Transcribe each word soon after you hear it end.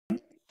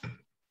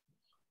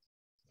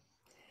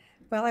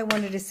Well, I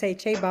wanted to say,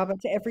 Che Baba,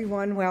 to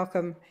everyone,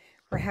 welcome.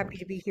 We're happy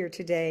to be here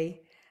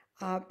today.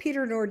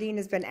 Peter Nordeen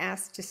has been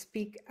asked to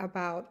speak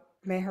about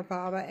Meher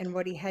Baba and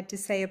what he had to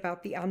say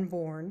about the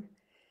unborn.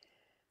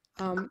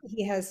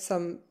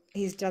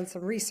 He's done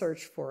some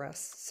research for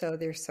us, so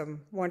there's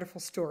some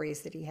wonderful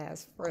stories that he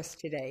has for us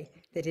today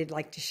that he'd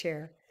like to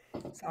share.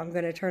 So I'm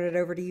going to turn it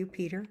over to you,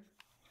 Peter.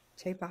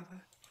 Che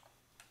Baba.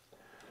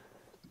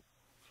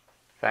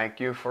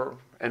 Thank you for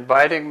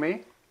inviting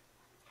me.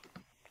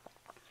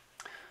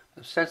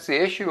 Since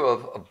the issue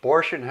of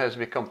abortion has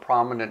become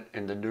prominent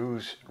in the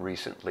news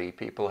recently,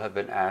 people have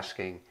been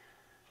asking,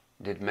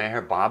 did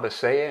Meher Baba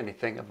say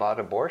anything about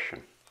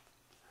abortion?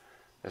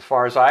 As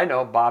far as I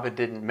know, Baba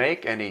didn't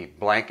make any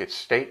blanket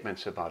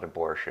statements about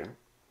abortion.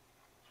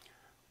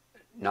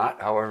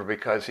 Not, however,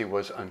 because he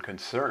was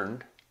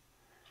unconcerned.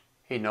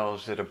 He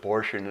knows that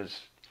abortion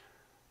is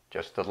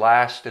just the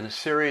last in a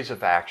series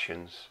of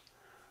actions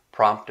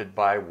prompted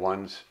by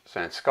one's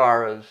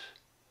sanskaras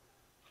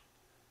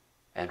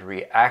and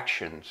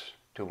reactions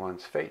to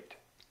one's fate.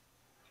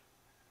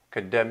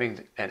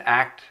 Condemning an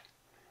act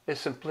is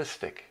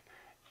simplistic,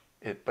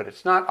 but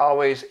it's not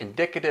always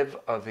indicative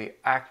of the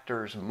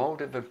actor's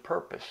motive and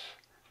purpose.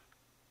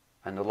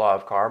 And the law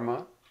of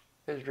karma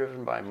is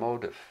driven by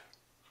motive.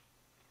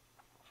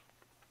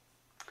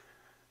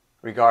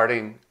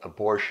 Regarding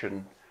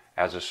abortion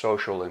as a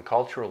social and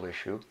cultural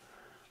issue,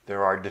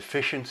 there are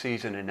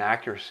deficiencies and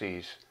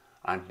inaccuracies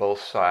on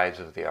both sides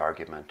of the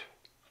argument.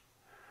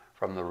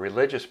 From the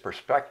religious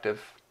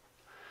perspective,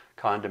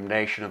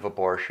 condemnation of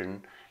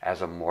abortion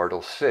as a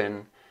mortal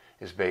sin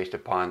is based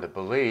upon the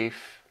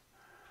belief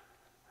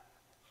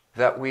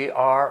that we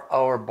are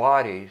our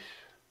bodies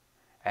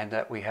and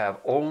that we have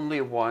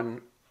only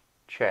one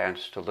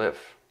chance to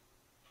live.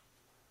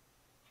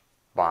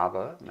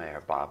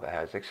 Meher Baba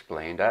has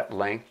explained at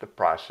length the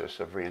process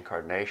of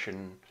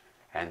reincarnation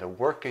and the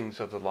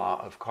workings of the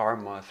law of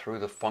karma through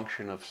the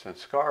function of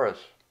sanskaras.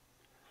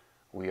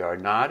 We are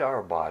not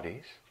our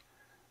bodies.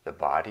 The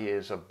body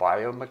is a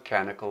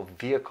biomechanical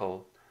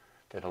vehicle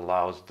that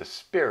allows the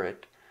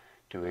spirit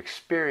to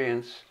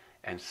experience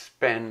and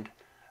spend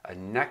a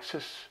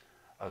nexus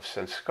of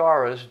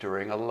sanskaras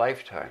during a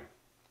lifetime.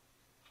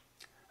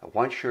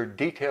 One sure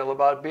detail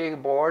about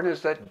being born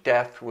is that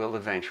death will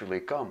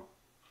eventually come.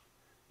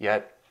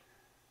 Yet,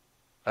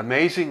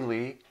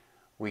 amazingly,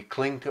 we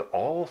cling to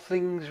all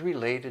things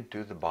related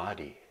to the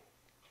body.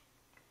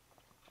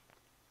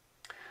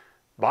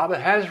 Baba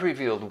has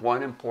revealed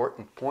one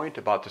important point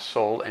about the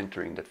soul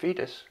entering the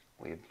fetus.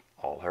 We've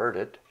all heard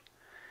it.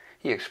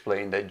 He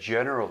explained that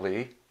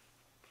generally,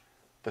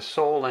 the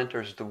soul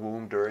enters the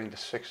womb during the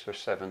 6th or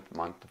 7th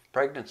month of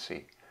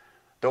pregnancy,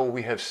 though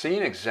we have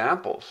seen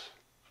examples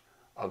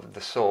of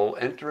the soul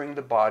entering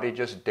the body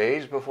just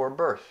days before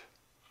birth.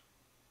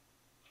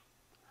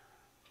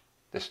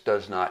 This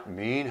does not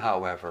mean,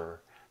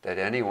 however, that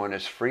anyone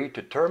is free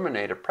to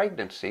terminate a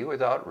pregnancy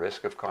without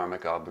risk of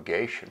karmic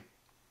obligation.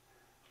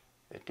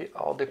 It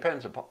all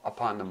depends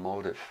upon the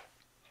motive.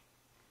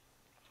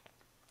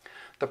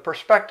 The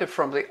perspective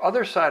from the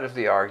other side of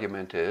the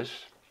argument is,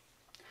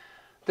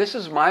 this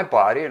is my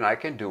body and I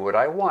can do what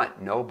I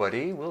want.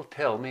 Nobody will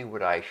tell me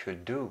what I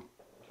should do.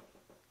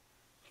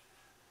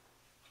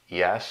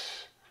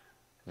 Yes,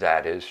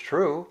 that is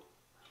true,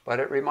 but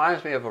it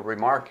reminds me of a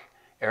remark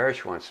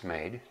Erich once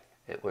made.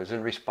 It was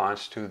in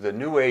response to the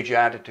New Age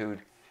attitude,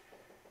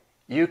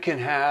 you can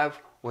have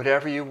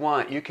whatever you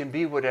want, you can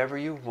be whatever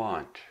you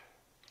want.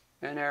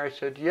 And Erich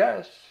said,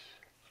 yes,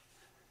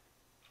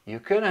 you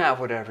can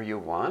have whatever you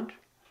want,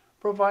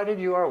 provided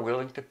you are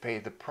willing to pay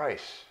the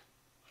price.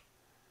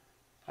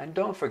 And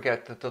don't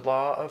forget that the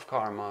law of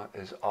karma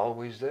is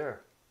always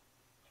there.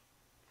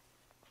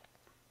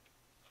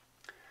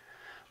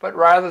 But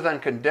rather than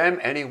condemn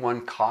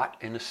anyone caught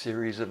in a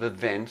series of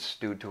events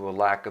due to a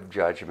lack of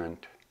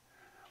judgment,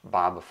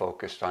 Baba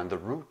focused on the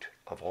root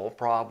of all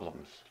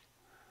problems,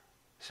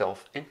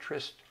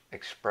 self-interest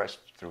expressed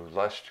through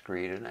lust,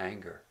 greed, and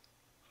anger.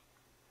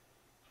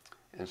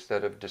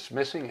 Instead of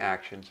dismissing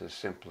actions as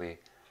simply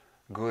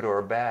good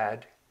or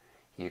bad,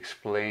 he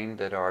explained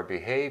that our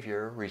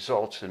behavior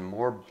results in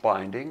more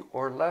binding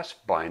or less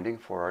binding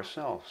for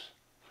ourselves.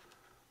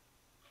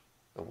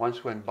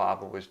 Once when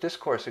Baba was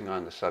discoursing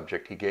on the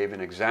subject, he gave an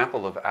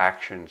example of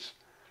actions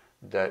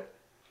that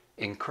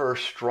incur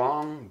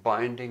strong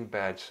binding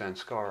bad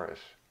sanskaras.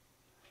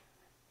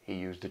 He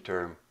used the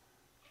term,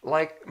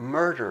 like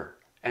murder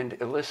and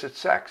illicit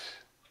sex.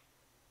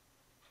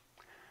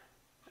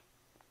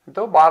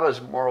 Though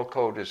Baba's moral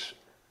code is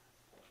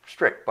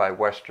strict by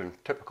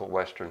typical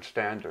Western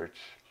standards,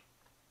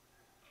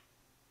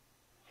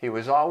 he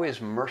was always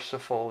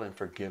merciful and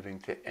forgiving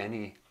to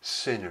any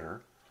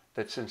sinner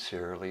that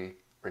sincerely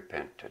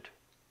repented.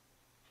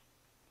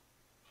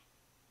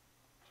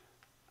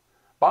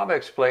 Baba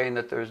explained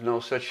that there's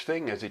no such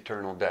thing as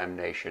eternal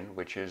damnation,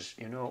 which is,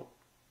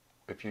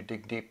 if you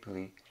dig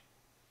deeply,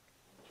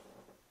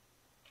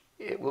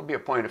 it will be a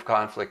point of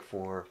conflict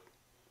for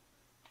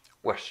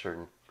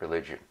Western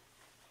religion.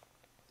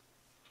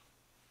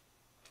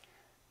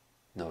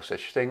 No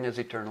such thing as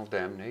eternal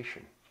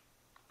damnation.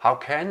 How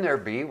can there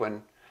be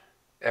when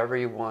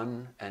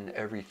everyone and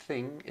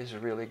everything is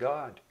really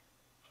God?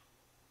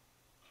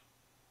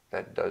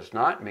 That does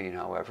not mean,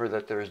 however,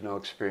 that there is no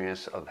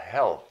experience of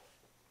hell.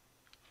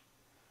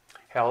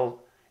 Hell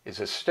is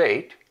a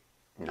state,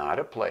 not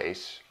a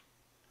place,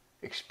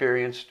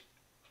 experienced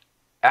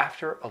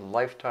after a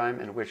lifetime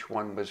in which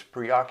one was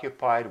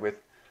preoccupied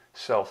with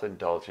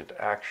self-indulgent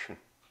action.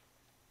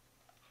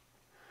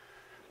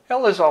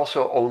 Hell is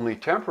also only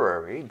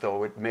temporary,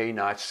 though it may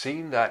not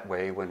seem that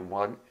way when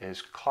one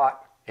is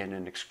caught in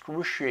an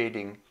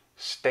excruciating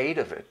state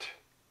of it.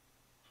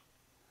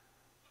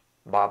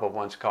 Baba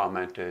once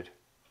commented,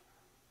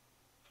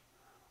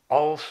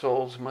 "All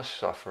souls must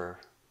suffer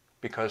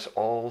because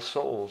all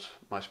souls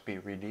must be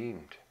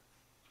redeemed."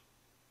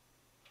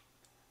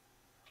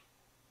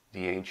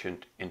 The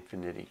ancient,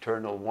 infinite,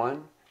 eternal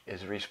one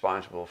is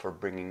responsible for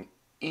bringing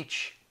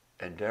each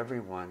and every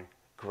one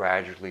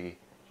gradually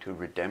to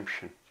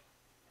redemption.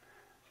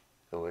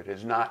 Though it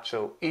is not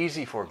so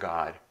easy for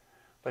God,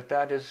 but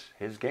that is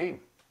his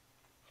game.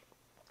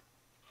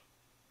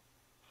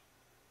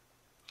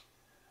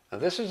 Now,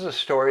 this is a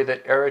story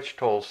that Erich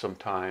told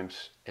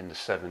sometimes in the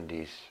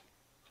 70s.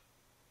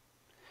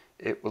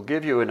 It will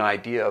give you an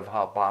idea of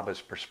how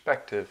Baba's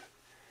perspective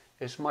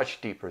is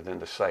much deeper than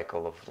the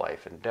cycle of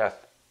life and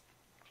death.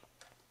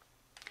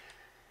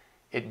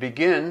 It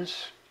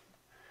begins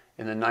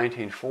in the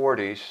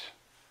 1940s,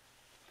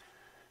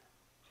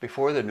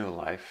 before the New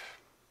Life.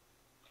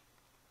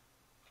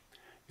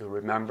 You'll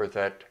remember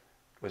that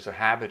it was a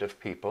habit of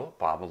people,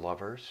 Baba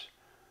lovers,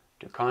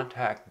 to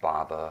contact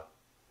Baba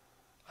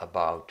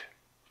about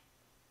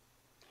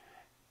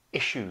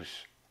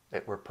issues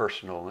that were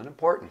personal and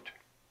important,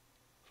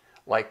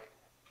 like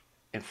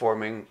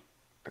informing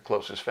the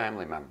closest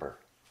family member.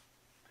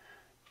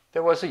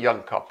 There was a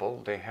young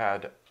couple. They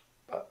had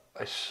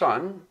a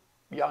son,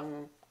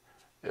 young,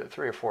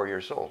 3 or 4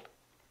 years old.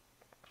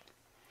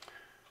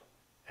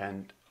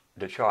 And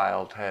the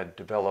child had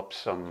developed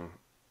some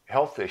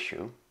health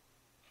issue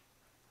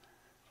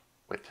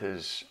with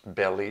his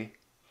belly,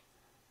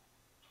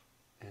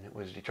 and it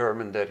was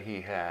determined that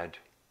he had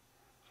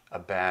a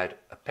bad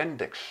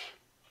appendix.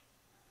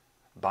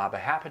 Baba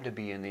happened to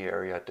be in the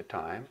area at the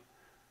time,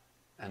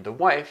 and the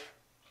wife,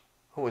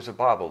 who was a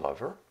Baba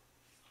lover,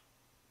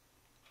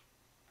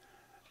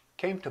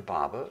 came to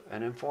Baba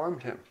and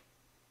informed him,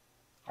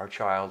 "Our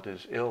child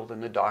is ill,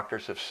 and the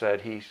doctors have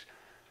said he's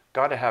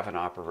got to have an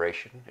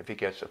operation. If he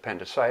gets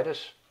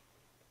appendicitis,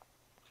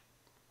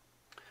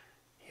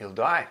 he'll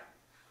die."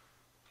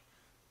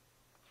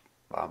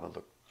 Baba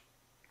looked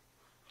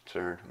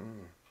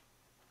concerned.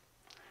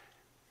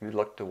 He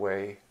looked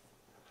away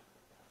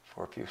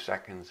for a few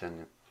seconds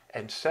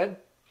and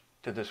said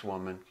to this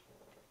woman,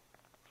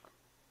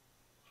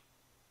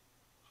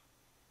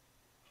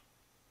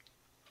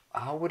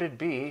 "How would it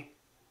be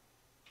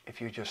if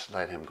you just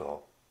let him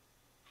go?"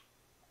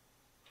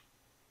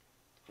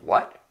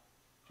 "What?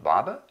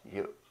 Baba?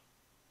 You,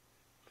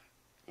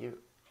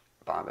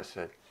 Baba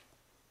said,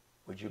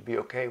 "Would you be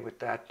okay with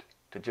that,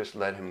 to just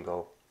let him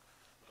go?"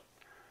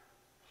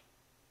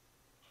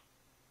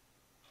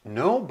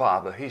 "No,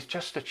 Baba, he's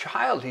just a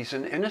child. He's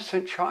an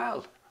innocent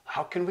child.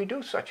 How can we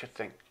do such a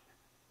thing?"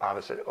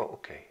 Baba said, "Oh,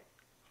 okay.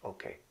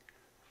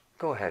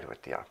 Go ahead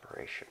with the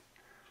operation."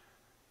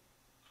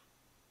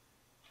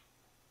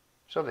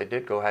 So they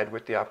did go ahead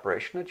with the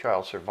operation. The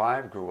child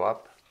survived, grew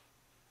up.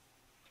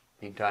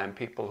 Meantime,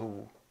 people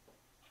who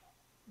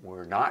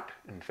were not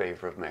in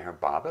favor of Meher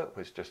Baba, it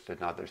was just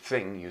another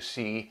thing. You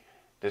see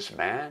this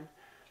man,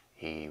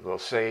 he will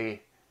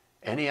say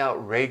any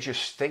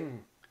outrageous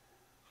thing.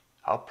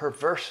 How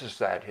perverse is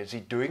that? Is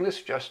he doing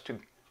this just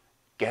to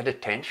get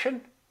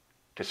attention?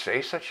 To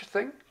say such a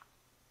thing?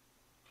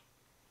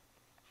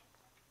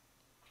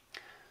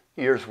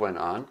 Years went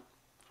on.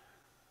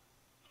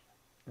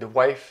 The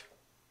wife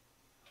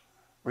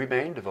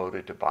remained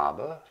devoted to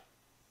Baba.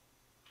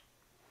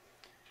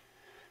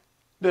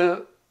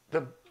 The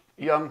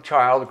young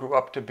child grew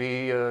up to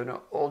be an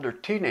older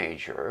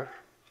teenager.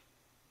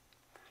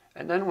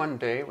 And then one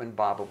day, when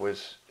Baba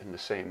was in the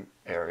same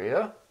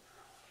area,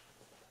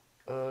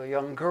 a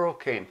young girl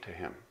came to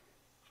him.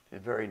 She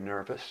was very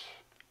nervous.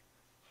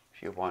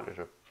 She wanted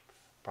a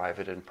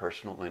private and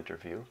personal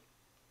interview.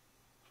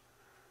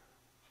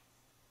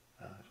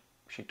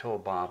 She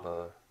told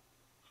Baba,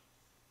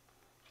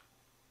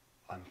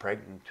 "I'm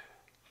pregnant.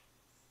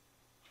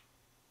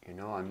 You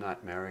know, I'm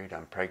not married.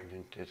 I'm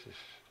pregnant. This is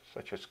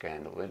such a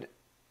scandal." In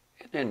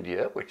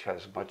India, which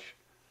has much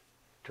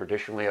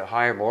traditionally a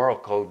higher moral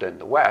code than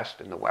the West,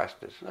 and the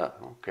West is,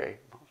 okay,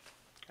 well,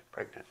 I'm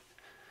pregnant.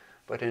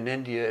 But in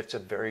India, it's a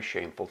very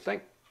shameful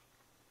thing.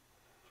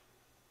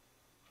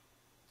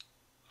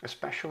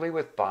 Especially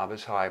with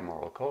Baba's high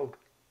moral code.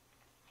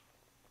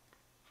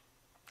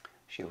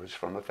 She was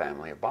from a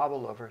family of Baba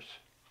lovers.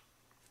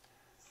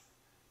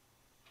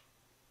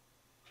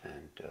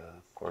 And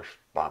of course,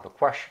 Baba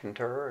questioned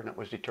her, and it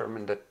was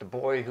determined that the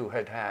boy who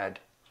had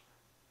had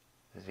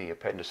the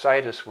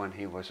appendicitis when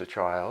he was a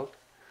child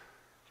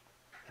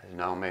has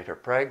now made her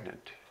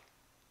pregnant.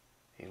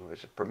 He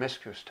was a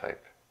promiscuous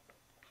type.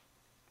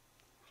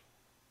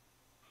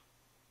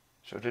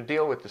 So to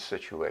deal with the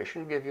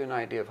situation, give you an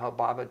idea of how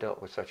Baba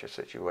dealt with such a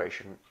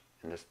situation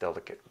in this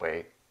delicate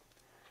way,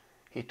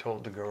 he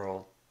told the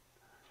girl,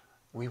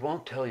 "We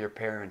won't tell your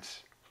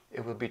parents.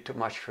 It will be too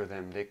much for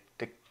them. They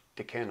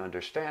can't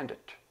understand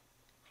it.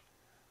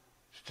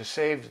 To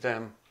save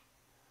them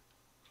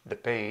the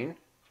pain,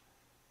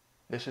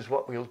 this is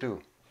what we'll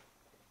do.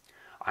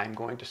 I'm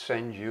going to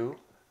send you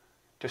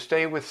to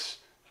stay with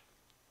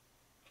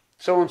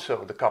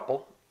so-and-so, the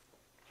couple,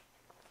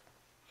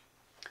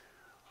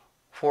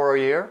 for a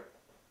year.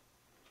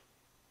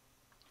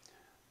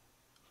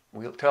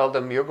 We'll tell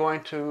them you're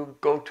going to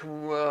go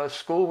to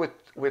school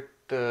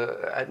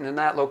in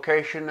that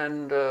location,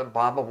 and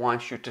Baba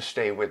wants you to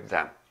stay with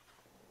them.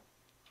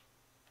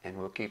 And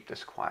we'll keep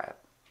this quiet."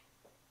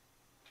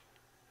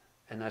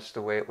 And that's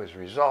the way it was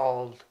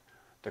resolved.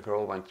 The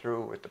girl went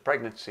through with the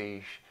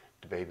pregnancy.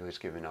 The baby was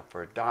given up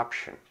for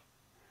adoption.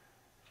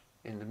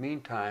 In the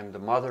meantime, the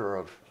mother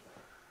of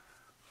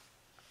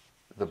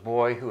the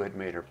boy who had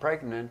made her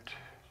pregnant,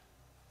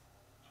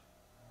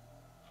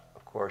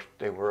 of course,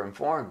 they were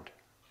informed.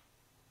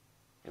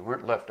 They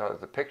weren't left out of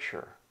the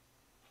picture.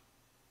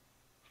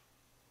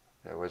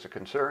 There was a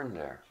concern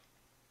there.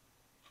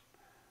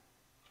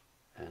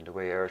 And the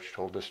way Erich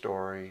told the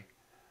story,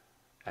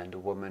 and the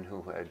woman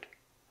who had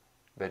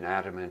been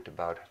adamant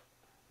about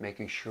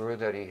making sure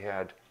that he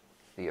had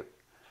the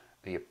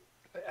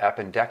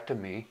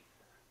appendectomy,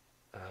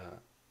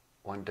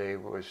 one day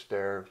was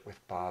there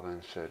with Bob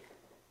and said,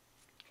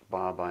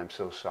 "Bob, I'm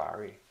so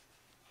sorry.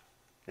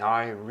 Now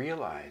I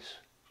realize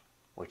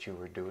what you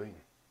were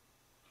doing.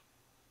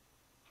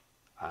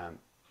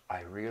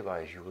 I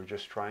realize you were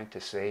just trying to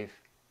save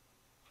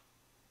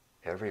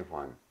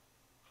everyone."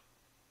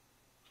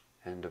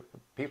 And the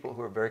people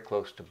who are very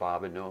close to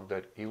Baba know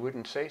that he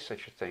wouldn't say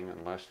such a thing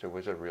unless there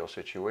was a real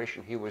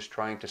situation. He was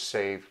trying to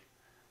save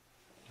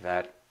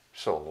that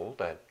soul,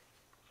 that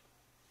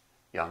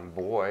young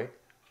boy,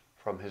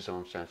 from his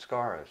own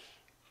sanskaras.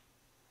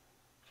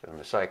 So in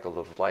the cycle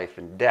of life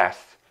and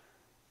death,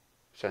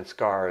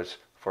 sanskaras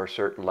for a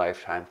certain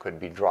lifetime could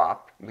be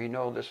dropped. We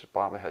know this,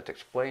 Baba has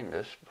explained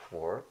this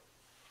before,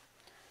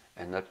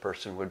 and that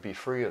person would be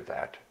free of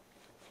that.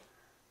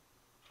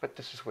 But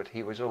this is what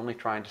he was only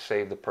trying to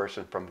save the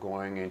person from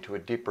going into a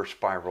deeper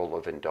spiral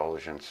of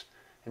indulgence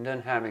and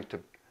then having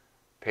to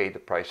pay the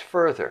price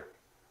further.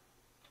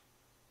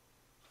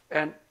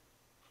 And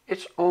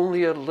it's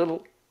only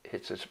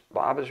it's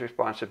Baba's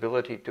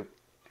responsibility to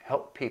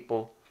help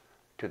people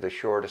to the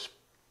shortest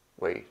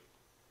way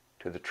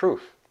to the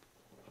truth.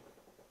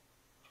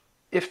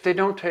 If they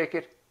don't take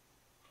it,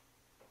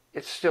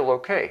 it's still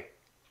okay.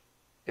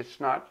 It's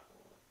not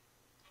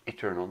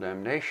eternal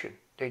damnation.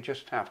 They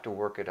just have to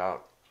work it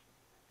out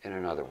in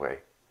another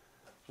way.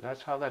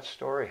 That's how that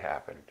story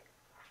happened.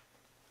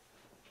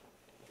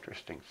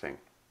 Interesting thing.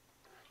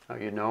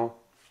 Now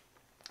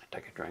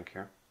take a drink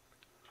here.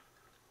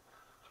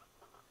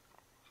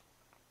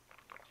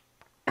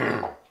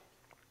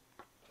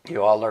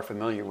 You all are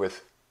familiar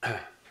with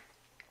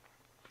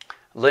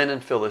Lynn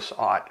and Phyllis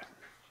Ott.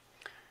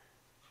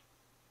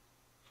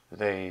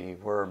 They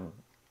were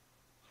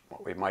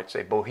what we might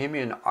say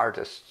bohemian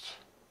artists,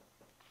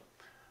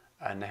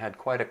 and they had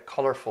quite a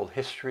colorful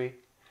history.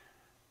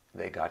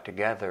 They got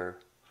together,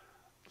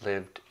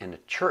 lived in a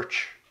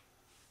church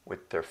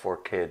with their 4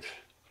 kids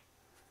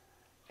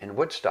in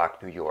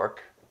Woodstock, New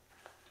York,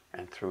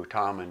 and through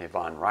Tom and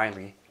Yvonne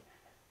Riley,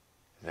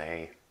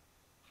 they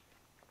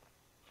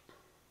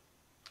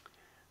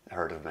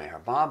heard of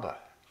Meher Baba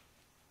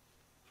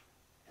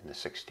in the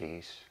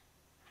 60s.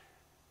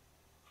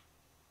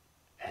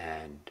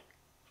 And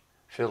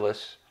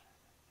Phyllis,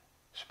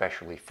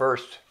 especially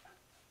first,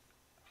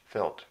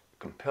 felt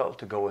compelled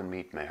to go and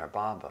meet Meher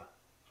Baba.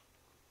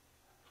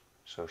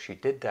 So she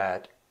did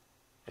that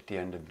at the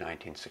end of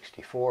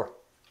 1964.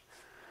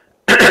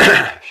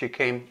 She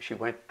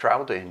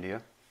traveled to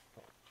India,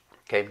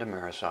 came to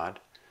Marisad,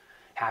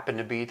 happened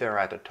to be there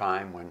at a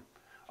time when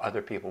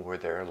other people were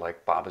there,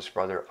 like Baba's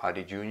brother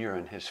Adi Jr.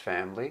 and his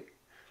family,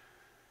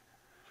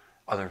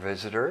 other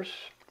visitors.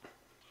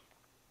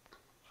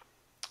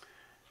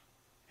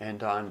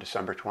 And on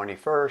December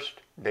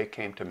 21st, they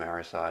came to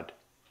Marisad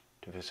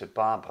to visit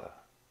Baba.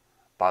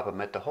 Baba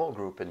met the whole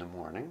group in the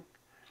morning,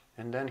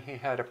 and then he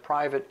had a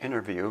private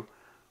interview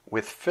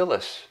with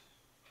Phyllis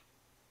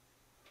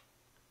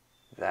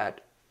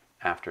that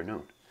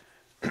afternoon.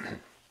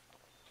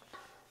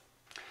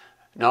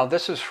 Now,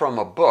 this is from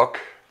a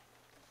book.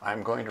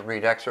 I'm going to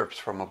read excerpts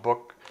from a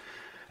book.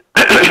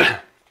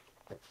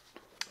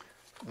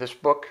 This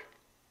book,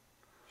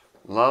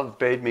 Love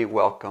Bade Me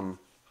Welcome,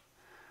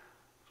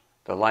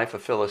 The Life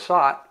of Phyllis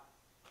Ott,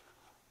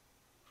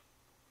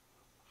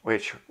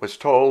 which was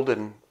told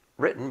and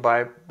written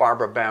by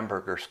Barbara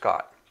Bamberger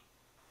Scott.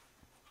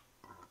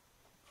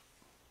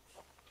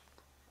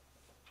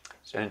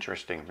 It's an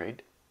interesting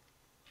read.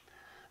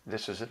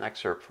 This is an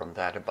excerpt from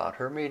that about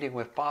her meeting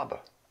with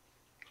Baba.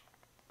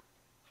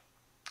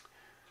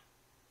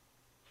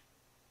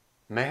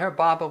 Meher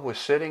Baba was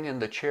sitting in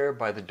the chair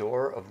by the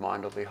door of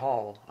Mandalay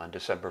Hall on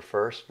December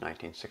 1st,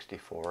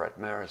 1964 at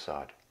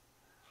Marazad.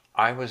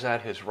 I was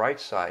at his right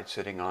side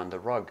sitting on the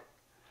rug.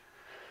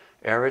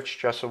 Erich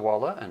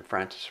Jesawala and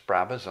Francis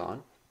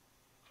Brabazon,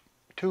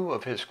 two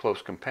of his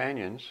close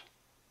companions,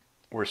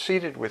 were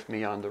seated with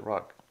me on the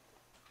rug.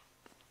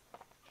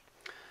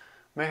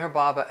 Meher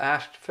Baba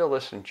asked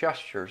Phyllis in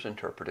gestures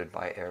interpreted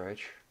by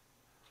Erich,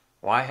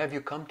 "Why have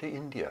you come to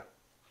India?"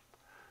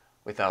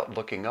 Without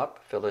looking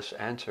up, Phyllis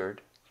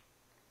answered,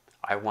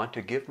 "I want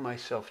to give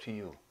myself to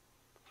you.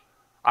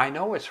 I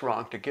know it's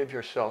wrong to give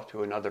yourself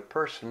to another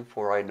person,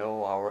 for I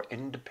know our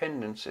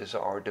independence is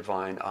our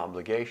divine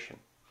obligation.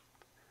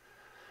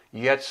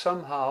 Yet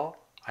somehow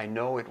I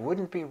know it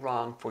wouldn't be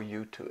wrong for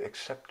you to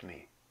accept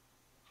me.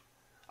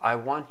 I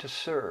want to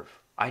serve.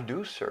 I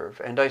do serve,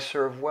 and I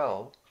serve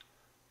well,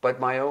 but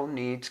my own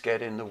needs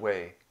get in the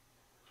way.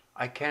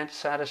 I can't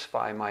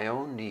satisfy my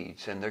own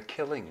needs, and they're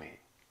killing me."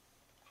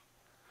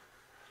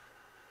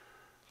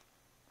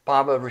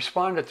 Baba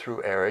responded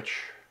through Erich,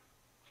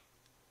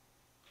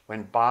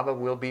 "When Baba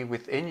will be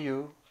within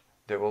you,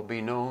 there will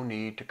be no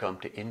need to come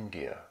to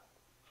India."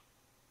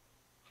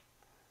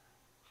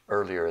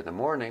 Earlier in the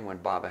morning, when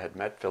Baba had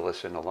met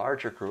Phyllis in a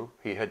larger group,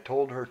 he had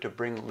told her to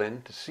bring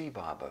Lynn to see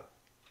Baba.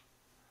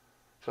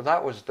 So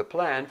that was the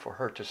plan, for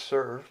her to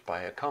serve by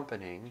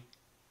accompanying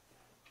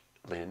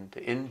Lynn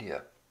to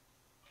India.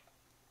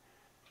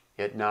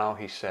 Yet now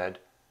he said,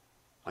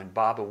 "When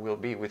Baba will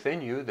be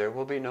within you, there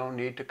will be no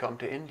need to come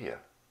to India."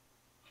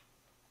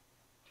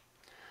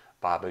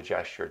 Baba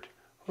gestured,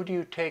 "Who do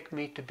you take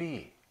me to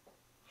be?"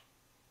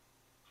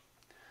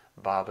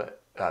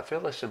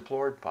 Phyllis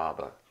implored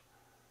Baba,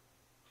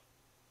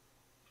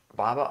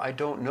 "Baba, I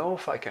don't know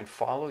if I can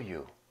follow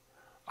you.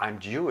 I'm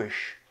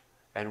Jewish,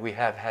 and we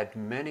have had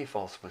many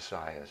false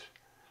messiahs.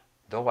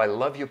 Though I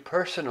love you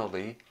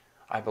personally,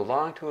 I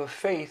belong to a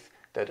faith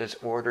that is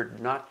ordered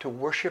not to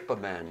worship a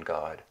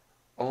man-god,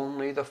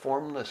 only the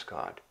formless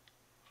God."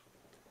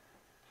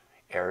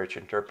 Erich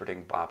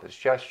interpreting Baba's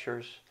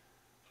gestures,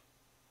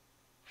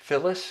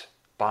 "Phyllis,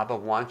 Baba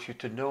wants you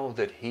to know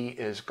that he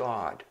is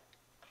God."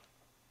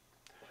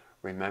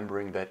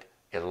 Remembering that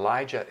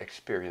Elijah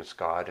experienced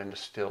God in a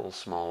still,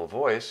 small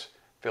voice,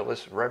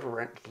 Phyllis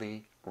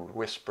reverently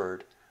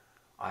whispered,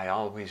 "I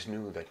always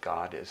knew that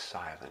God is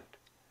silent,"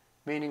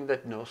 meaning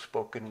that no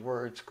spoken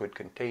words could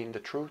contain the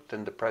truth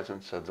in the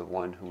presence of the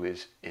one who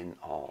is in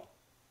all.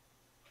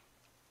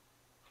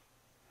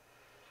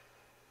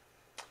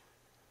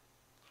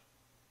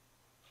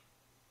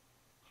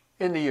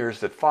 In the years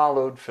that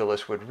followed,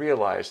 Phyllis would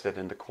realize that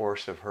in the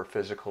course of her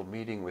physical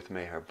meeting with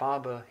Meher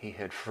Baba, he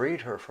had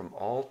freed her from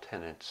all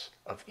tenets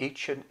of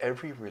each and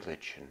every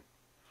religion.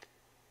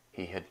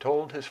 He had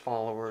told his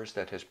followers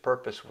that his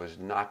purpose was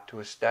not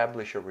to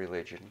establish a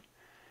religion,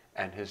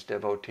 and his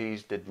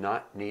devotees did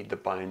not need the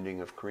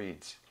binding of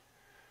creeds.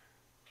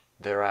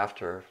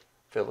 Thereafter,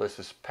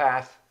 Phyllis's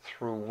path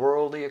through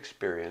worldly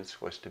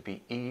experience was to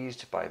be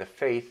eased by the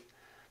faith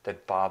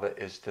that Baba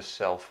is the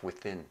self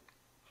within,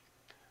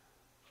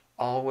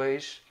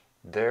 always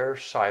there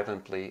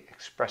silently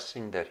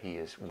expressing that he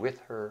is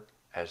with her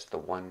as the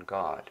one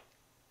God.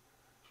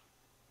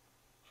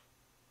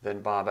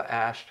 Then Baba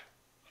asked,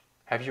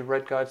 "Have you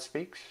read God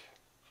Speaks?"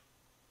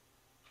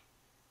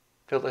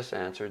 Phyllis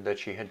answered that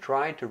she had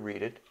tried to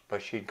read it,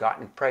 but she'd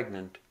gotten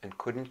pregnant and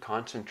couldn't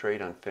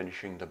concentrate on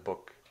finishing the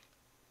book.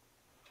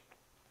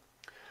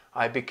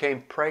 "I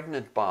became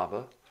pregnant,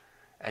 Baba,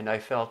 and I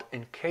felt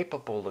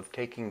incapable of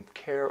taking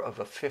care of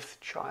a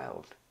fifth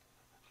child.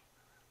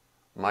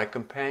 My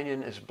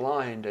companion is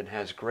blind and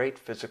has great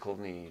physical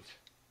needs.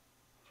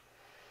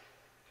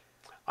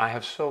 I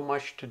have so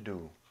much to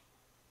do.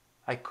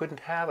 I couldn't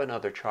have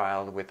another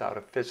child without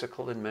a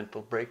physical and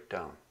mental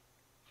breakdown.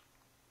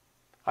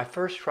 I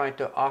first tried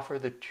to offer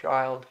the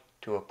child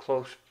to a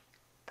close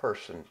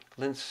person,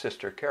 Lynn's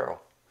sister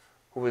Carol,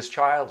 who was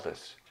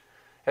childless,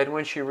 and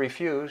when she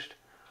refused,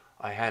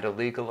 I had a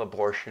legal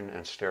abortion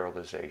and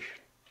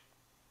sterilization.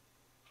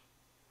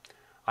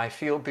 I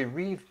feel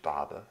bereaved,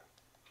 Baba."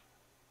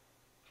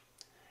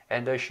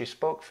 And as she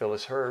spoke,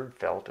 Phyllis heard,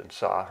 felt, and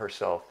saw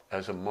herself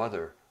as a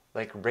mother,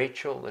 like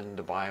Rachel in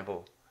the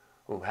Bible,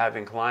 who,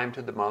 having climbed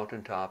to the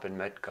mountaintop and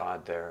met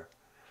God there,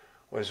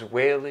 was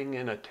wailing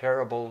in a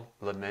terrible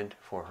lament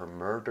for her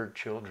murdered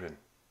children.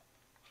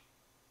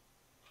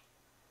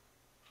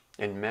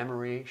 In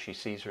memory, she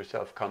sees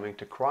herself coming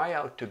to cry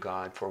out to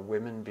God for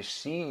women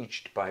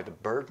besieged by the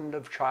burden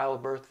of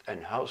childbirth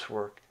and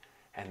housework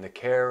and the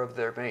care of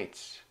their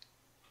mates.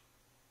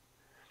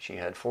 She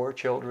had 4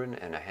 children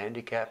and a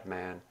handicapped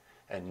man,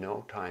 and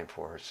no time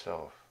for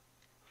herself.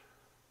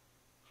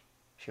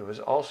 She was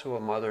also a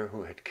mother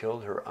who had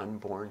killed her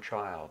unborn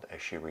child,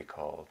 as she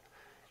recalled,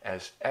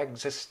 as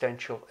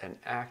existential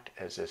an act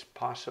as is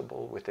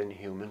possible within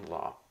human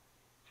law.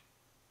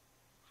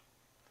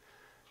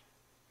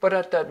 But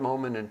at that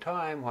moment in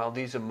time, while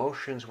these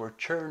emotions were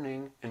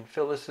churning in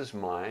Phyllis's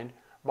mind,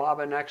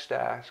 Baba next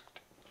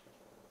asked,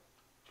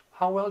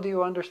 "How well do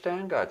you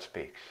understand God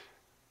Speaks?"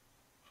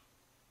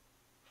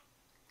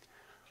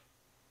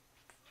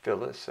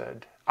 Phyllis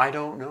said, I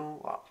don't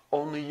know.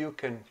 Only you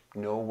can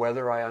know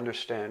whether I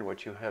understand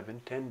what you have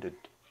intended.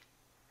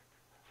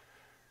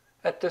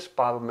 At this,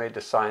 Baba made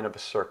the sign of a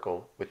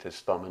circle with his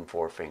thumb and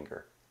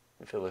forefinger.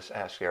 And Phyllis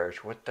asked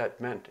Erich what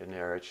that meant, and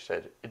Erich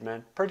said it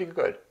meant pretty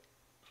good.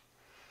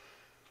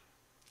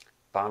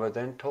 Baba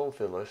then told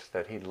Phyllis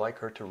that he'd like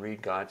her to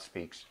read God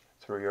Speaks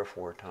 3 or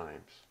 4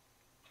 times.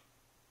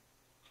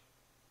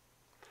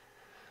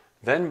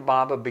 Then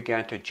Baba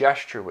began to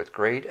gesture with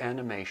great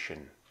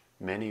animation,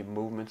 many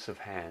movements of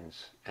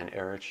hands, and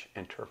Erich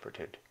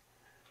interpreted.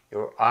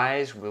 Your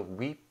eyes will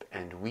weep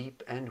and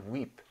weep and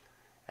weep,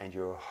 and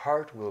your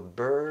heart will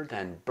burn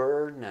and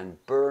burn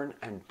and burn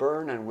and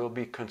burn and will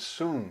be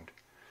consumed,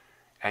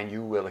 and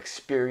you will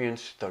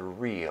experience the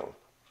real.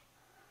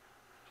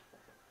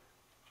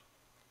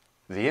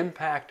 The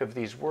impact of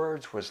these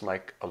words was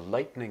like a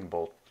lightning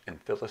bolt in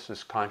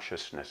Phyllis's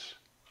consciousness,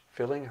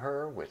 filling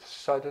her with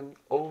sudden,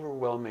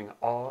 overwhelming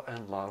awe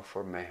and love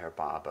for Meher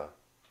Baba,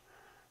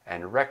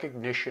 and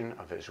recognition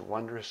of his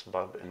wondrous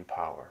love and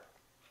power.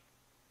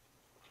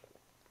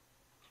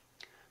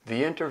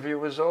 The interview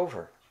was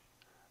over.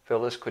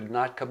 Phyllis could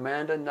not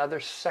command another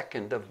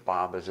second of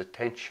Baba's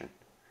attention.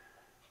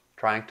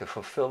 Trying to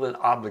fulfill an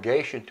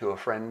obligation to a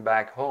friend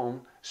back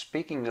home,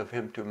 speaking of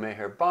him to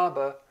Meher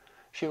Baba,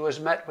 she was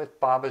met with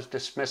Baba's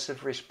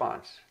dismissive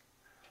response.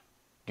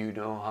 Do you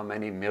know how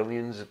many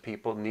millions of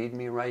people need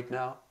me right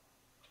now?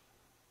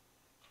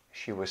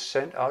 She was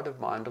sent out of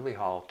Mandali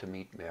Hall to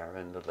meet Meher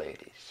and the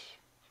ladies.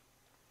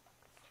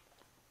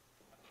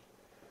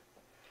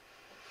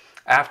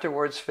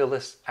 Afterwards,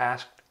 Phyllis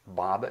asked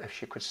Baba if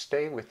she could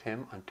stay with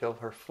him until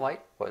her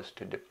flight was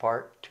to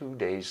depart 2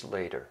 days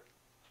later.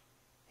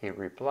 He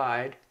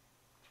replied,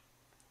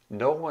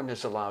 no one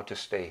is allowed to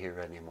stay here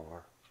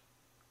anymore.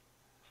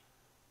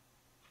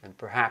 And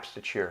perhaps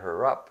to cheer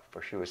her up,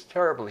 for she was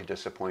terribly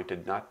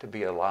disappointed not to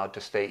be allowed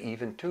to stay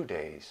even 2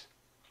 days,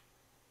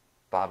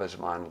 Baba's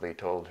Mandali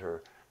told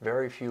her,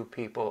 very few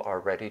people are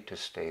ready to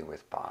stay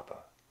with Baba.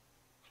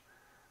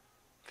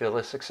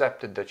 Phyllis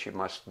accepted that she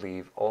must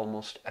leave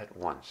almost at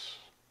once.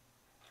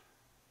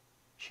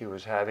 She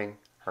was having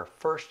her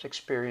first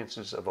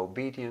experiences of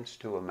obedience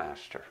to a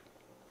master.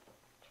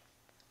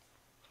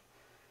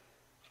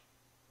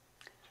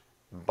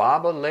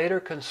 Baba later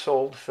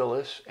consoled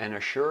Phyllis and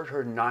assured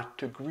her not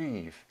to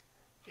grieve,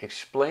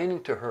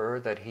 explaining to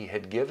her that he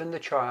had given the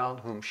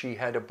child whom she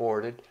had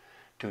aborted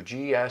to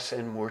G.S.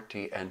 and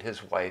Murti and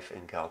his wife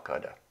in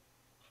Calcutta.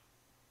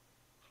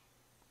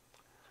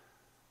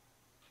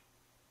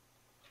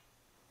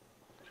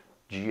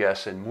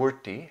 G.S. and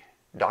Murti,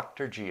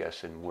 Dr.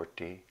 G.S. and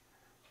Murti,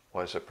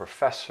 was a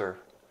professor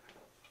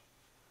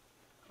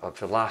of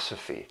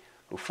philosophy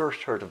who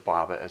first heard of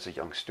Baba as a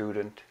young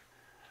student.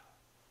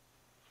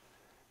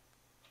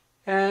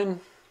 And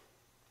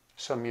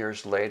some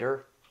years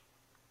later,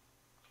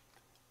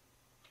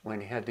 when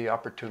he had the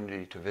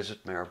opportunity to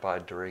visit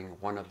Mehrabad during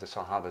one of the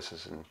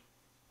Sahabas in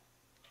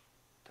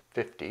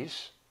the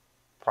 50s,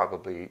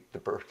 probably the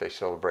birthday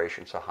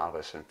celebration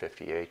Sahabas in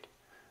 58,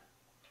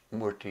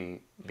 Murti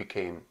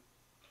became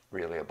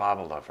really a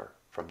Baba lover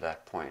from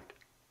that point.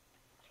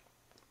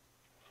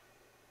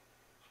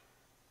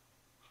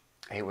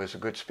 He was a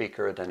good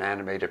speaker and an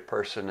animated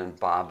person, and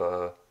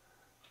Baba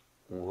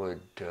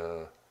would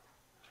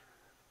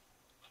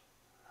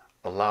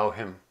allow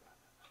him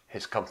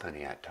his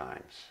company at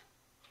times.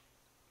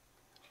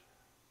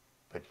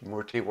 But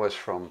Murti was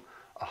from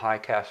a high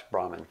caste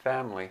Brahmin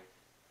family,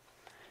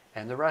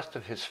 and the rest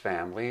of his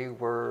family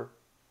were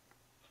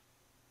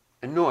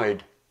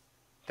annoyed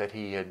that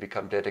he had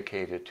become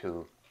dedicated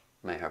to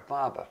Meher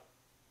Baba,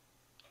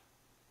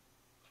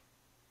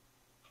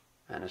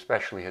 and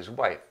especially his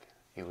wife.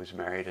 He was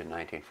married in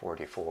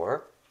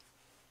 1944.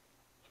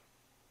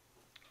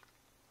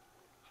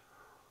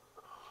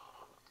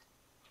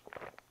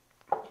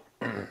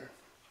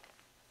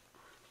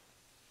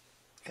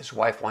 His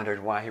wife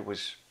wondered why he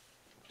was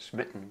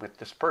smitten with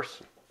this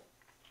person.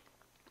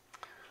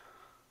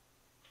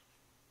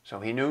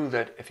 So he knew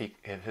that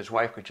if his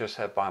wife could just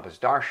have Baba's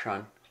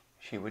darshan,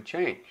 she would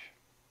change.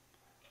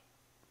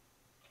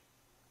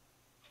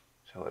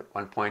 So at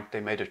one point they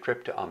made a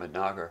trip to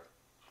Ahmednagar,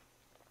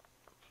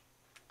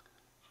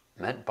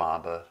 met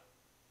Baba,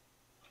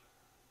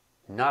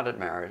 not at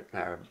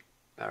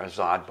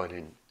Marazad, but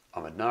in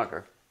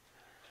Ahmednagar.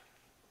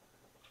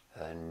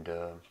 And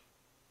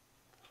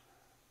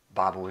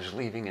Baba was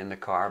leaving in the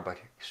car, but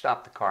he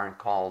stopped the car and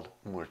called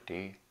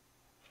Murti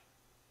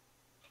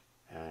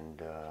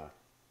and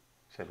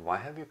said, why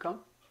have you come?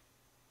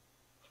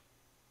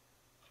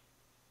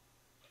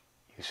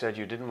 You said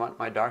you didn't want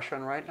my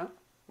darshan right now?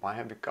 Why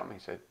have you come? He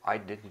said, I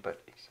didn't,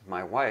 but he said,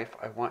 my wife,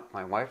 I want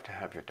my wife to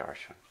have your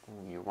darshan.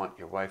 You want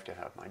your wife to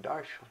have my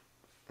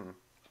darshan.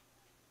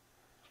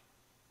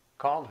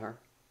 Called her.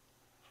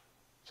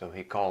 So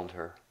he called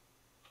her.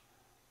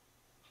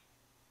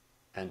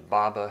 And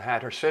Baba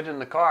had her sit in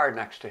the car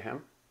next to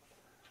him,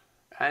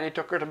 and he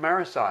took her to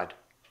Marazad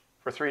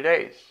for 3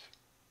 days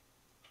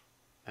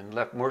and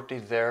left Murti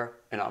there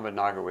in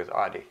Ahmednagar with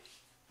Adi.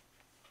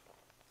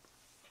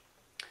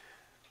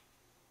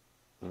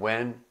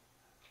 When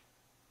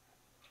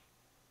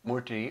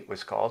Murti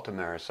was called to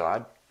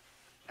Marisad,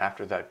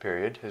 after that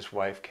period, his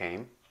wife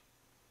came,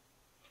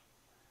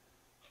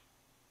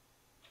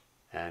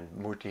 and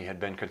Murti had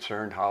been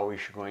concerned how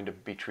was she going to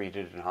be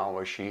treated, and how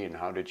was she, and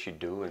how did she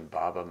do, and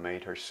Baba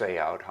made her say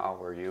out,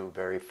 how are you?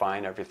 Very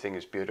fine, everything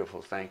is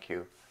beautiful, thank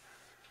you.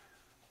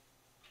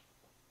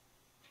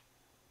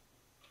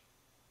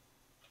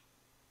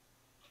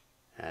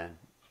 And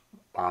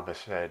Baba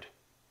said,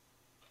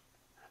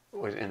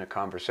 was in a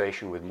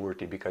conversation with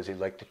Murti because he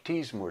liked to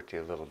tease Murti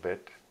a little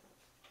bit.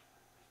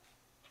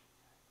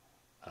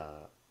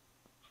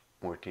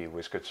 Murti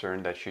was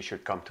concerned that she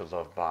should come to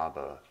love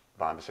Baba.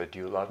 Baba said, do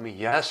you love me?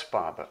 Yes,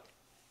 Baba.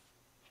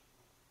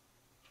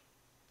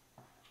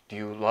 Do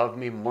you love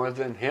me more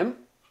than him?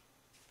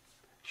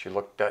 She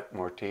looked at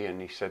Murti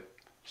and he said,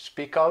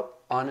 speak out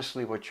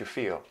honestly what you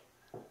feel.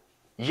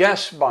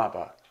 Yes,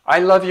 Baba, I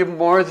love you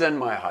more than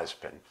my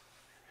husband.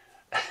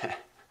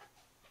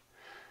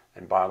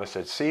 And Baba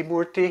said, see,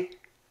 Murti,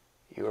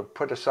 you are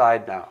put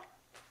aside now.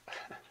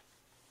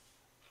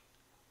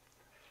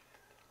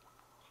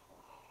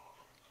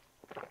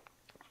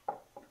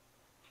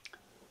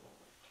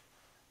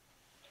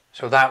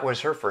 So that was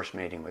her first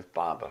meeting with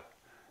Baba.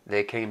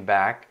 They came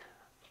back.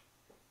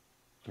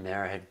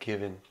 Mara had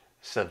given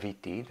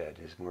Saviti, that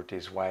is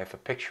Murti's wife, a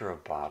picture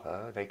of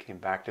Baba. They came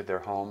back to their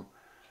home.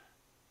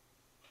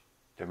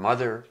 Their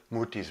mother,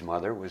 Murti's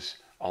mother, was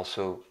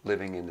also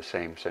living in the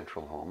same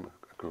central home,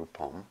 a group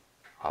home,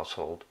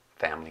 household,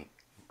 family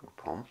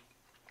group home.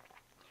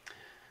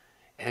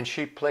 And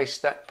she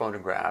placed that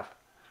photograph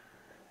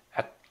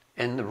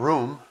in the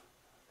room,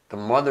 the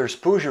mother's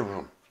puja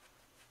room.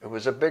 It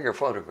was a bigger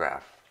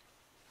photograph.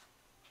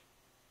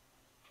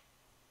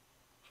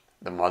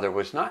 The mother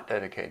was not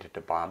dedicated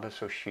to Baba,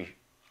 so she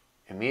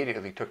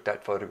immediately took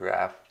that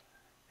photograph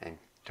and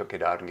took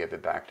it out and gave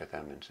it back to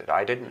them and said,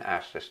 I didn't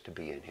ask this to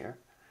be in here.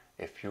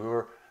 If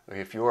your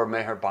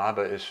Meher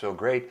Baba is so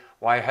great,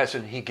 why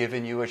hasn't he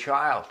given you a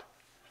child?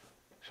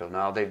 So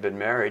now they've been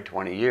married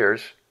 20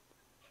 years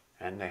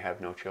and they have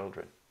no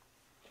children.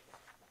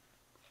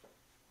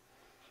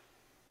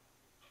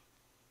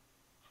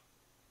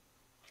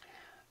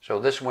 So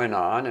this went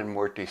on, and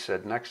Murti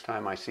said, next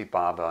time I see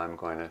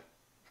Baba,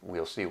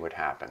 we'll see what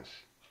happens.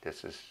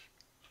 This is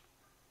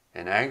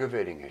an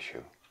aggravating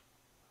issue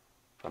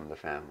from the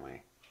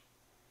family.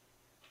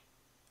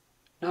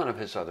 None of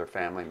his other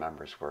family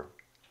members were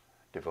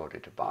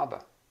devoted to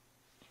Baba.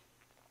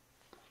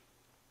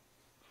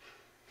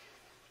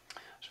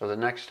 So the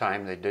next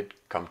time they did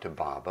come to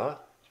Baba,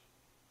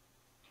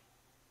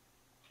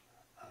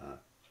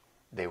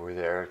 they were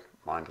there at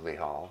Mandali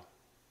Hall.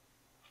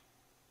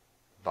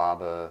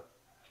 Baba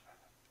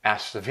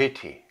asked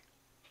Saviti,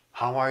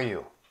 how are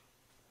you?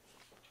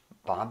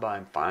 Baba,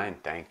 I'm fine,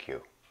 thank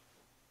you.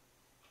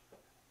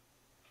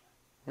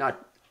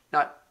 Not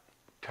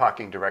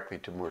talking directly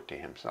to Murti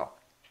himself.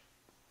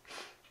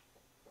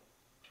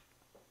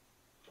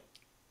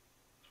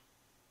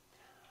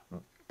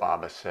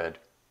 Baba said,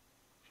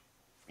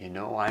 you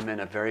know, I'm in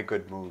a very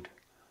good mood.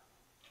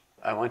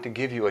 I want to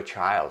give you a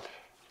child.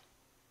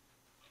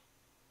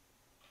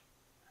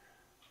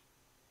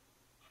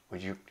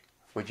 Would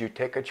you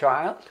take a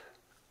child?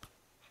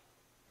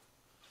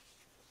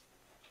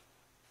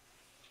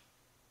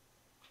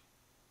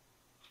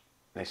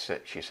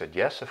 She said,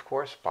 yes, of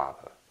course,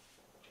 Baba.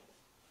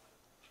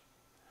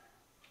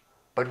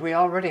 But we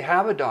already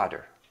have a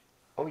daughter.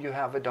 Oh, you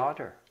have a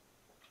daughter.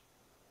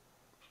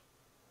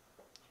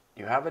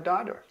 You have a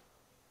daughter.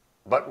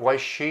 But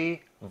was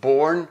she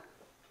born,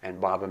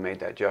 and Baba made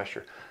that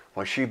gesture,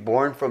 was she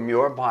born from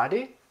your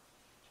body?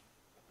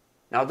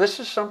 Now this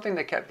is something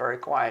they kept very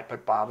quiet,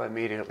 but Baba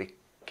immediately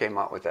came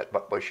out with that.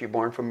 But was she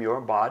born from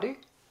your body?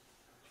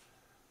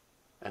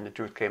 And the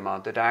truth came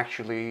out that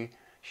actually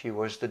she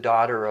was the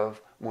daughter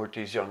of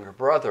Murti's younger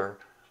brother,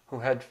 who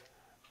had,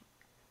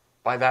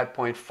 by that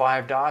point,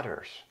 5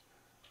 daughters.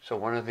 So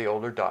one of the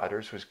older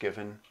daughters was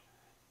given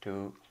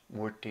to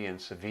Murti and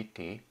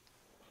Saviti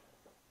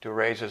to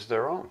raise as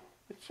their own.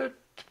 It's a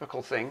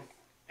typical thing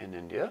in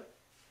India.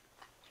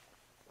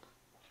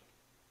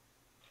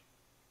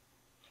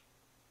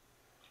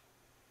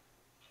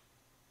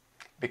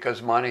 Because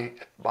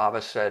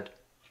Baba said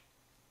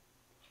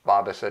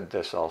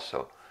this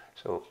also.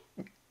 So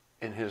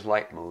in his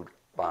light mood,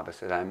 Baba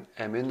said,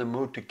 I'm in the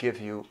mood to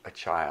give you a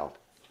child.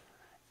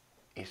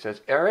 He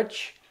says,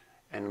 Erich,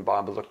 and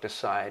Baba looked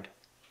aside,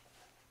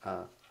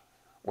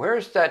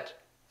 where's that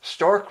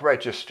stork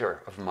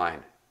register of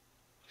mine?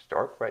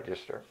 Stork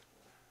register?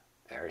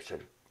 Erich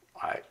said,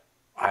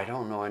 I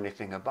don't know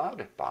anything about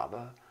it,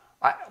 Baba.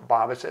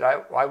 Baba said,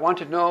 I want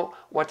to know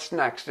what's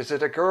next. Is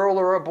it a girl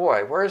or a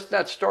boy? Where's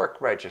that stork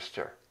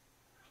register?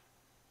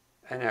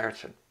 And Erich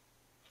said,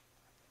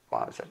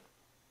 Baba said,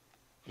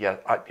 yeah,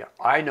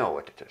 I know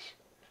what it is.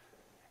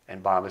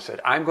 And Baba said,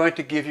 I'm going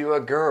to give you a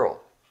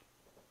girl.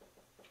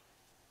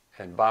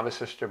 And Baba's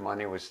sister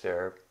Mani was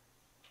there,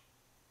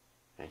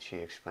 and she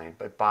explained,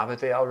 but Baba,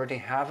 they already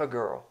have a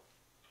girl.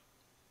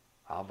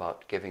 How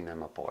about giving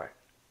them a boy?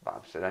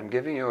 Baba said, I'm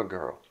giving you a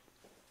girl.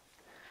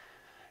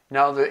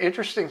 Now, the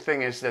interesting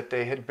thing is that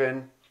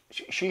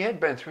she had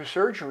been through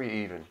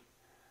surgery even.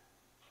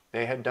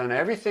 They had done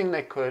everything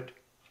they could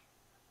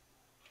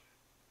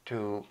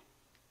to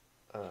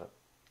uh,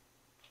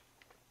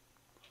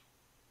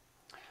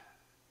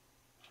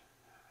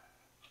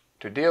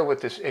 to deal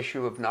with this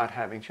issue of not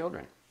having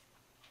children.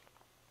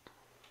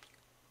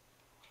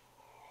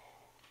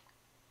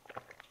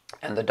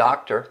 And the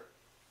doctor,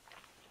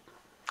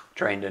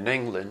 trained in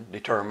England,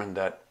 determined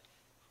that,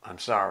 I'm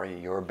sorry,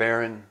 you're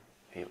barren.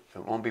 It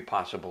won't be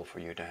possible for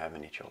you to have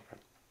any children.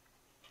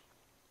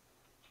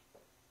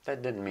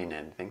 That didn't mean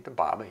anything to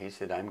Baba. He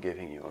said, I'm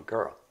giving you a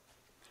girl.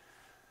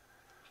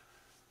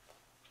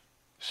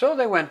 So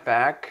they went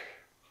back,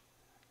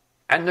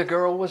 and the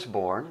girl was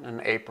born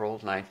in April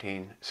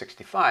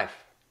 1965.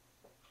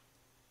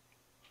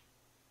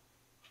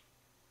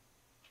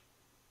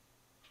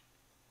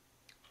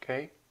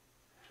 Okay?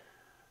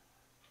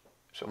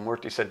 So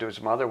Murti said to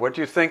his mother, what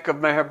do you think of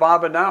Meher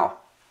Baba now?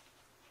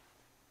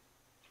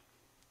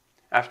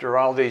 After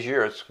all these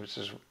years,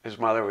 his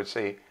mother would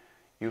say,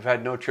 you've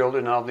had no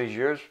children all these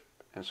years?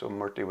 And so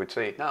Murti would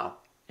say, no.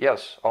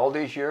 Yes, all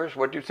these years,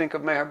 what do you think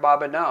of Meher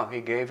Baba now?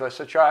 He gave us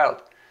a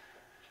child.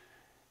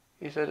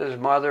 He said, his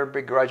mother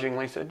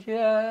begrudgingly said,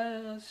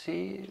 yes,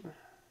 he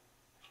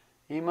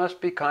must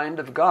be kind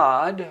of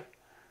God.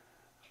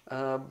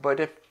 But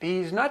if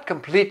he's not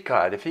complete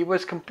God, if he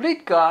was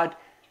complete God,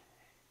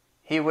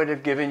 he would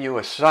have given you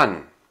a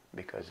son.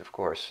 Because, of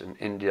course, in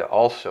India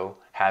also,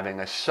 having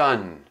a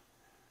son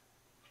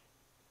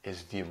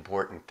is the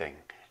important thing.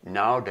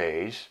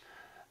 Nowadays,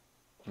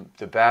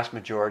 the vast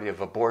majority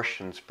of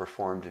abortions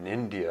performed in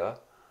India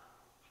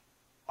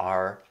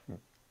are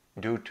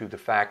due to the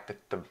fact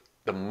that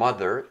the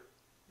mother,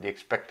 the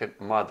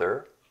expectant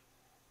mother,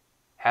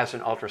 has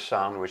an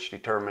ultrasound which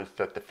determines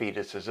that the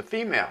fetus is a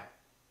female.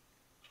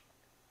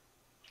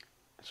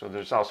 So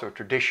there's also a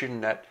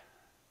tradition that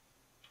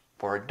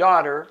for a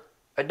daughter,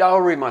 a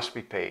dowry must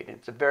be paid.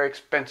 It's a very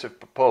expensive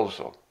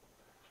proposal.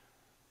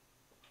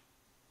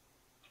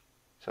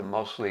 So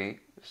mostly,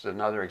 this is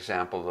another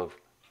example of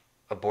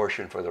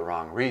abortion for the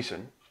wrong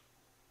reason.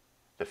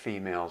 The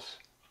females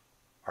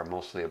are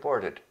mostly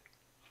aborted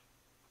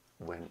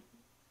when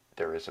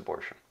there is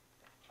abortion.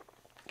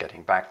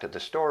 Getting back to the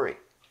story.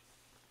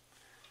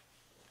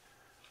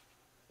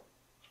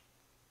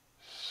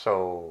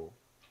 So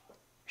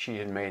she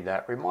had made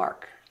that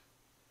remark.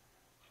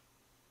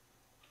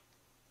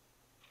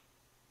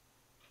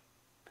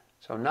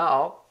 So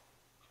now,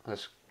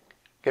 let's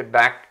get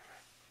back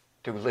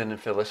to Lynn and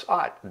Phyllis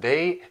Ott.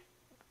 They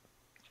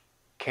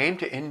came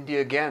to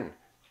India again.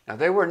 Now,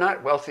 they were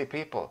not wealthy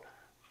people.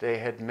 They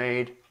had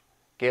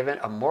given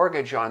a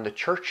mortgage on the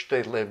church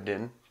they lived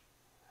in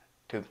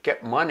to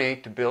get money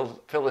to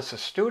build Phyllis a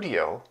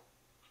studio,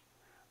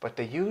 but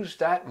they used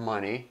that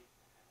money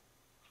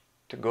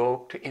to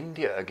go to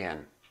India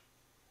again.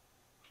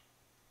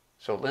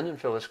 So Lynn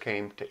and Phyllis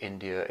came to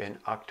India in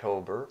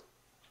October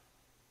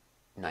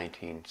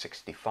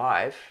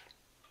 1965,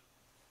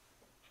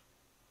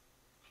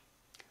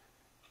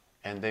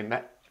 and they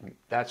met.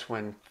 That's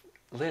when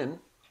Lynn,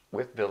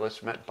 with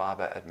Phyllis, met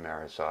Baba at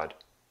Marazad,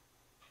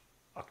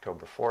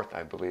 October 4th,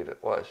 I believe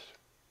it was.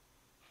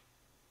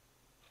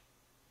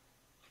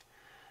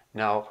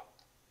 Now,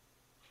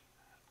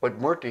 what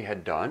Murti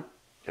had done,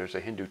 there's a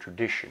Hindu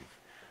tradition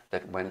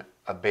that when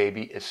a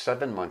baby is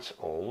 7 months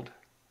old,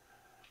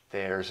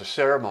 there's a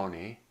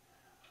ceremony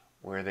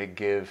where they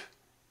give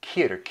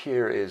kheer.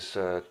 Kheer is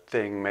a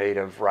thing made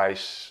of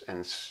rice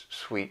and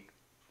sweet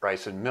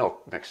rice and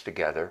milk mixed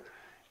together.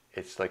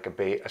 It's like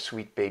a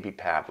sweet baby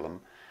pablum,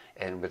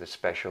 and with a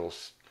special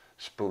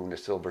spoon, a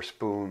silver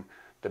spoon,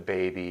 the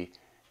baby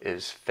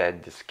is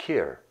fed this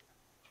kheer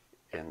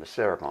in the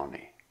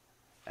ceremony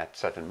at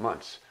 7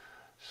 months.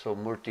 So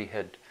Murti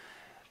had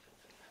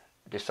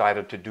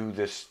decided to do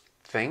this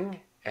thing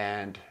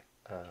and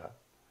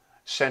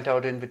sent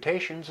out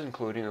invitations,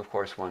 including, of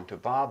course, one to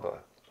Baba.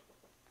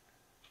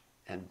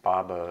 And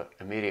Baba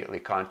immediately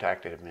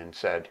contacted him and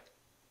said,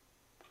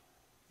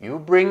 you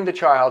bring the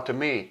child to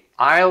me.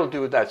 I'll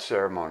do that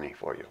ceremony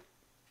for you.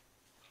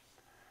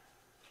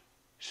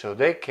 So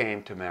they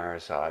came to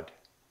Marazad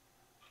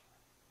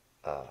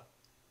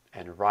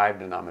and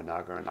arrived in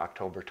Ahmednagar on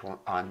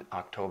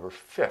October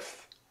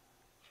 5th.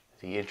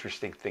 The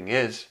interesting thing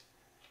is,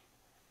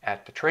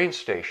 at the train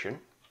station,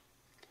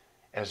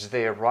 as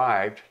they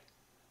arrived,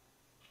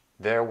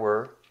 there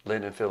were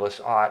Lynn and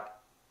Phyllis Ott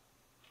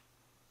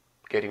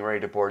getting ready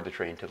to board the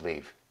train to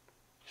leave.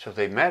 So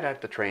they met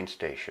at the train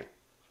station,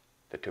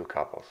 the two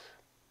couples.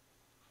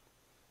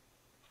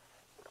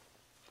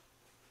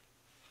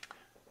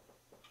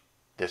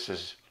 This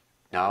is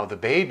now the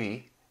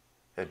baby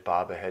that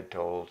Baba had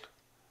told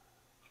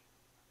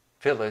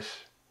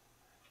Phyllis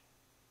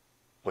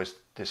was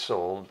the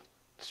soul,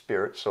 the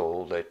spirit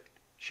soul that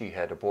she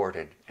had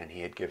aborted and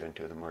he had given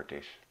to the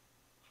Murtis.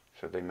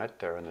 So they met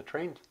there in the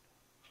train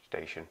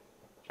station,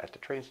 at the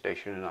train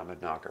station in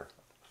Ahmednagar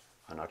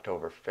on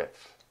October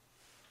 5th.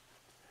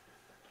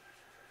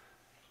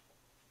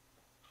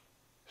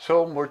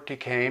 So Murti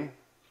came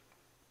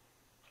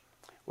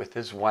with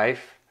his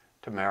wife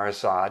to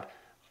Marazad.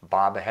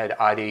 Baba had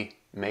Adi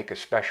make a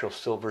special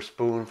silver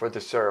spoon for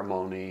the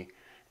ceremony.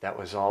 That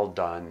was all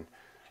done.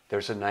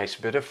 There's a nice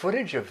bit of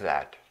footage of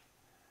that.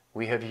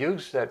 We have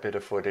used that bit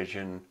of footage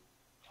in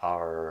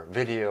our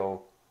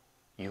video,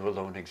 You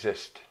Alone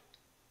Exist,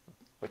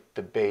 with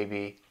the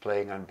baby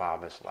playing on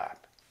Baba's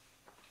lap.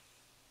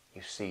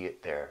 You see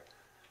it there.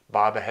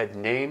 Baba had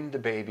named the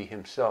baby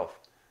himself.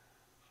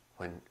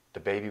 When the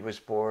baby was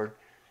born,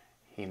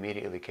 he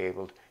immediately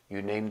cabled,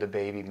 "You named the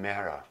baby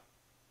Mera."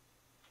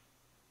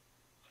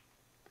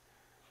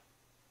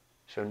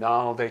 So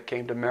now they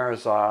came to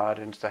Marazad,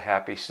 and it's a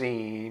happy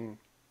scene.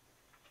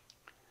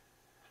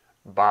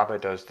 Baba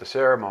does the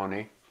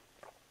ceremony,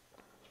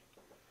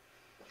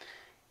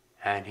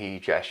 and he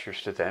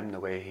gestures to them the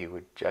way he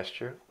would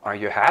gesture. "Are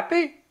you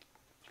happy?"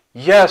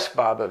 "Yes,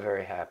 Baba,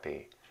 very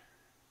happy."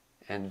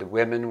 And the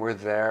women were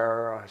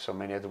there, so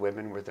many of the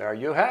women were there. "Are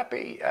you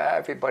happy?"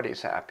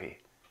 "Everybody's happy."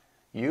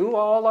 "You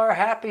all are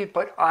happy,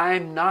 but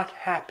I'm not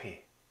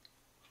happy."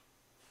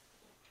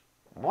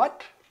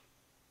 "What?"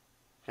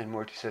 And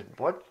Murti said,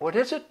 What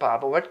is it,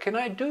 Baba? What can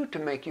I do to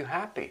make you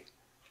happy?"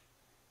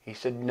 He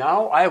said,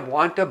 "Now I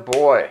want a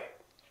boy."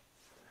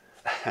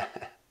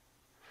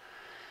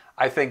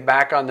 I think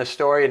back on the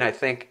story and I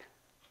think,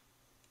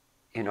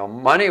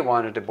 Mani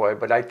wanted a boy,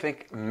 but I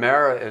think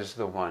Mera is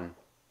the one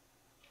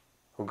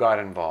who got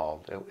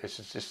involved. It's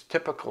just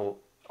typical,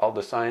 all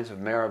the signs of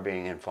Mera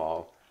being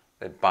involved,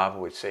 that Baba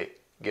would say,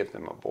 "Give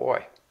them a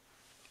boy."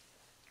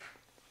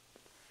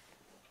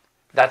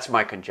 That's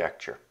my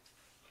conjecture.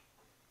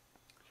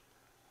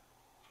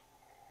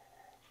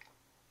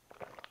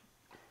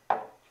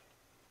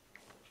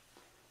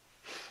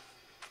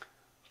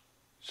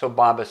 So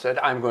Baba said,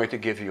 "I'm going to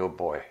give you a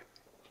boy."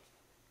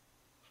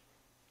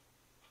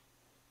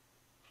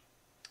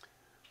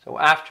 So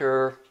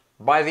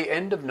by the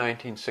end of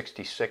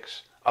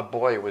 1966, a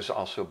boy was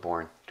also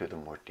born to the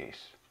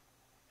Murtis.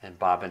 And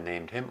Baba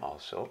named him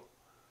also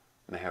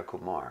Meher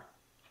Kumar.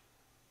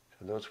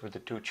 So those were the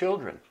two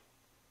children.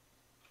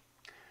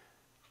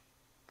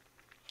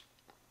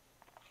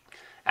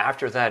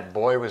 After that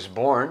boy was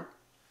born,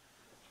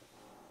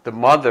 the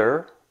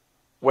mother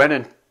went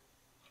and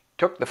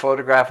took the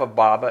photograph of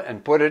Baba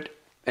and put it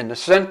in the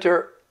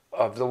center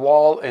of the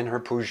wall in her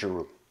puja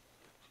room.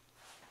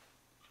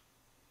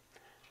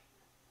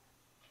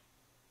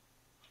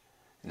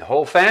 And the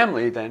whole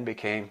family then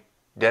became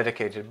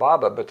dedicated to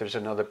Baba, but there's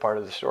another part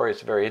of the story.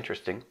 It's very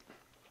interesting.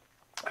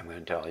 I'm going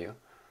to tell you.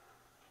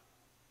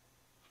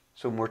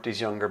 So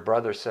Murti's younger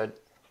brother said,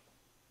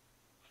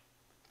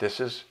 "This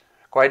is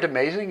quite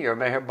amazing. Your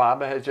Meher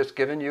Baba has just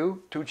given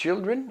you two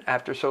children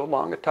after so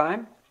long a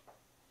time.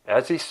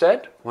 As he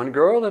said, one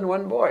girl and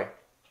one boy.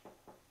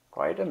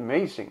 Quite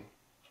amazing."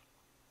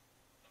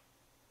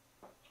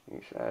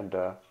 He said,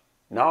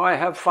 "Now I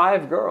have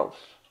 5 girls.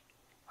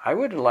 I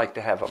would like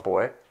to have a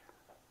boy.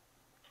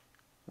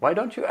 Why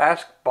don't you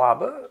ask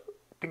Baba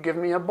to give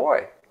me a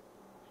boy?"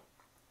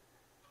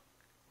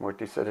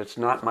 Murti said, "It's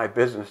not my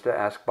business to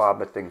ask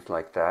Baba things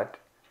like that.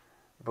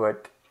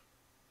 But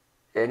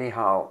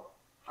anyhow,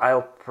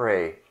 I'll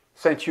pray.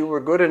 Since you were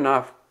good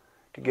enough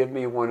to give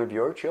me one of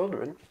your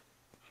children,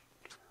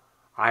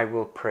 I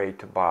will pray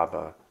to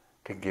Baba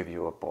to give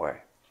you a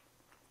boy."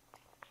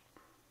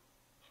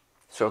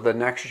 So the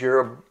next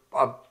year,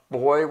 a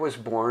boy was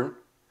born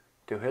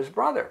to his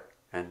brother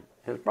and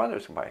his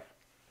brother's wife.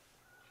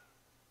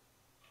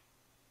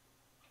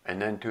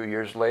 And then 2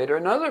 years later,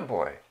 another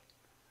boy.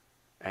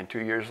 And 2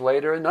 years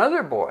later,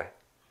 another boy.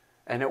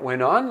 And it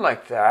went on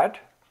like that.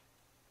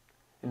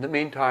 In the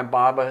meantime,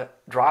 Baba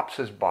drops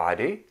his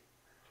body,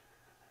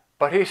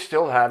 but he's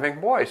still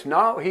having boys.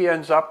 Now he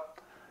ends up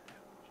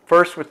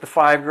first with the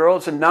 5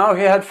 girls, and now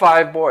he had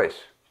 5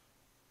 boys.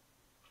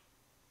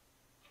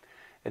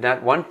 And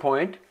at one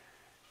point,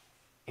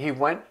 he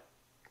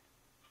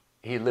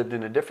lived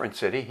in a different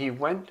city. He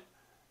went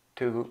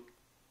to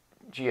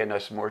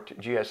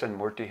GSN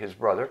Murti, his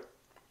brother,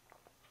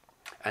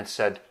 and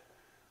said,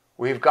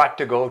 "We've got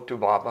to go to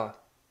Baba.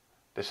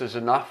 This is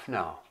enough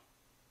now."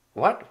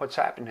 "What? What's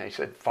happening?" He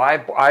said,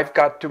 "I've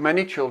got too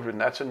many children.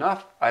 That's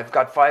enough. I've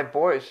got 5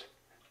 boys.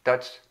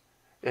 It's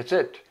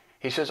it."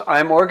 He says,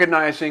 "I'm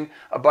organizing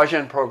a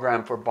bhajan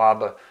program for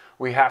Baba.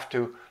 We have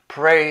to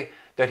pray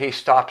that he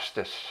stops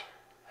this."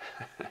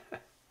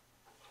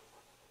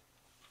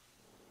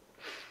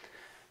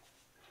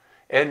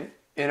 And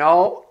in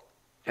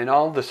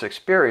all this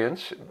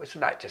experience, it was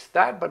not just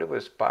that, but it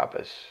was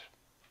Baba's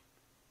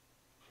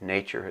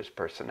nature, his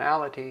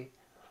personality.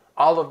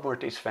 All of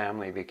Murti's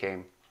family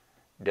became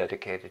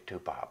dedicated to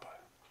Baba.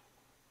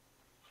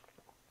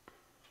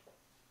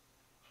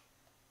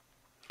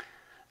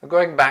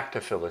 Going back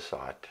to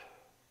Philisot,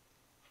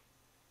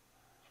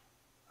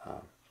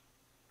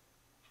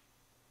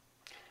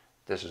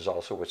 this is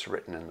also what's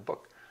written in the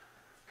book.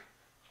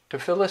 To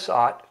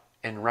Philisot,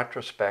 in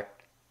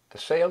retrospect, the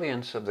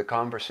salience of the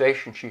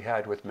conversation she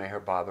had with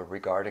Meher Baba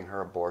regarding her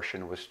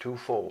abortion was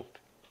twofold.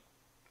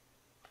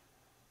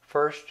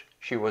 First,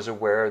 she was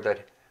aware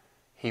that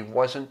He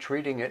wasn't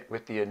treating it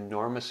with the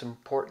enormous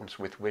importance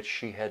with which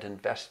she had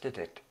invested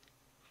it.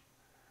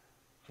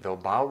 Though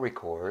Bao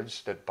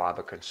records that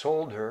Baba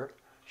consoled her,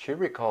 she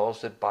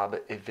recalls that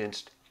Baba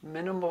evinced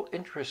minimal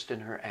interest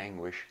in her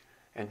anguish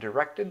and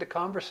directed the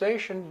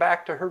conversation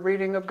back to her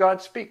reading of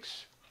God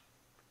Speaks.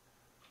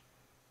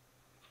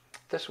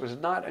 This was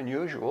not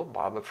unusual.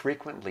 Baba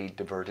frequently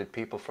diverted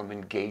people from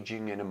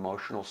engaging in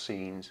emotional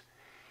scenes,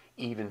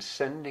 even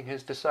sending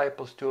his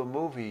disciples to a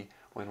movie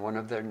when one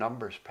of their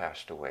numbers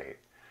passed away.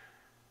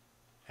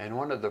 And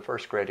one of the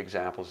first great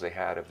examples they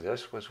had of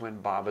this was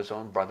when Baba's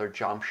own brother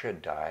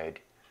Jamshed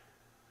died,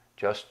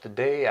 just the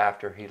day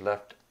after he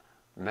left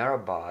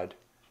Mehrabad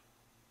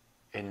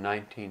in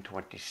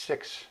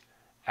 1926,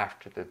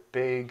 after the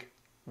big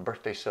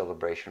birthday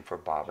celebration for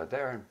Baba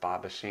there, and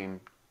Baba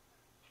seemed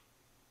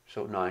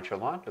so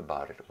nonchalant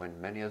about it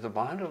when many of the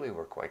Bandali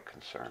were quite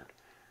concerned.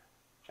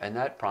 And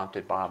that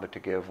prompted Baba to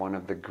give one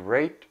of the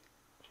great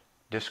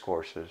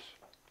discourses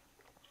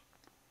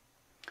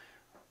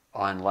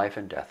on life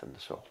and death in the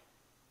soul.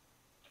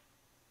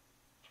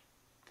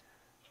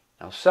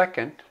 Now,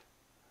 second,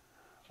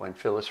 when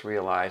Phyllis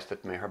realized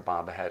that Meher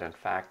Baba had in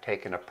fact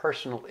taken a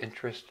personal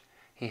interest,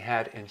 he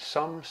had in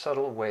some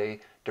subtle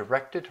way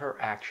directed her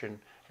action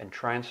and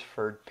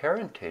transferred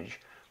parentage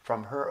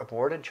from her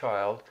aborted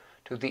child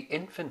to the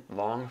infant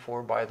longed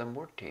for by the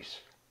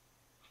Murtis.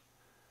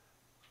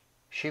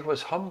 She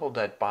was humbled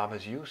at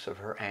Baba's use of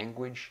her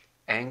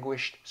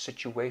anguished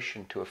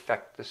situation to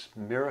effect this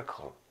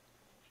miracle.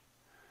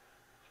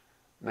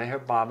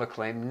 Meher Baba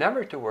claimed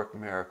never to work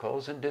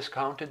miracles and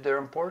discounted their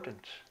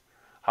importance.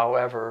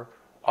 However,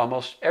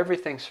 almost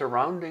everything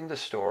surrounding the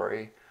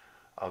story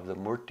of the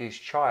Murti's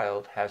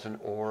child has an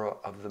aura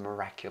of the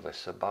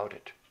miraculous about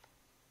it.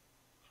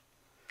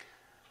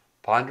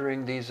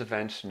 Pondering these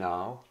events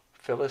now,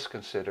 Phyllis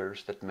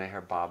considers that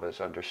Meher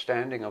Baba's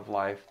understanding of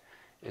life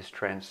is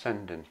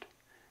transcendent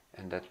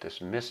and that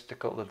this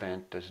mystical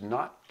event does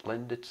not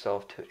lend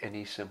itself to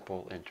any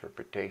simple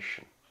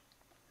interpretation.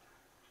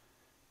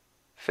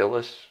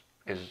 Phyllis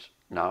is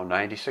now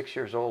 96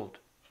 years old,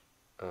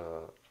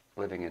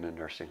 living in a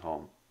nursing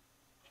home.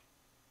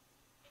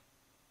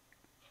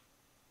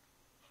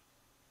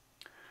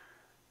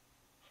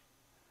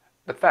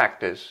 The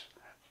fact is,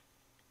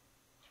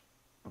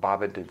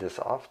 Baba did this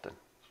often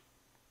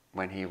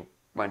when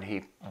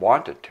he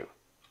wanted to.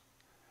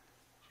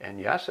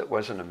 And yes, it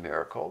wasn't a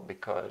miracle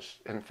because,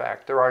 in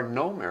fact, there are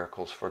no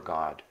miracles for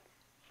God.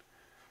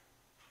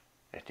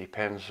 It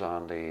depends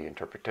on the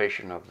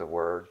interpretation of the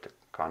word, the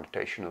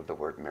connotation of the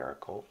word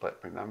miracle. But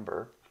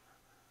remember,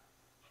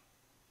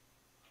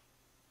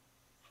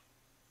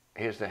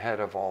 he is the head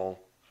of all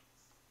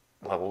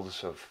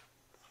levels of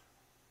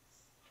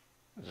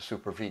the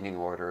supervening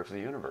order of the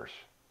universe.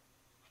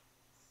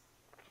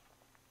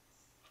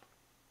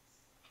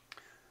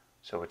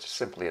 So it's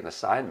simply an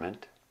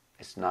assignment.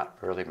 It's not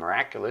really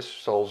miraculous.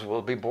 Souls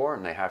will be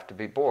born. They have to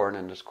be born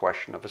in this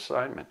question of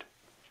assignment.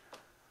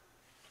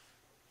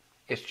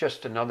 It's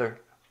just another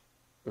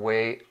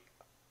way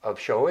of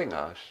showing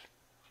us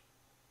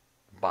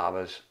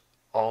Baba's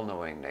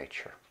all-knowing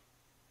nature.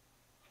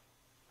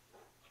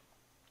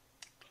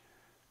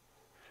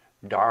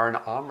 Dar and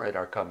Amrit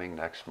are coming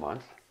next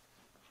month.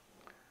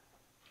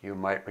 You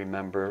might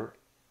remember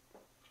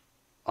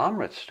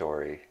Amrit's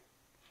story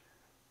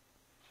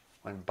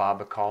when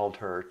Baba called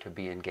her to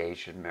be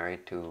engaged and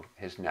married to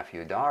his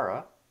nephew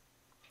Dara.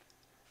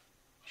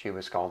 She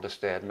was called to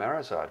stay at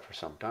Marazad for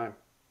some time.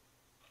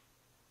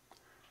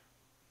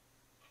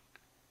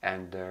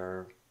 And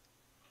their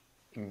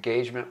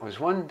engagement was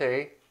one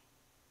day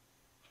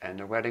and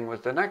the wedding was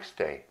the next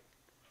day.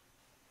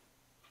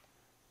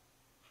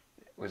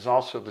 It was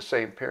also the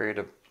same period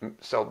of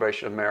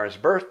celebration of Mara's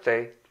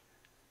birthday,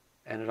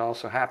 and it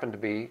also happened to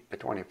be the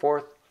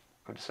 24th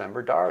of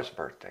December, Dara's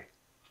birthday.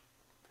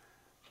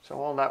 So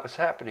all that was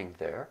happening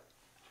there.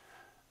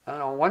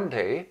 And on one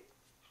day,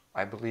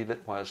 I believe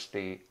it was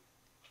the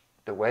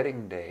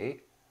wedding day,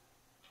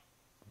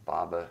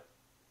 Baba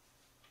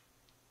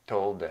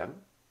told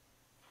them,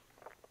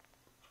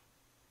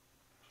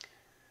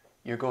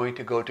 "You're going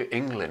to go to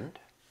England.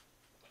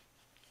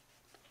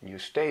 You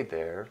stay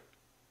there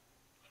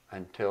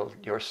until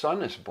your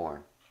son is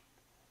born.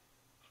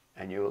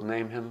 And you will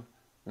name him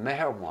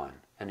Meherwan."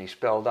 And he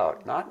spelled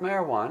out, not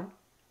Meherwan,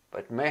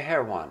 but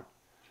Meherwan.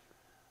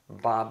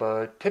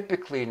 Baba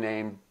typically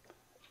named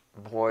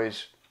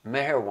boys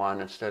Meherwan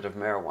instead of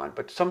Merwan,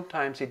 but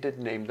sometimes he did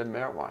name them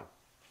Merwan,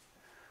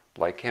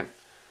 like him.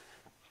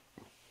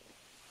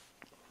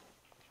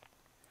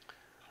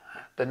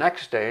 The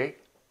next day,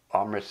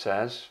 Amrit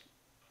says,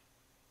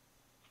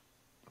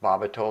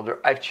 Baba told her,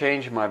 "I've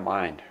changed my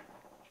mind.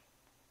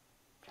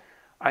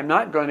 I'm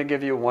not going to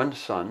give you one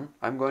son,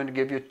 I'm going to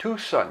give you 2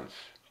 sons.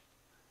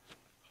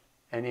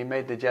 And he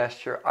made the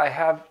gesture, "I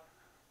have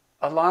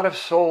a lot of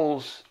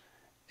souls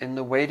in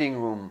the waiting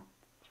room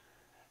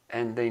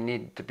and they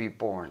need to be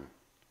born."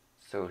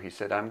 So he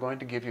said, "I'm going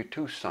to give you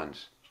 2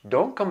 sons.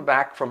 Don't come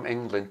back from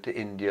England to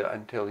India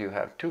until you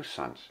have 2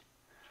 sons.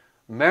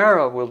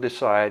 Mara will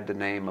decide the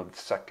name of the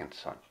second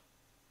son."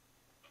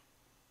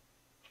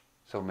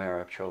 So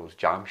Mara chose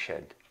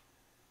Jamshed.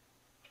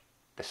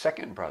 The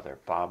second brother,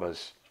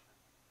 Baba's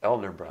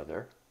elder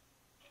brother,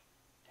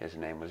 his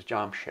name was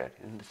Jamshed,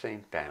 in the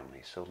same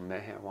family. So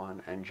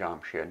Meherwan and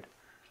Jamshed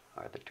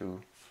are the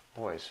two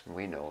boys, and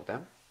we know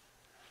them.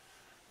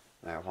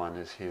 Meherwan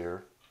is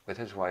here with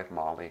his wife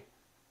Molly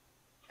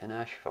in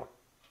Asheville.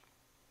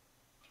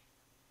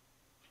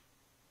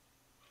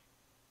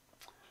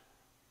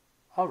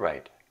 All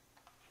right.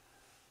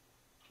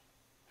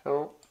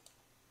 So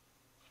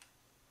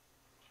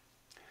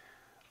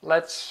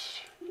let's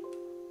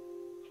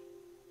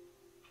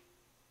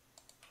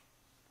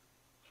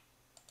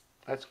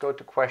go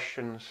to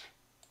questions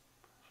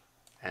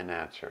and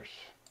answers.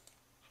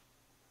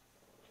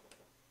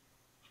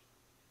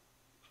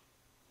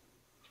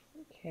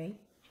 Okay.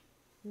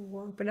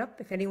 We'll open up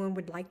if anyone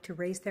would like to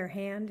raise their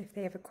hand if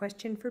they have a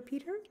question for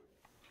Peter.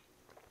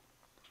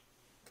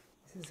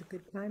 This is a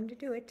good time to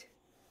do it.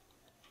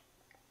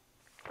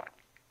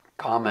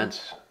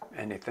 Comments,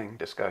 anything,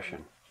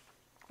 discussion?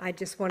 I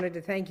just wanted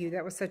to thank you.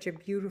 That was such a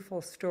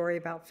beautiful story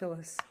about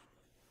Phyllis.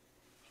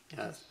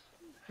 Yes.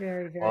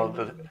 Very, very Well,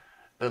 moving.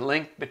 the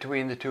link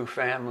between the two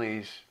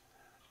families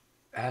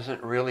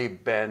hasn't really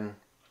been,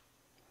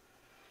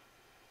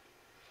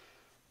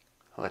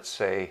 let's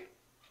say,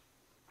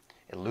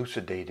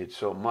 elucidated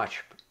so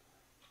much.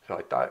 So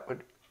I thought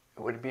it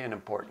would be an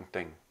important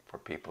thing for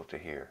people to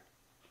hear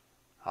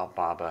how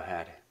Baba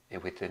had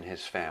it within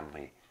his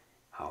family,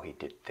 how he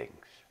did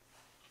things.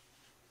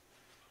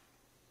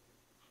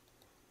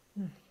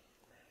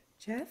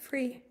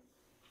 Jeffrey,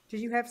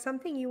 did you have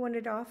something you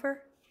wanted to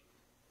offer?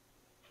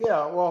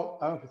 Yeah, well,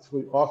 I don't know if it's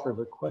really offer,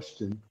 but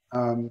question.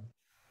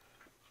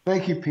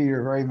 Thank you,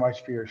 Peter, very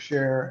much for your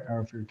share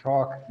or for your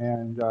talk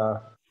and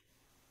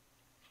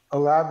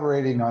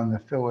elaborating on the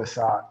Phyllis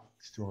Ott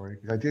story.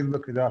 Because I did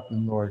look it up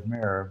in Lord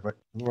Mayor, but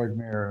Lord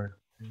Mayor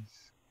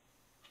is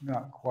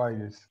not quite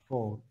as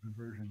full the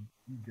version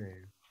you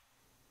gave.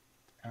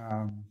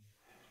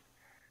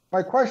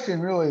 My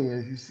question really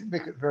is, you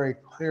make it very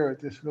clear that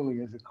this really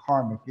is a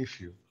karmic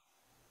issue.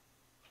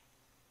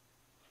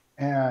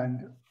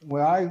 And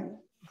when I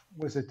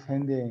was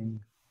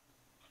attending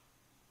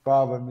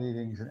Baba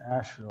meetings in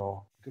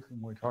Asheville,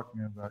 particularly when we're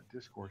talking about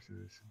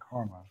discourses and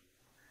karma,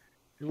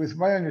 it was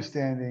my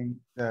understanding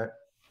that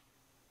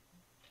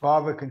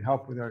Baba can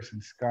help with our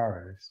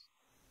sanskaras,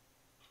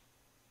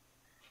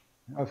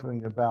 and ultimately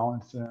to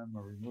balance them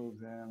or remove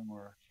them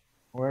or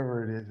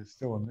however it is, it's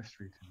still a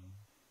mystery to me.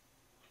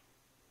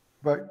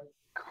 But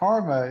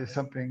karma is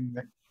something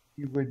that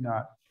he would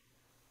not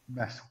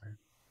mess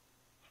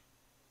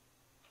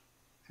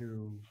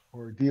with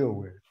or deal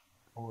with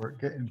or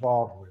get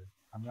involved with.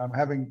 I'm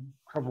having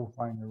trouble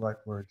finding the right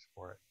words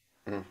for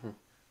it. Mm-hmm.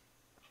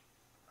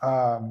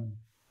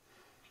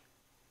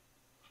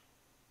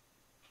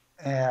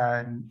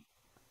 And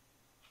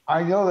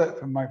I know that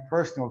from my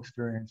personal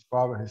experience,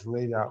 Baba has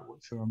laid out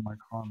what some of my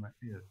karma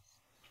is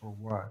or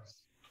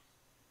was.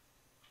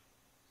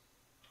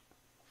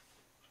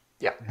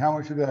 Yeah. And how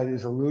much of that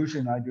is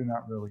illusion, I do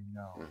not really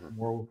know. Mm-hmm.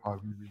 More will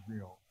probably be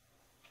revealed.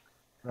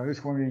 But I'm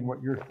just wondering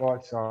what your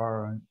thoughts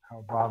are on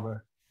how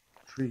Baba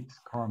treats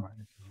karma,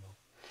 if you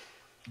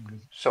will.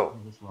 So,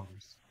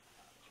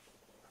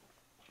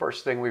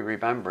 first thing we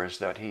remember is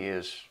that he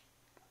is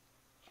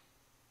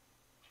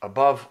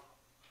above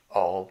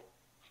all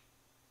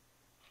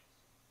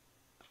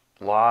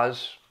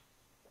laws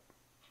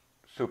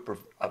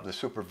of the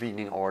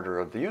supervening order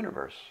of the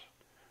universe.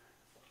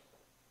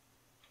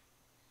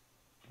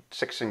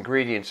 6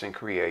 ingredients in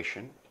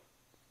creation: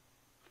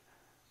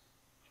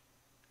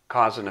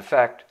 cause and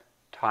effect,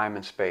 time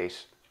and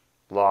space,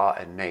 law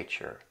and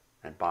nature.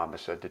 And Baba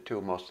said the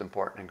 2 most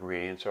important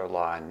ingredients are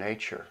law and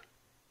nature.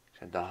 He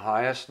said the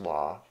highest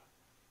law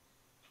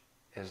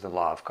is the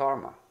law of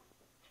karma.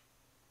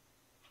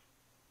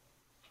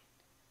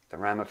 The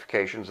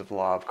ramifications of the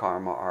law of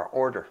karma are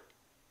order,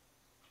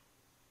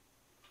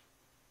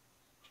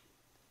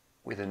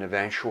 with an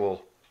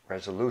eventual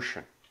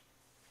resolution.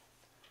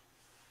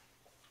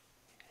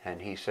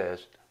 And he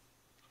says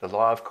the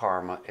law of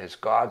karma is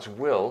God's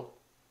will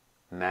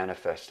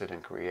manifested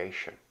in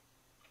creation.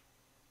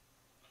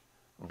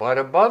 But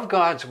above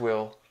God's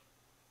will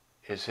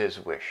is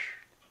his wish.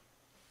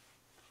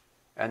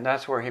 And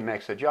that's where he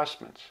makes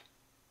adjustments.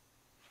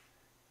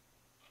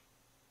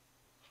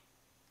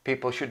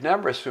 People should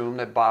never assume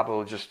that Baba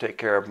will just take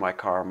care of my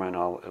karma and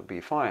it'll be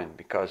fine,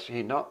 because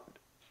he knows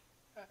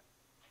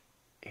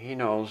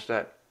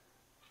that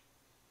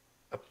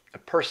a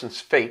person's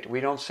fate,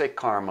 we don't say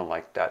karma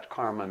like that.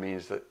 Karma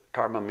means the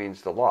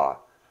law.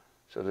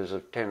 So there's a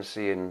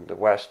tendency in the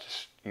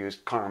West to use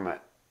karma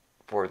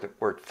for the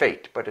word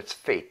fate, but it's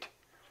fate.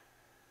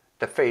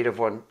 The fate of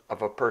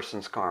a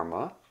person's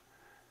karma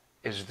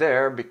is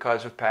there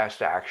because of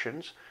past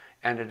actions,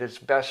 and it is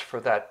best for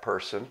that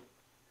person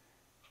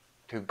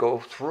to go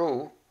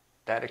through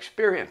that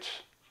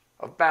experience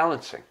of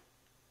balancing.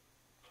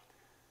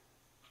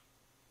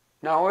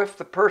 Now, if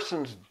the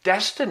person's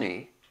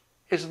destiny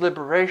is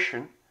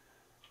liberation,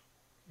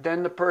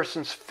 then the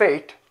person's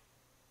fate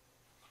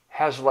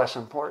has less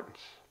importance.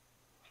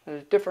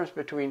 There's a difference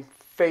between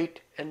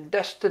fate and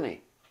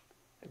destiny.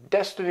 The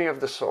destiny of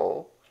the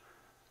soul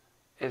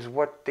is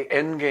what the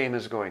end game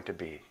is going to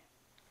be.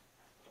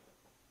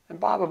 And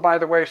Baba, by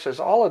the way, says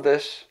all of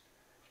this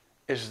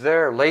is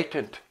there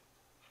latent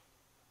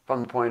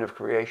from the point of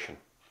creation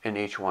in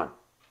each one.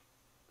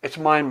 It's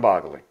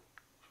mind-boggling,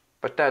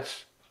 but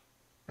that's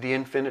the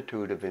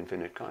infinitude of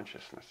infinite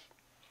consciousness.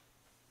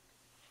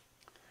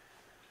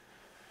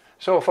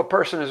 So if a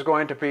person is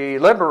going to be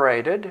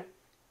liberated,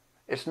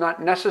 it's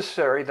not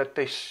necessary that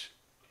they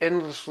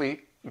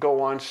endlessly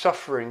go on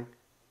suffering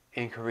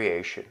in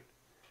creation,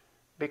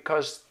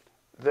 because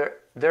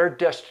their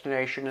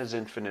destination is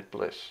infinite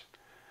bliss.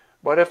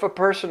 But if a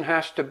person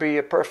has to be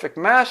a perfect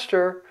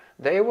master,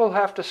 they will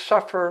have to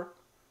suffer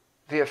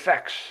the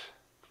effects.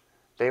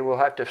 They will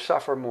have to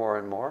suffer more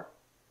and more,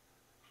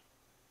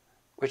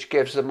 which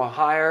gives them a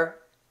higher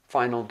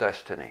final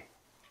destiny.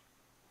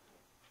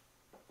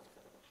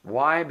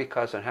 Why?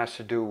 Because it has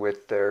to do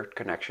with their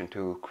connection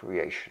to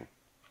creation,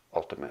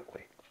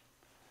 ultimately.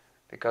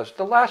 Because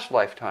the last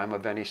lifetime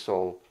of any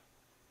soul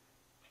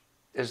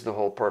is the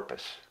whole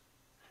purpose.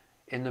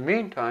 In the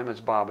meantime, as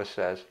Baba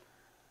says,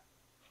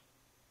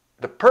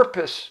 the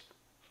purpose,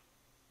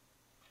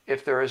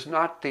 if there is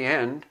not the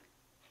end,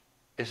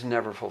 is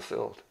never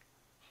fulfilled.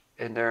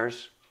 And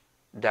there's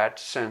that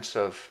sense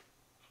of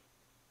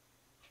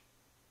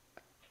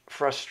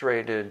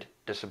frustrated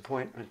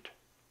disappointment.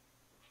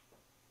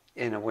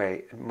 In a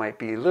way, it might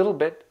be a little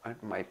bit,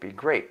 it might be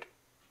great.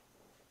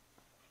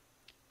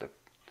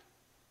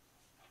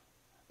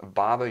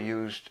 Baba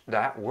used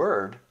that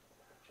word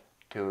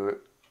to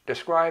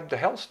describe the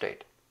hell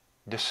state,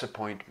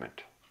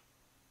 disappointment.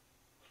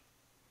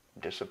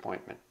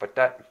 Disappointment. But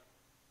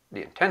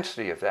the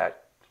intensity of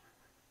that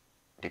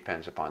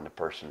depends upon the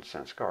person's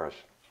sanskaras.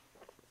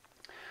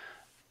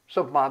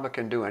 So Baba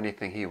can do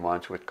anything he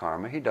wants with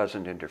karma. He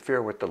doesn't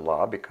interfere with the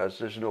law because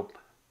there's no...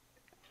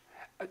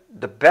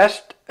 The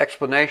best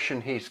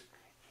explanation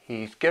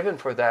he's given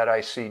for that,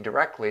 I see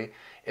directly,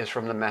 is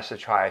from the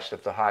message Highest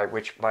of the High,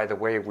 which, by the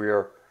way,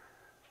 we're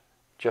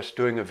just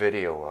doing a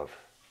video of.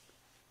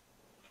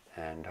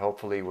 And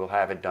hopefully we'll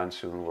have it done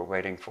soon. We're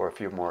waiting for a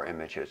few more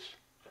images.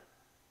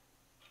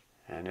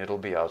 And it'll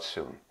be out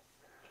soon.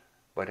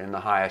 But in the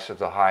Highest of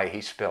the High,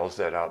 he spells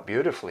that out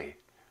beautifully.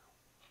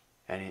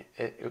 And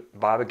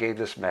Baba gave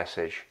this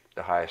message,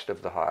 the Highest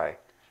of the High,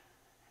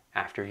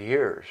 after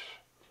years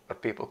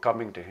of people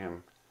coming to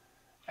him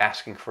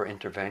asking for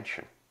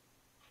intervention.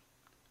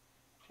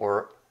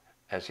 Or,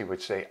 as he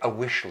would say, a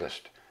wish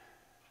list.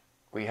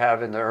 We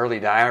have in the early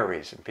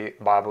diaries, and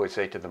Baba would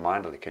say to the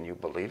Mandali, can you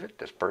believe it?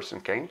 This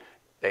person came.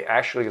 They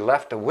actually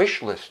left a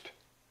wish list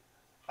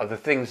of the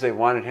things they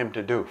wanted him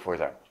to do for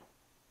them.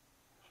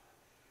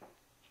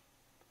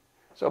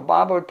 So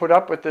Baba would put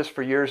up with this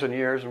for years and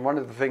years, and one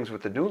of the things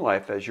with the new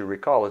life, as you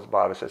recall, is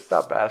Baba says,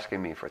 stop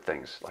asking me for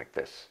things like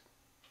this.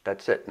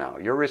 That's it now.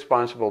 You're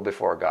responsible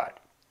before God.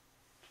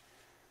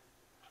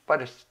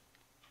 But it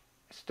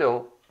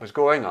still was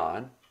going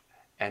on,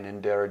 and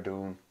in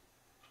Dehradun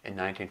in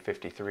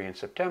 1953 in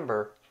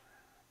September,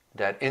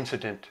 that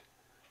incident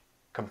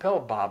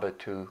compelled Baba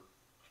to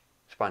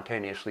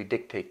spontaneously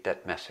dictate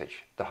that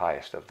message, the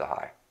Highest of the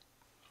High.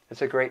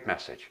 It's a great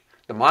message.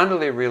 The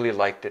Mandali really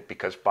liked it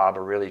because Baba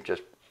really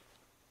just,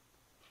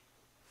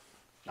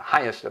 the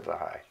Highest of the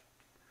High.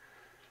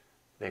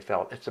 They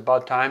felt it's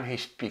about time he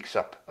speaks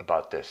up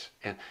about this.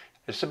 And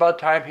it's about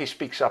time he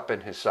speaks up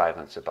in his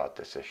silence about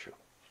this issue.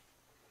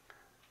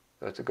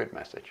 So it's a good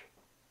message.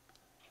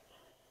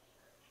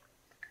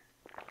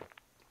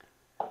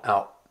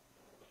 Now,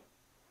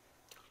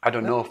 I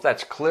don't know if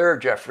that's clear,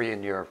 Jeffrey,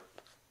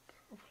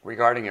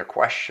 regarding your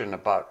question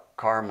about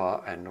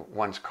karma and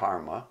one's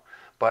karma,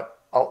 but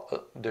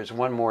there's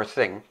one more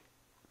thing.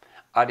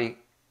 Adi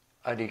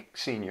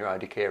Senior,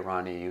 Adi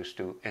Keirani used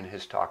to, in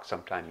his talk,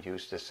 sometimes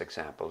use this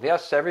example.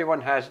 Yes,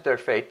 everyone has their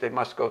fate. They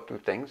must go through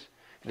things.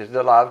 It is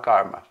the law of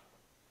karma.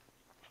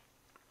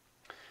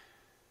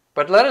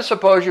 But let us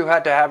suppose you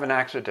had to have an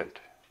accident.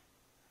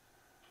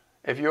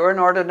 If you're an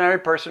ordinary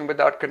person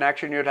without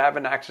connection, you'd have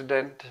an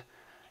accident,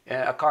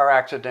 a car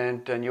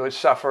accident, and you would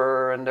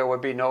suffer, and there would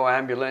be no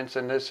ambulance,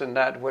 and this and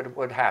that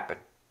would happen.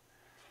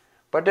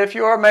 But if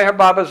you're Meher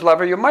Baba's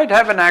lover, you might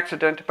have an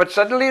accident, but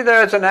suddenly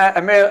there's an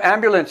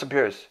ambulance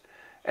appears.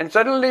 And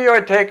suddenly you're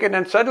taken,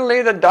 and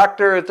suddenly the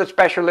doctor is the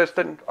specialist,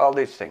 and all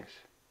these things.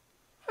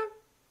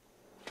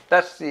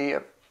 That's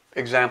the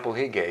example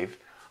he gave,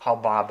 how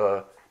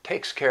Baba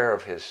takes care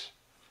of his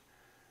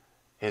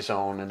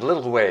own in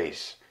little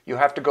ways. You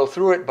have to go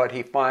through it, but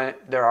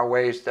there are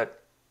ways that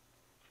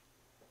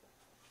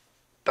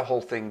the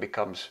whole thing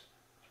becomes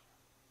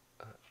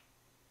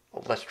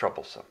less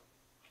troublesome.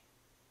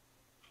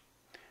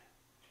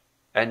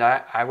 And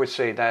I would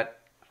say that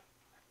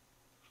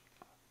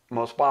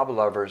most Baba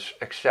lovers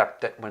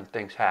accept that when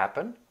things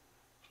happen,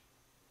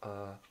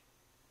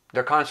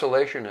 their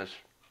consolation is,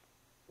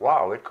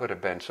 wow, it could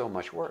have been so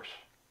much worse.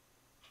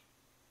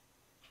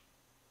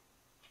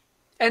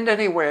 And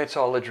anyway, it's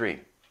all a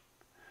dream.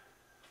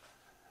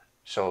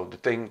 So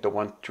the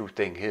one true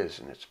thing is,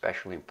 and it's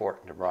especially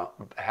important about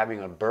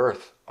having a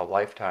birth, a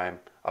lifetime,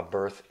 a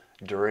birth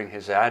during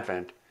his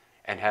advent,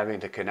 and having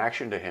the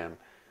connection to him,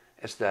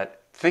 is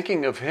that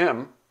thinking of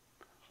him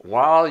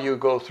while you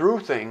go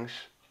through things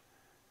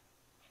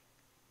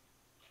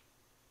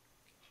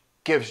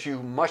gives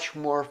you much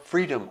more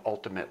freedom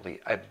ultimately,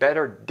 a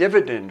better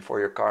dividend for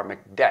your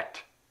karmic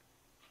debt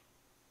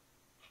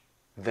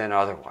than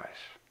otherwise.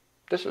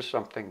 This is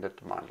something that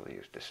the mandala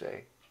used to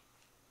say.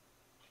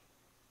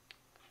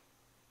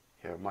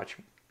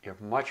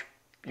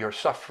 Your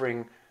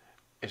suffering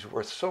is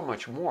worth so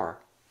much more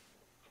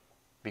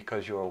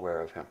because you're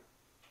aware of him.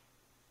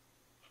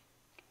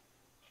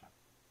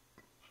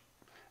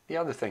 The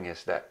other thing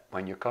is that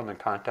when you come in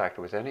contact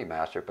with any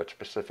master, but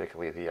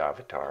specifically the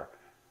avatar,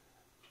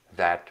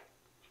 that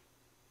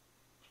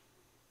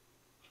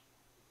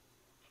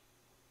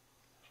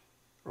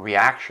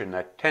reaction,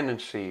 that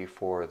tendency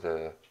for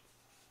the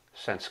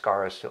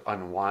sanskaras to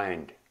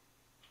unwind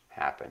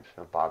happens.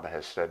 And Baba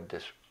has said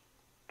this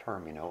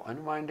term,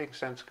 unwinding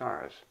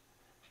sanskaras.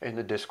 In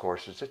the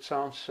discourses, it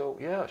sounds so,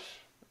 yes,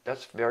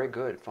 that's very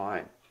good,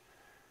 fine.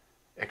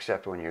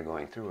 Except when you're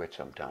going through it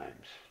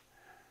sometimes,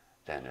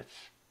 then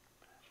it's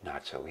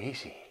not so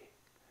easy.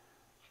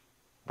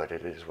 But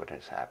it is what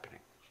is happening.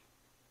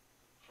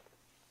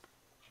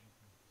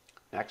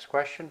 Next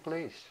question,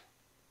 please.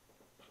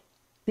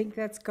 Think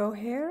that's Go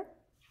Hair?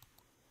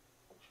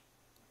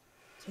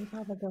 Jai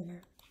Baba, go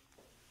here.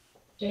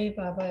 Jai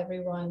Baba,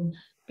 everyone.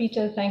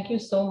 Peter, thank you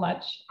so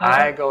much.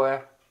 Hi,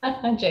 Goa.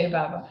 Jai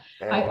Baba.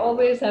 I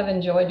always have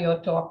enjoyed your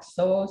talk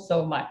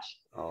so much.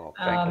 Oh,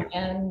 thank you.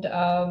 And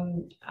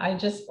I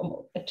just,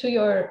 to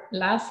your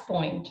last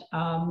point,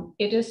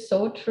 it is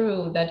so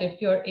true that if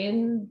you're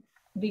in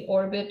the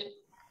orbit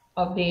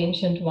of the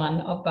Ancient One,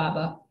 of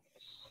Baba,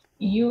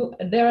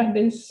 there have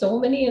been so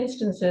many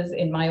instances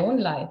in my own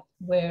life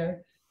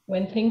where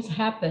when things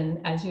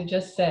happen, as you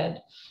just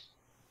said,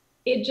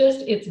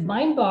 it's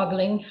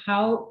mind-boggling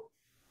how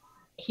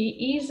he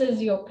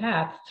eases your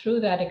path through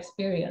that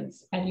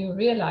experience, and you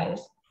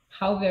realize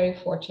how very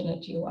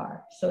fortunate you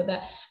are. So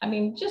that, I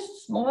mean,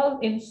 just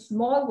in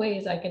small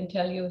ways, I can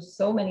tell you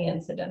so many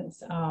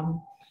incidents.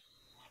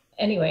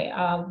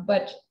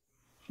 But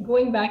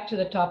going back to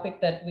the topic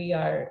that we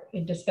are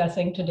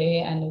discussing today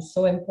and is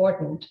so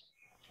important,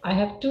 I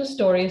have two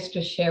stories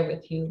to share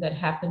with you that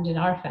happened in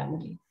our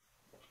family.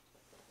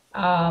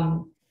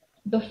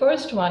 The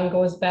first one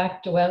goes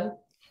back to, well,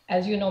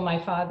 as you know, my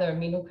father,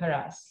 Minu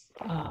Kharas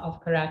of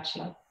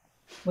Karachi,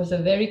 was a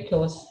very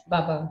close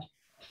Baba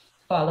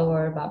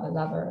follower, Baba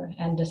lover,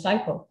 and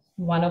disciple,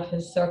 one of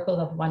his circle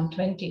of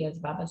 120, as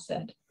Baba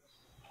said.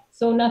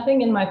 So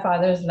nothing in my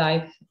father's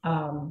life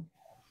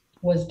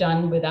was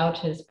done without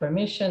his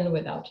permission,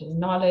 without his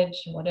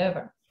knowledge,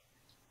 whatever.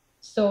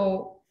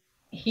 So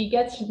he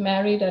gets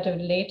married at a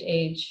late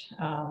age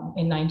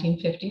in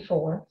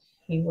 1954.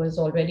 He was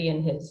already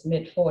in his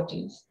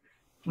mid-40s.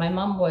 My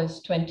mom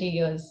was 20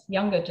 years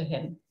younger to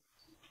him.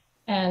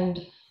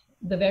 And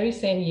the very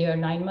same year,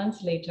 9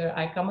 months later,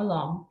 I come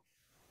along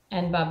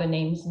and Baba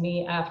names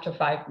me after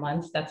 5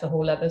 months. That's a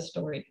whole other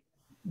story.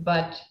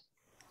 But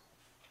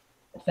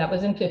that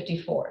was in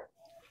 54.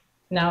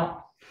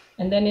 Now,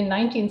 and then in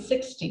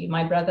 1960,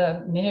 my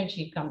brother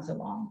Meherji comes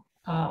along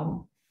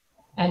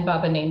and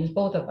Baba names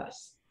both of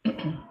us.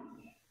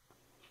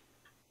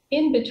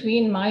 In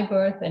between my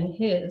birth and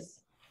his,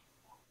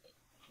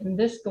 and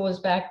this goes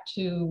back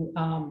to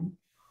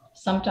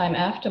sometime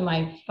after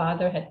my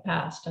father had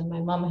passed and my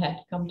mom had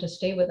come to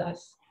stay with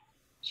us.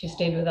 She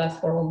stayed with us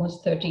for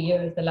almost 30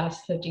 years, the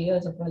last 30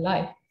 years of her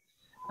life.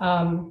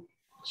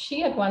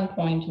 She at one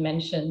point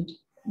mentioned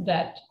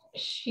that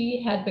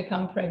she had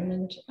become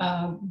pregnant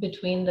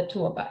between the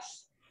two of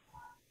us.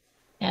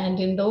 And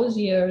in those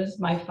years,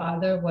 my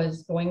father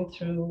was going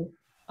through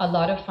a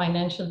lot of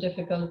financial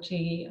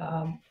difficulty.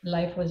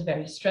 Life was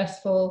very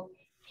stressful.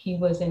 He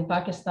was in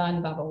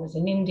Pakistan, Baba was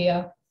in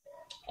India.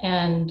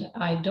 And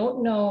I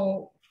don't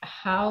know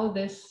how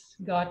this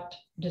got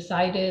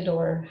decided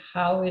or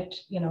how it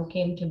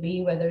came to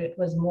be, whether it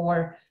was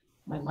more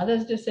my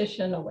mother's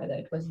decision or whether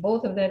it was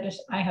both of their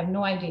decisions. I have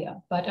no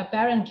idea. But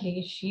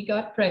apparently she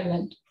got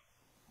pregnant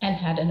and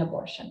had an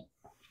abortion.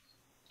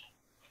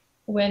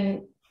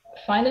 When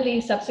finally,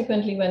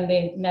 subsequently, when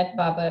they met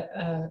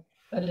Baba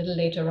a little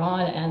later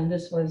on, and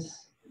this was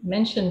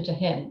mentioned to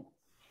him,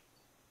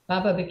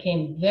 Baba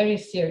became very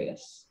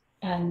serious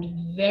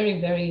and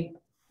very, very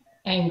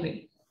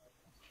angry.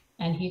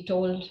 And he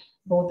told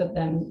both of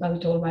them, well,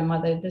 told my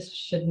mother, this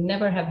should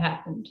never have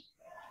happened.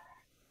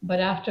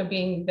 But after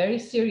being very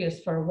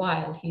serious for a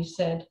while, he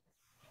said,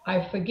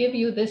 I forgive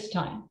you this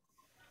time.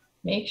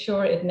 Make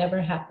sure it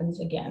never happens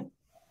again.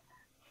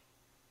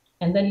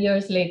 And then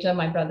years later,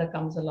 my brother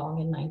comes along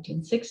in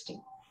 1960.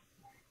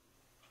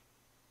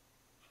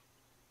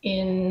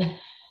 In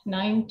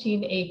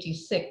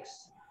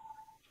 1986,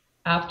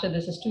 after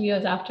this is 2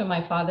 years after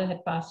my father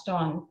had passed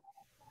on,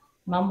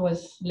 Mom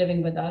was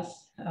living with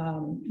us.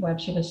 Well,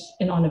 she was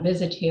on a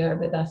visit here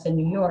with us in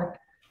New York.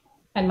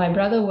 And my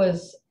brother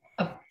was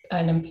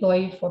an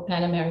employee for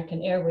Pan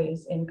American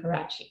Airways in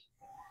Karachi.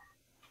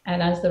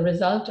 And as the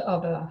result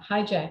of a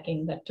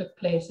hijacking that took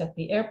place at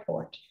the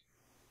airport,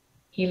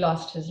 he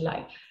lost his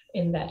life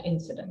in that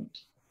incident.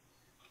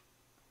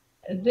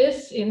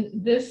 This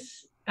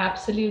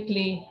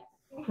absolutely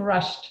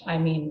crushed. I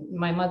mean,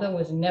 my mother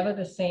was never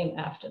the same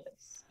after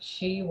this.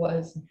 She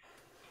was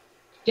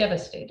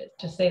devastated,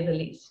 to say the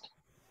least.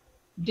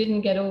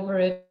 Didn't get over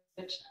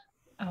it,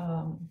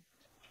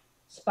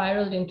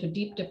 spiraled into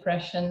deep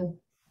depression.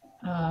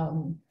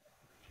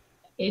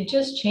 It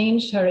just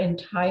changed her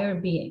entire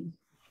being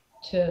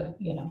to,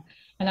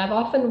 and I've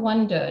often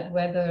wondered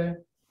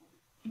whether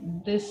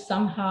this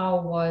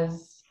somehow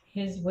was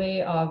his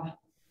way of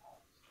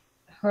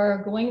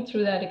her going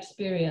through that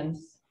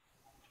experience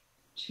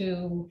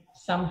to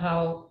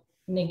somehow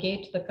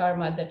negate the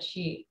karma that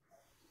she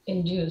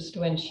induced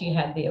when she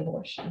had the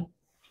abortion.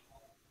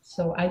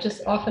 So I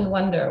just often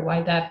wonder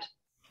why that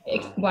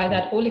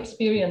whole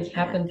experience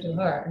happened to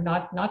her,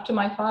 not to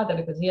my father,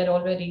 because he had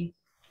already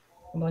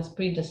was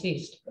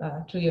predeceased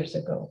 2 years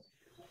ago.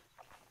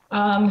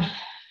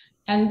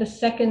 And the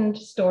second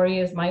story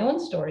is my own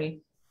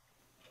story.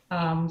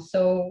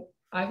 So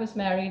I was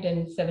married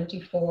in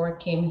 1974,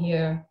 came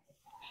here,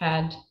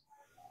 had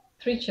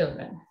 3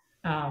 children.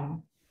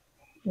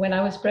 When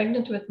I was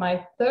pregnant with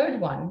my third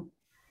one,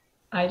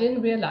 I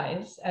didn't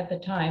realize at the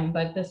time,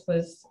 but this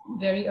was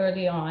very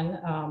early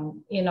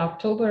on. In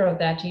October of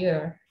that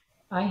year,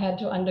 I had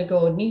to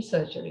undergo knee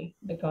surgery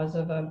because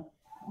of a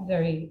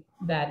very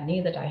bad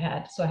knee that I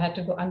had. So I had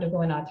to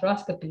undergo an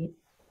arthroscopy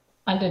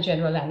under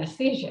general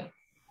anesthesia.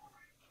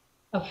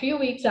 A few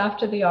weeks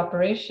after the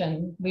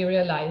operation, we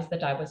realized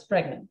that I was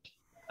pregnant.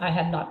 I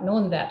had not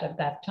known that at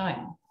that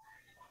time.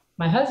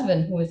 My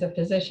husband, who is a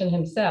physician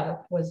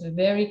himself, was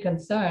very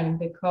concerned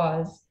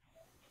because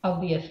of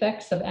the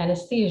effects of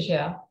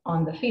anesthesia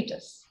on the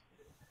fetus.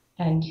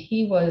 And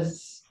he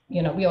was,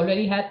 we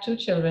already had 2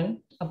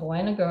 children, a boy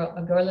and a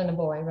girl and a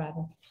boy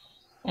rather.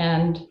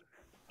 And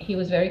he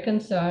was very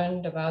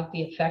concerned about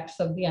the effects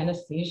of the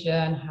anesthesia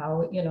and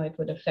how, it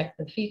would affect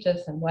the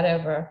fetus and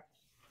whatever.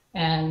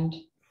 And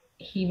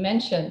he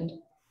mentioned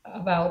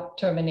about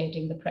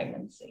terminating the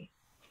pregnancy.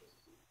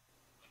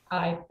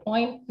 I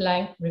point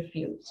blank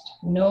refused.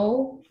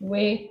 No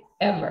way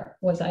ever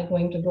was I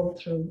going to go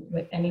through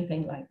with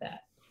anything like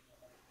that.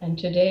 And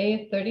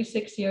today,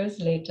 36 years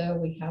later,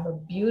 we have a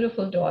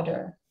beautiful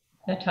daughter,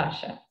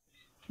 Natasha,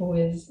 who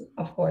is,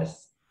 of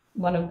course,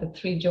 one of the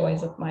 3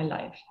 joys of my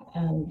life.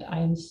 And I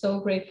am so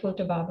grateful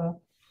to Baba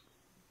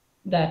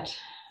that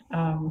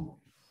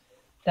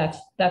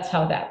that's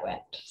how that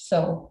went.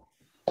 So,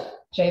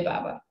 Jai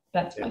Baba,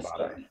 that's my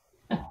story.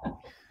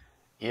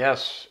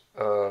 Yes.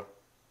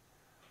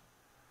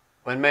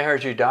 When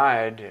Meherji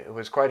died, it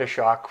was quite a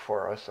shock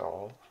for us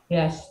all.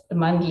 Yes, the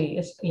Mandli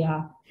is,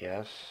 yeah.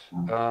 Yes.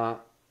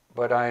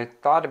 But I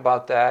thought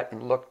about that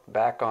and looked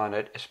back on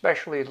it,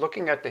 especially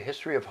looking at the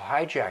history of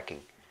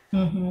hijacking.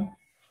 Mm-hmm.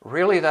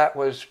 Really, that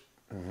was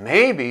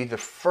maybe the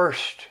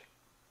first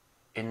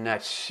in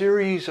that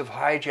series of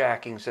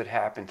hijackings that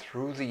happened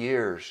through the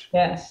years.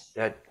 Yes.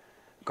 That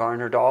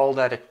garnered all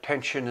that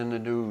attention in the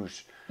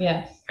news.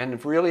 Yes.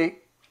 And really,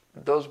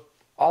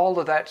 all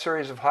of that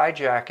series of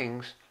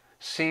hijackings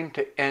seemed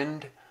to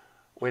end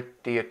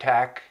with the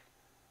attack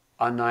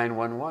on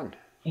 911.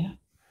 Yeah.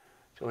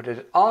 So it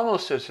is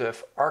almost as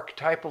if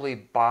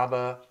archetypally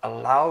Baba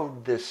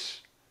allowed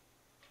this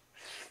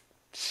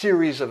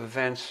series of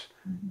events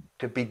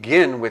to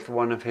begin with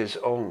one of his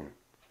own.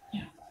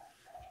 Yeah.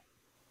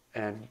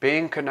 And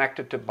being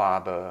connected to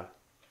Baba,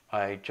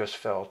 I just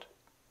felt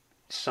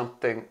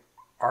something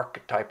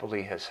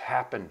archetypally has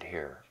happened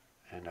here.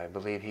 And I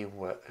believe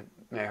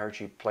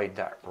Meherji played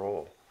that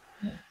role.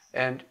 Yes.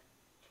 And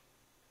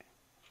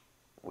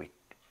we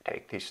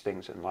take these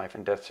things in life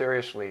and death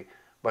seriously,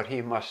 but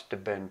he must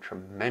have been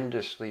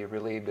tremendously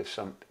relieved of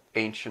some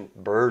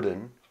ancient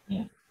burden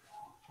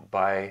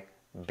by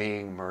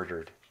being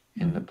murdered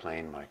in the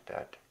plane like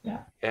that. Yeah.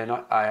 And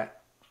I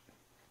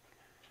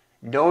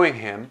knowing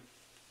him,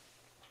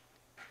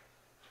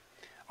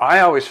 I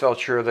always felt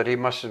sure that he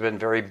must have been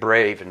very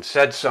brave and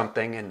said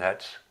something, and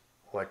that's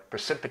what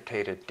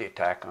precipitated the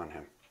attack on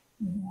him.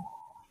 Mm-hmm.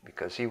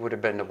 Because he would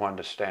have been the one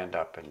to stand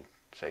up and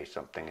say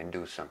something and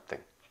do something.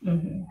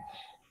 Mm-hmm.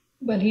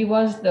 But he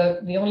was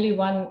the only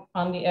one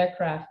on the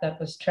aircraft that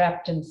was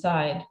trapped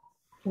inside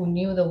who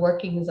knew the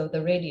workings of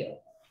the radio.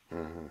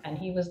 Mm-hmm. And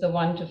he was the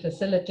one to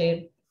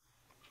facilitate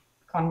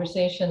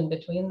conversation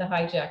between the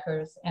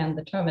hijackers and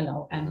the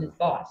terminal and his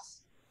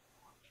boss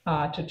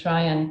to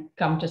try and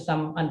come to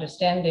some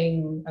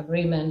understanding,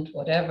 agreement,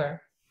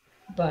 whatever.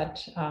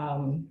 But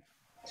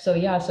so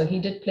he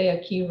did play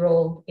a key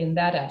role in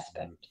that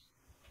aspect.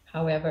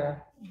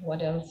 However,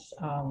 what else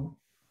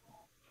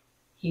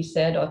he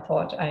said or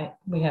thought,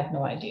 we have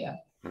no idea.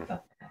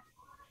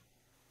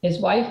 His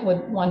wife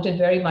wanted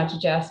very much,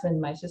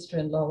 Jasmine, my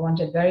sister-in-law,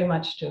 wanted very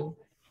much to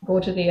go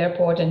to the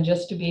airport and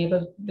just to be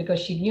able, because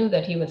she knew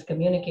that he was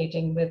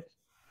communicating with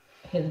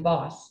his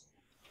boss,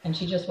 and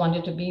she just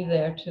wanted to be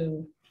there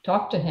to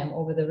talk to him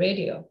over the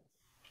radio.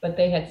 but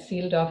they had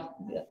sealed off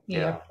the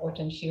Yeah. airport,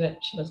 and she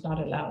was not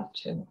allowed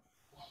to.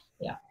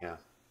 Yeah. Yeah.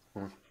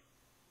 Hmm.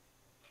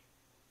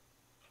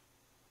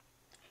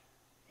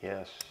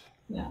 Yes.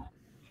 Yeah.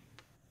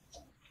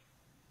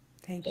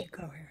 Thank you,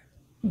 Coher.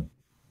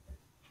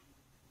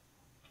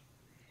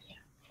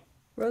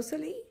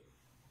 Rosalie,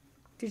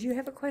 did you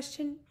have a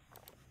question?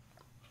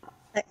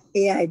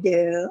 Yeah, I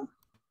do.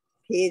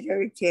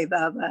 Peter, J.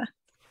 Baba.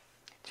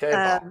 Jai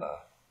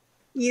Baba.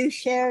 You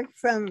shared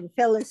from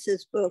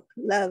Phyllis's book,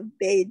 Love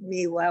Bade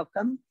Me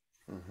Welcome.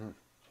 Mm-hmm.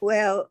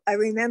 Well, I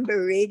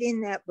remember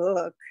reading that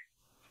book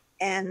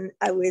and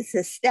I was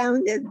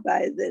astounded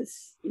by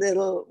this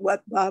little,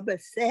 what Baba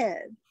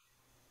said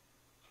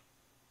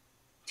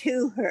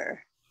to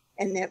her.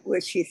 And that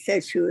was, she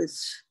said she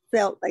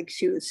felt like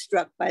she was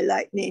struck by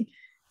lightning.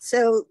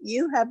 So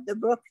you have the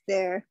book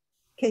there.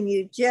 Can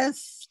you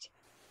just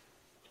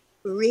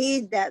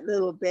read that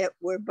little bit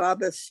where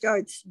Baba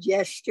starts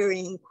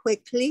gesturing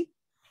quickly,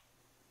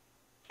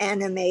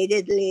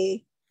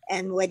 animatedly,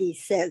 and what he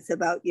says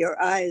about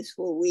your eyes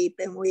will weep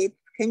and weep?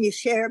 Can you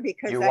share?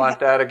 Because You want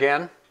that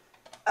again?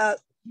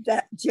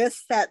 That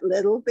just that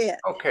little bit.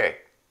 Okay.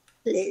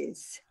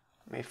 Please.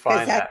 Let me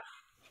find that.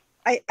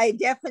 I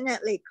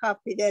definitely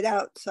copied it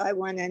out, so I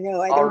want to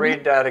know. I'll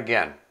read that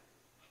again.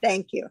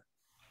 Thank you.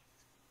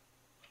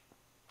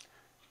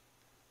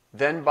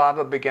 Then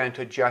Baba began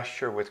to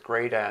gesture with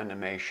great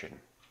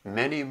animation,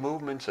 many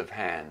movements of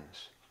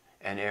hands,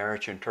 and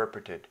Erich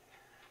interpreted,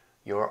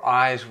 "Your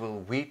eyes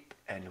will weep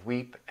and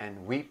weep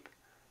and weep,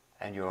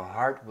 and your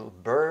heart will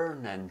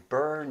burn and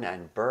burn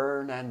and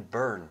burn and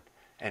burn,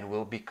 and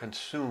will be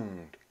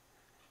consumed,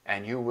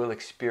 and you will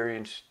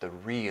experience the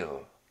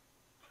real."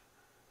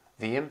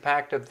 The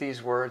impact of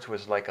these words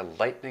was like a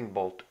lightning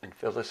bolt in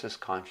Phyllis's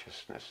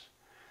consciousness,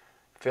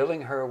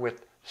 filling her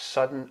with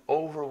sudden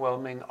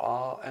overwhelming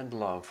awe and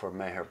love for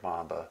Meher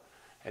Baba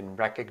and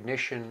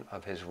recognition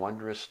of his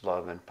wondrous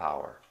love and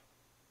power.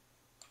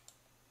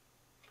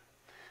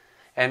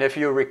 And if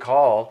you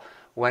recall,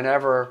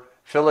 whenever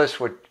Phyllis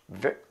would,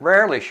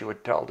 rarely she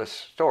would tell this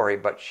story,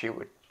 but she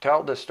would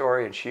tell the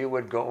story and she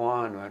would go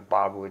on and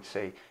Baba would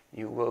say,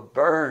 "You will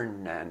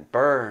burn and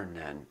burn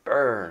and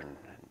burn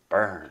and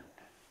burn."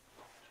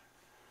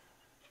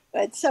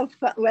 What's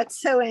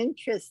so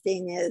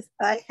interesting is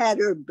I had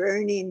her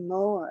burning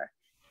more.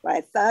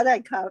 I thought I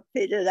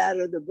copied it out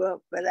of the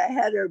book, but I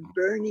had her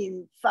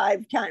burning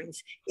 5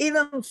 times,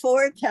 even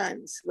 4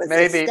 times.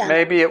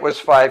 Maybe it was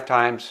 5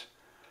 times.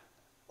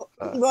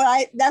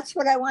 Well, that's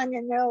what I want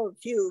to know,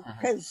 if you,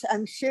 because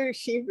I'm sure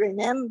she'd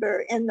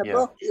remember in the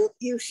book.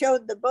 You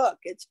showed the book.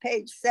 It's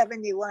page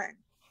 71.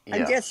 Yeah.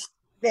 I'm just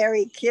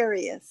very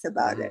curious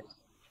about it.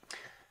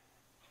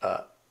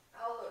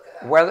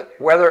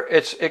 Whether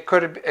it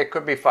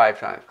could be 5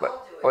 times,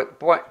 but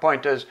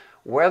point is,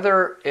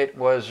 whether it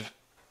was,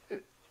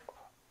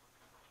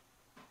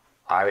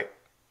 I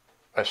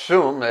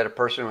assume that a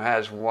person who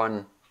has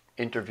one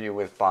interview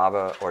with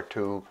Baba or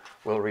 2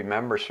 will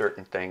remember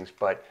certain things,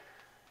 but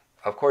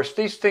of course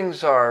these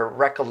things are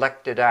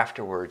recollected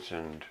afterwards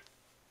and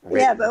written.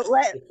 Yeah, but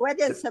what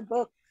is the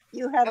book?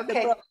 You have the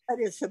book. What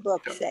does the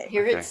book say?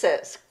 Here it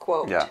says,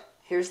 quote. Yeah.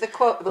 Here's the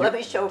quote. Let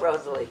me show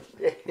Rosalie.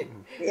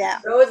 Yeah.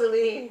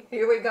 Rosalie,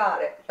 here we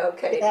got it.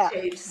 Okay, Yeah.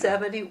 page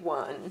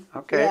 71.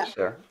 Okay, Yeah.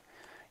 sir.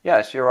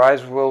 Yes, your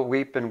eyes will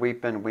weep and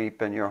weep and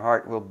weep, and your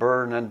heart will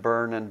burn and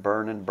burn and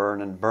burn and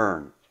burn and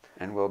burn,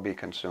 and will be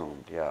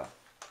consumed. Yeah.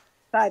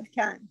 5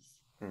 times.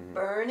 Mm-hmm.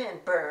 Burn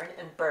and burn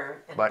and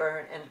burn and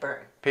burn and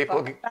burn.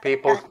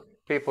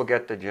 People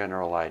get the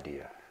general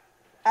idea.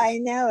 I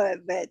know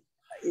it, but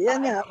you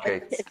know.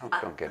 Okay,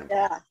 don't get them.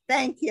 Yeah.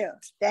 Thank you.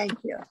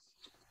 Thank you.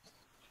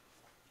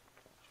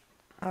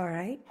 All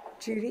right,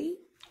 Judy?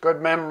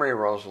 Good memory,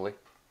 Rosalie.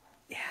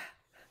 Yeah.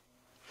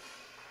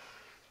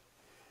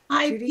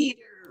 Hi, Judy?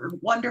 Peter.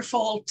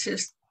 Wonderful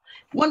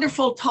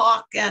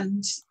talk, and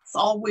it's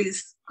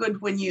always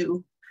good when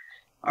you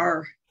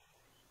are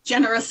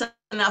generous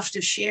enough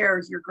to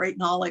share your great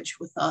knowledge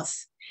with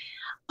us.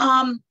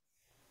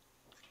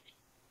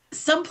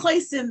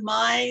 Someplace in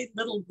my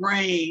little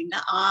brain,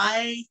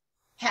 I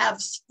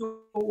have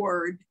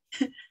stored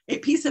a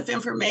piece of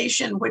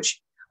information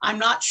which I'm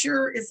not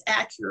sure is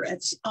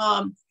accurate.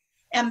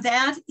 And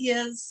that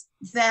is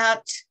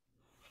that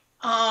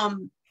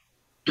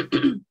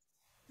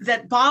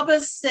that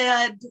Baba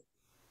said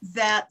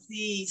that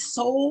the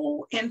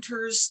soul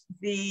enters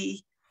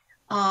the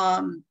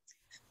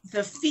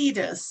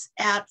fetus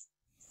at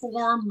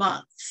 4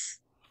 months.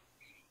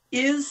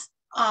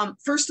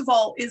 First of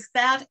all, is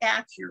that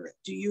accurate?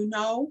 Do you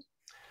know?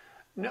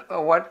 No,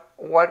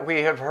 what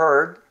we have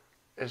heard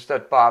is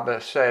that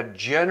Baba said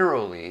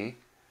generally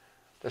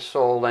the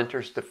soul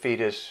enters the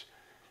fetus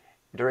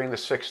during the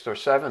 6th or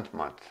 7th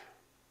month.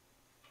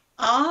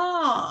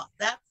 Ah,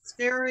 that's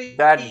very...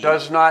 That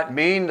does not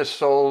mean the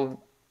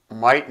soul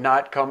might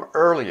not come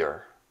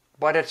earlier,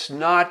 but it's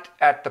not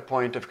at the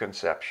point of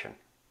conception.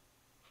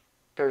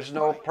 There's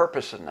no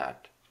purpose in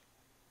that.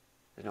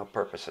 There's no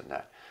purpose in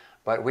that.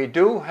 But we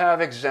do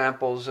have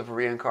examples of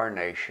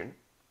reincarnation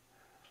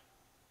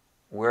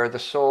where the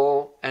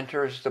soul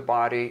enters the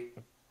body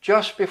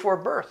just before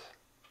birth,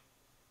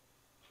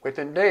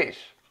 within days.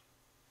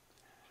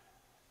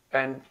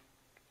 And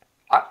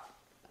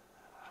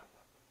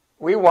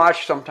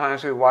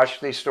sometimes we watch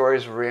these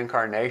stories of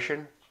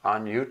reincarnation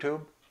on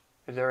YouTube.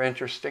 They're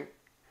interesting.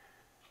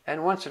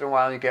 And once in a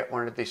while you get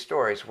one of these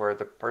stories where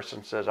the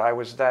person says, I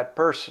was that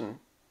person.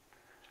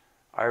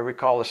 I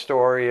recall a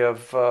story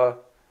of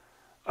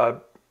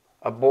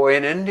a boy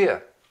in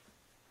India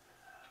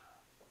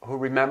who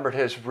remembered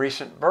his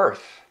recent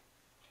birth.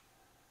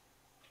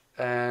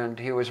 And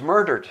he was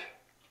murdered.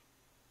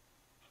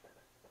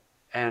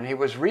 And he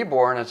was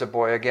reborn as a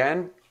boy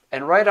again.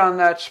 And right on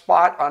that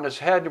spot on his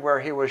head where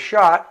he was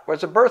shot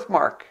was a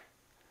birthmark.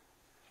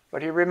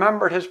 But he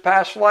remembered his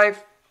past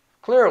life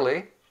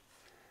clearly,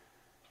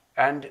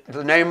 and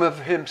the name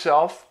of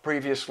himself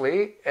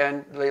previously,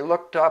 and they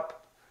looked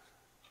up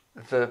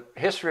the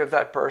history of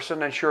that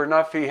person, and sure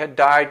enough, he had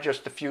died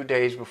just a few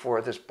days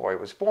before this boy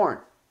was born.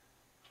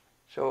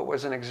 So it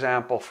was an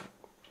example,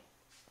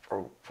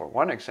 for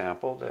one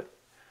example, that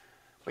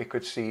we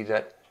could see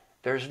that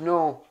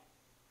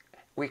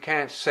we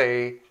can't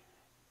say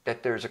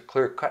that there's a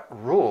clear-cut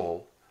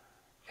rule.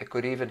 It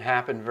could even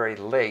happen very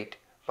late,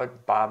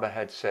 but Baba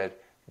had said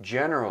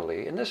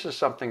generally, and this is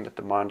something that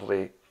the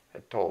Mandali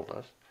had told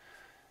us,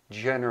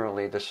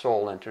 generally the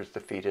soul enters the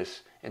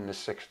fetus in the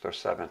 6th or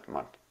 7th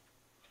month.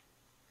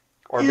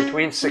 Or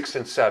between 6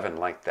 and 7,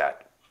 like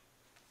that.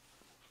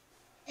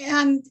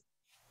 And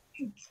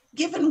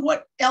given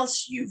what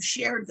else you've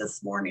shared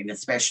this morning,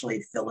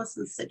 especially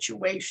Phyllis's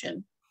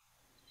situation,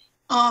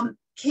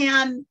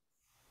 can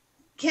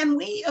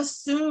we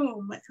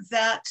assume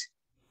that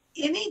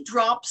any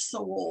drop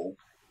soul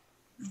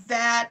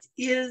that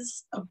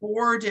is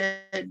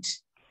aborted,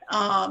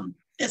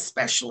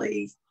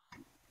 especially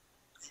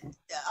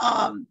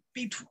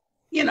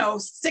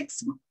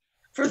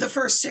for the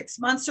first 6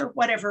 months or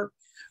whatever,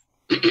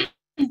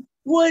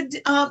 would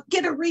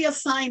get a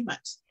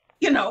reassignment?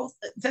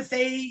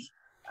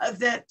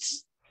 That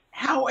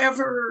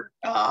however,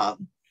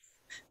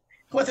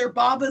 whether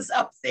Baba's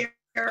up there.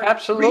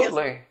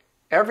 Absolutely.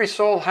 Every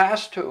soul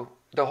has to.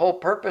 The whole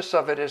purpose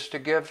of it is to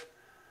give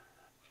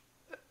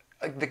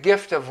the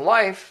gift of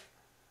life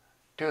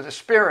to the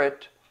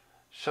spirit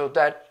so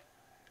that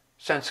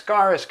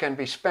sanskaras can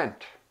be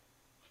spent.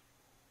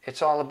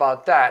 It's all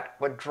about that.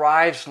 What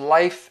drives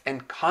life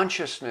and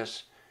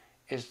consciousness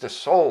is the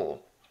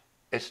soul.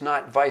 It's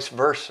not vice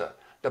versa.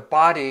 The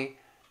body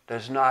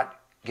does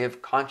not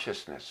give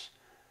consciousness.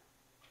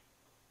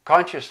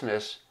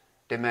 Consciousness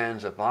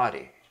demands a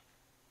body.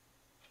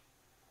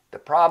 The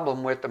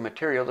problem with the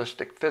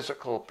materialistic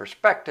physical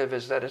perspective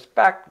is that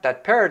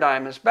that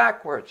paradigm is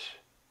backwards.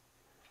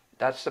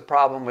 That's the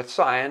problem with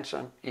science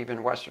and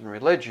even Western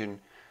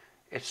religion.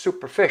 It's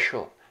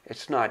superficial.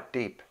 It's not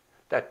deep.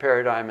 That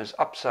paradigm is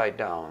upside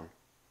down.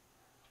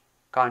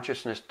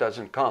 Consciousness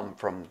doesn't come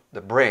from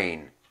the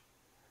brain.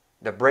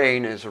 The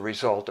brain is a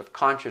result of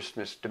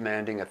consciousness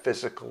demanding a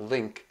physical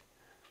link.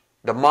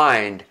 The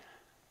mind,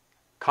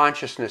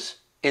 consciousness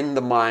in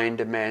the mind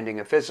demanding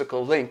a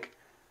physical link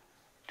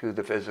to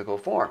the physical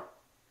form.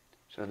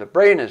 So the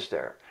brain is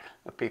there.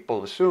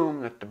 People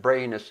assume that the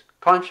brain is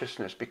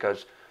consciousness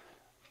because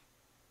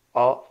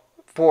all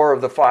 4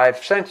 of the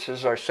 5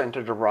 senses are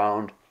centered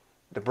around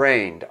the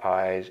brain. The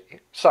eyes,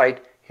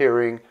 sight,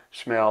 hearing,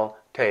 smell,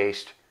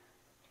 taste.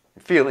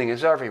 Feeling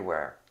is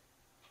everywhere.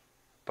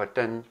 But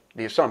then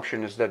the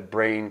assumption is that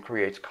brain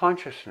creates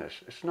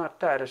consciousness. It's not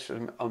that. It's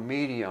a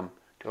medium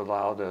to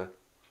allow the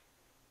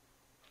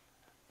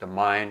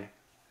mind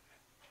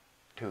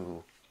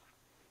to.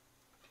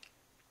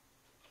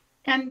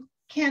 And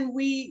can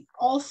we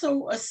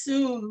also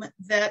assume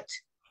that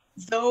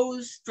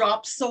those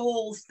drop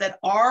souls that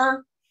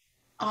are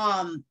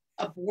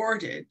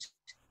aborted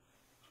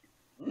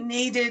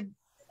needed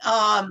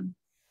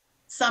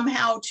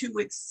somehow to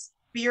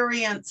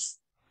experience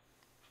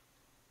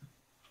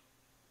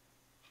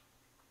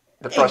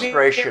the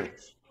frustration.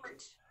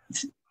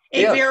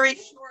 A very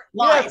short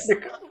life.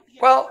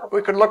 Well,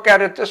 we could look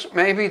at it this,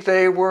 maybe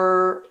they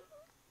were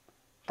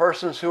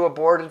persons who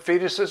aborted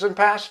fetuses in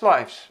past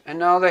lives, and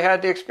now they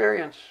had the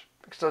experience,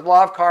 because the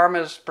law of karma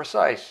is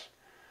precise.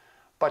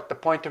 But the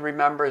point to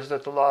remember is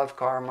that the law of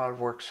karma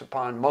works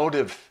upon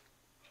motive,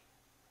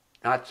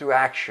 not through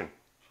action.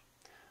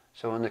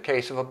 So in the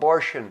case of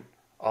abortion,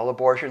 all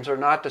abortions are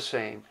not the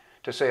same.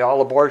 To say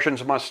all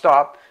abortions must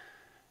stop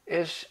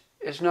is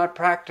not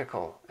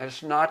practical.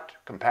 It's not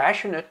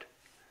compassionate.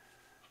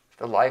 If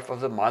the life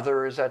of the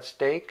mother is at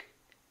stake,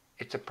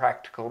 it's a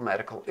practical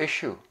medical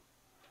issue.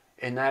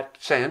 In that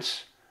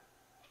sense,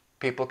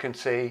 people can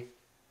say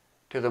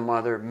to the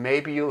mother,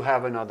 maybe you'll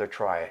have another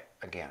try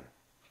again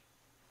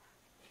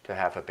to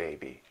have a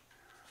baby.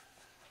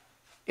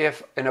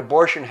 If an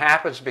abortion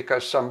happens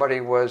because somebody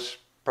was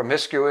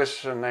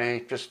promiscuous and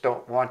they just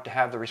don't want to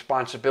have the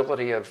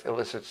responsibility of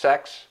illicit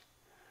sex,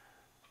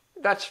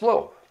 that's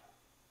slow.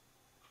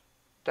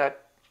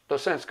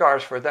 Those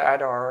sanskars for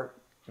that are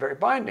very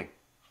binding,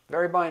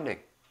 very binding.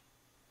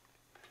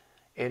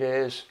 It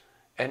is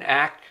an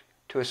act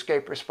to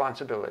escape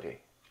responsibility.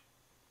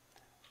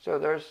 So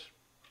there's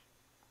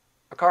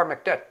a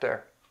karmic debt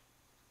there.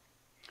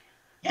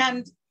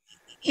 And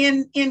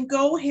in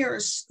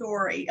Gohair's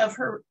story of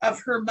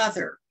her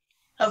mother,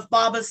 of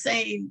Baba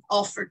saying,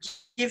 "I'll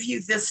forgive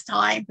you this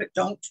time, but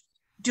don't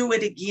do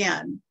it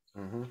again."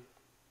 Mm-hmm.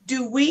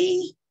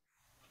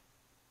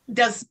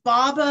 Does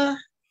Baba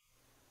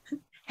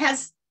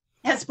has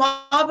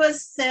Baba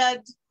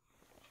said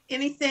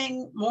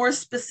anything more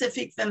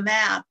specific than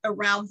that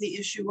around the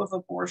issue of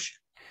abortion?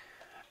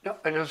 No,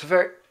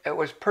 it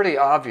was pretty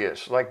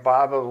obvious. Like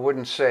Baba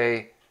wouldn't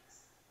say,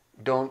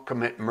 "Don't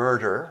commit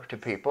murder" to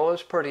people.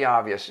 It's pretty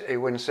obvious. He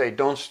wouldn't say,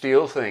 "Don't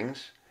steal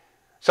things."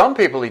 Some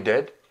people he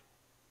did.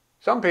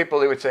 Some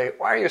people he would say,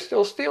 "Why are you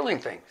still stealing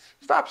things?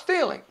 Stop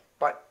stealing."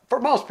 But for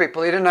most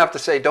people, he didn't have to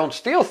say, "Don't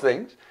steal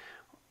things."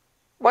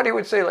 But he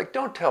would say, like,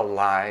 "Don't tell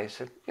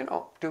lies." And,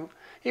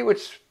 he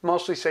would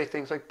mostly say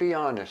things like, "Be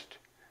honest,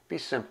 be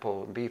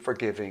simple, and be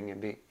forgiving,"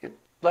 and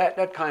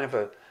that kind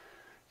of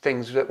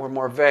things that were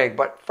more vague.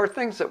 But for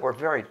things that were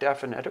very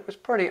definite, it was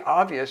pretty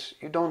obvious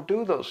you don't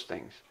do those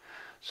things.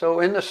 So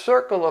in the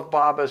circle of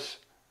Baba's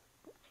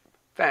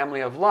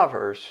family of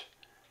lovers,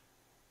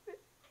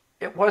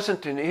 it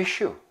wasn't an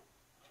issue.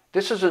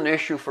 This is an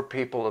issue for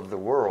people of the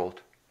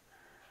world.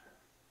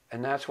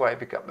 And that's why it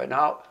became. But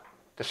now,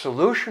 the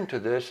solution to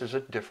this is a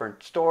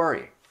different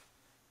story.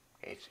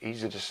 It's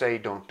easy to say,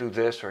 "Don't do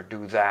this or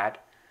do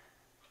that."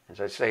 As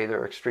I say,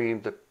 they're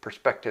extreme. The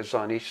perspectives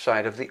on each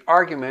side of the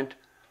argument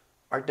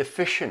are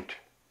deficient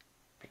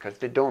because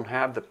they don't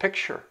have the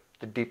picture,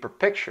 the deeper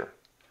picture.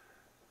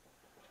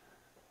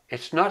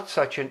 It's not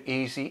such an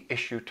easy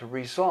issue to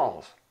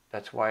resolve.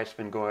 That's why it's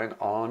been going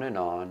on and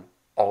on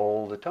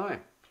all the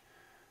time.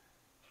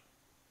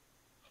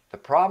 The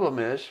problem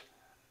is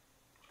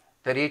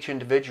that each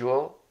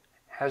individual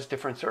has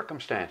different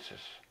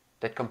circumstances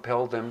that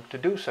compel them to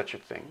do such a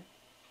thing.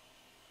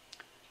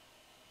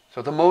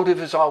 So the motive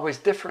is always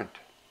different.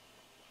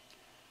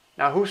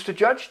 Now, who's to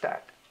judge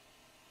that?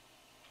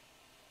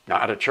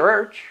 Not a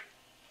church.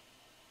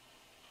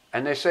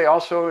 And they say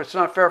also it's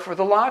not fair for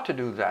the law to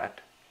do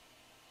that.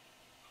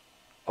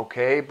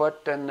 Okay,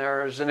 but then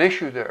there's an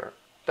issue there.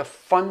 The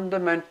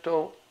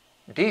fundamental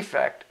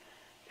defect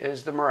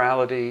is the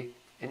morality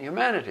in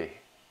humanity.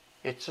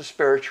 It's a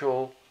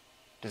spiritual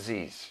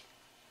disease.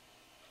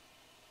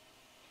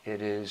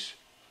 It is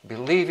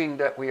believing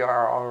that we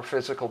are our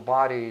physical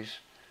bodies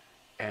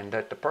and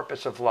that the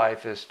purpose of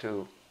life is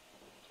to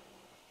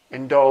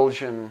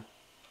indulge in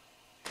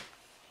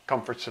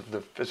comforts of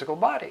the physical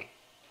body.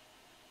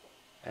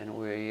 And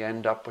we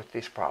end up with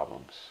these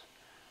problems.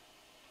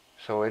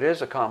 So it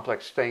is a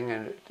complex thing,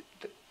 and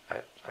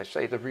I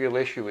say the real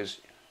issue is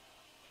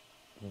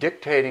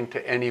dictating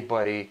to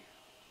anybody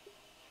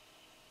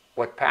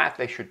what path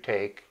they should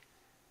take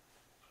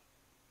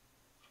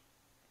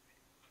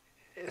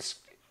is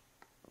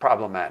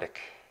problematic.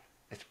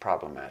 It's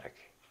problematic.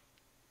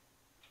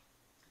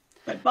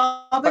 But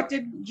Baba But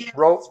didn't give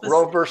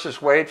Roe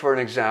versus Wade, for an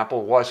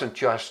example, wasn't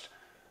just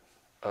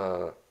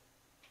an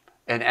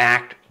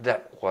act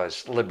that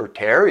was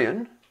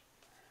libertarian.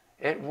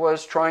 It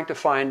was trying to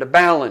find a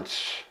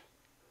balance.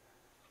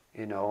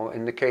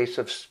 In the case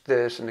of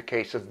this, in the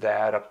case of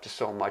that, up to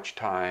so much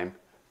time,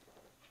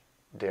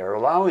 they're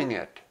allowing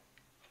it.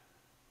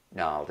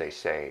 Now, they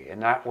say,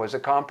 and that was a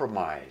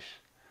compromise.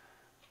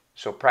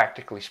 So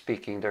practically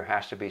speaking, there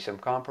has to be some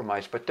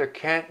compromise, but there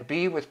can't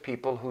be with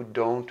people who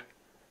don't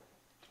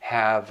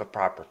have a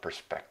proper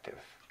perspective.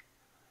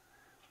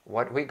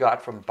 What we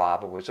got from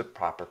Baba was a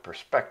proper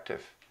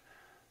perspective.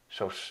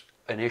 So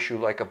an issue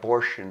like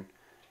abortion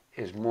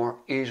is more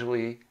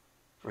easily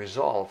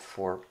resolved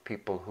for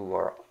people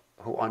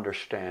who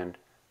understand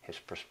his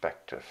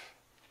perspective.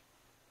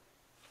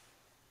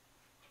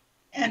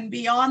 And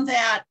beyond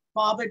that,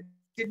 Baba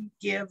didn't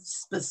give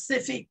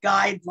specific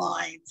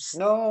guidelines.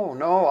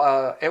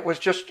 No. It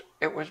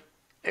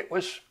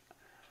was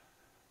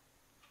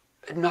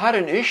not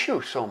an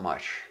issue so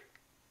much.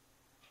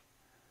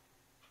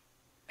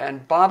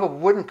 And Baba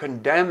wouldn't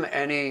condemn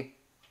any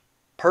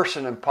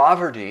person in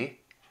poverty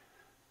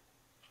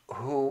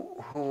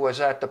who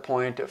was at the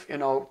point of,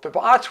 the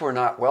Bhats were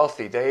not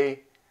wealthy.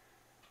 They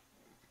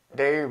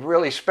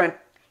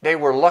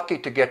were lucky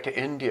to get to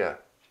India.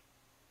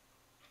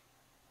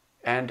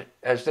 And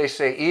as they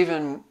say,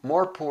 even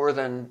more poor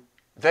than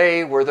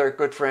they were their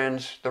good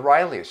friends, the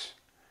Rileys.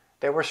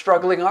 They were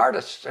struggling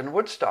artists in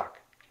Woodstock.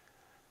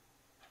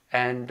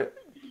 And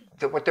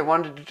what they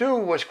wanted to do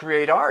was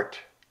create art.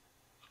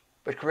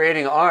 But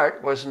creating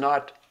art was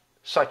not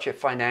such a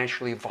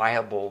financially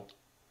viable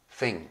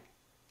thing.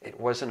 It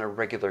wasn't a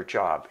regular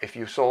job. If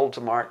you sold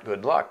some art,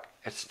 good luck.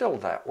 It's still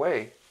that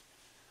way.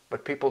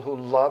 But people who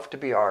love to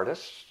be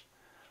artists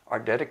are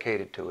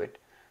dedicated to it.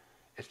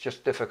 It's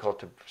just difficult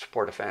to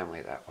support a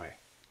family that way.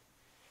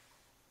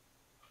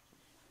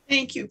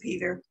 Thank you,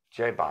 Peter.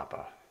 Jai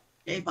Baba.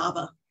 Jai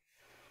Baba.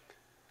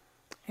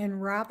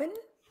 And Robin?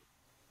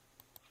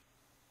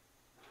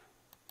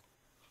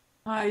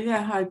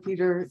 Hi,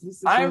 Peter. This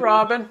is Hi,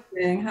 Robin.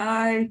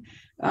 Hi.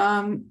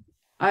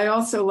 I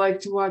also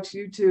like to watch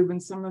YouTube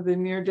and some of the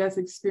near-death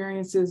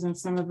experiences and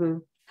some of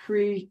the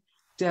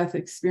pre-death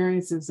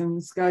experiences. And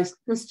this guy,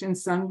 Christian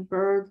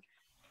Sundberg,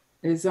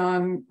 is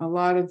on a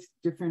lot of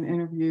different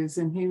interviews,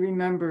 and he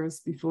remembers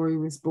before he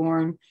was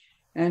born.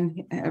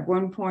 And at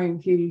one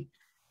point, he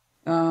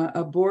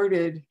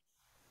aborted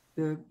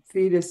the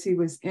fetus he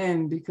was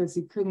in because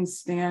he couldn't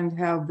stand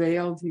how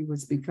veiled he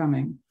was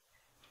becoming.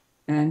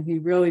 And he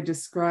really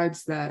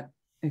describes that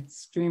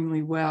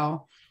extremely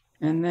well.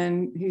 And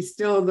then he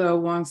still, though,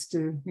 wants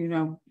to,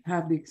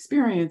 have the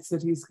experience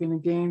that he's going to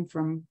gain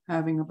from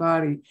having a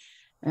body.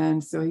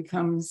 And so he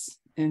comes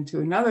into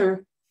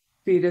another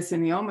fetus,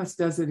 and he almost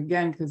does it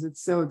again because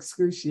it's so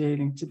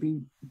excruciating to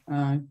be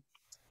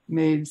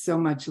made so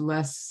much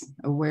less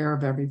aware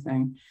of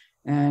everything.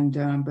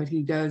 And but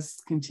he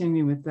does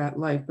continue with that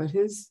life. But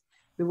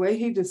the way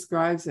he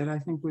describes it, I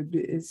think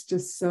is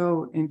just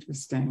so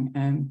interesting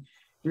and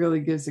really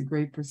gives a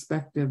great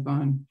perspective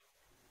on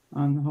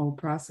the whole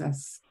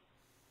process.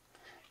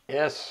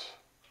 Yes.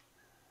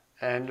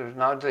 And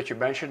now that you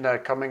mentioned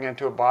that coming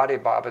into a body,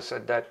 Baba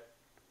said that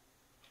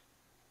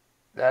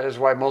is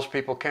why most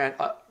people can't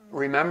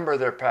remember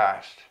their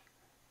past,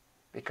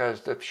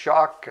 because the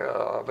shock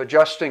of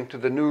adjusting to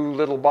the new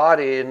little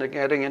body and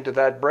getting into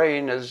that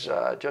brain is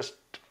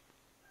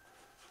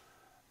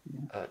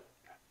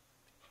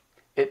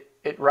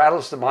it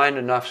rattles the mind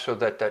enough so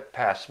that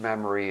past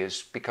memory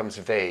becomes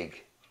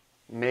vague,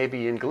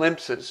 maybe in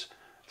glimpses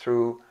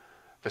through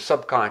the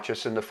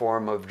subconscious in the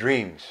form of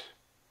dreams,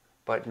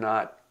 but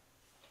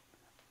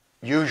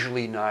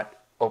usually not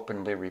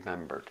openly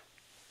remembered.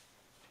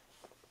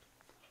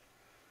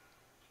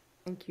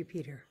 Thank you,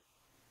 Peter.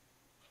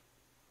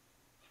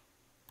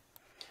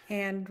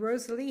 And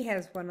Rosalie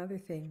has one other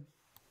thing.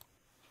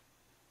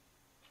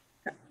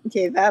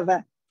 Okay,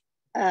 Baba.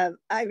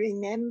 I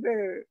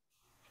remember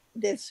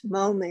this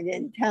moment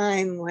in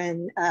time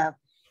when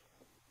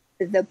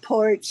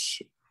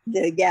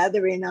the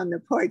gathering on the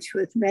porch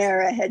with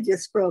Mara had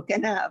just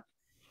broken up.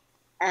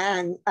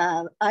 And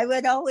I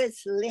would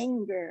always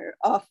linger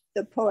off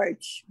the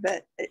porch,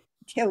 but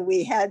till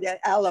we had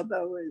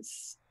Alaba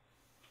was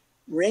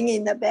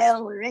ringing the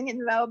bell,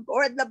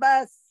 board the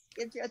bus,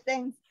 get your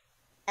things.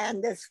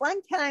 And this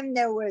one time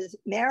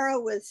Mara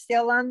was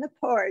still on the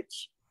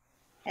porch,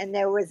 and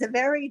there was a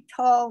very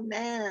tall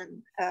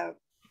man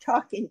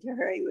talking to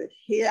her.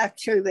 He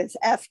actually was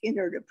asking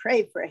her to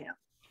pray for him.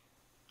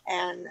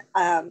 And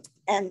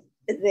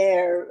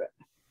their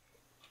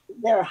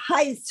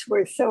heights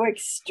were so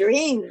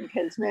extreme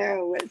because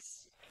Mara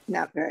was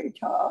not very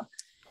tall.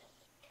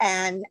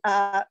 And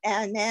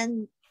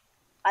then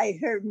I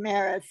heard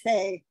Mara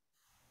say,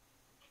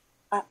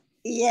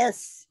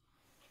 yes,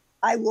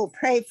 I will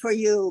pray for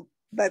you,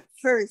 but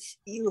first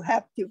you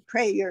have to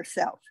pray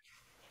yourself.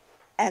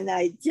 And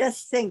I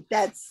just think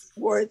that's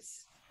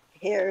worth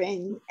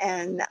hearing.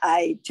 And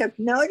I took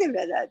note of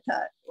it. I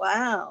thought,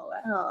 wow,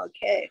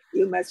 okay,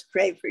 you must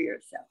pray for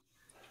yourself.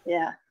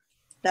 Yeah,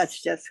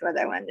 that's just what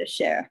I wanted to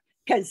share.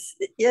 Because,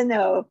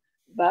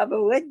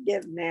 Baba would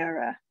give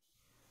Mara,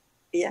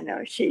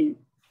 she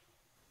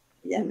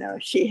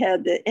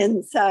had the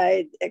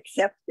inside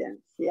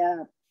acceptance.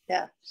 Yeah.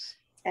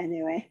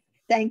 Anyway,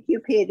 thank you,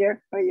 Peter,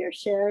 for your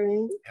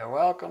sharing. You're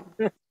welcome.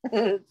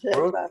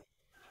 Ruth?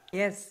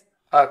 Yes.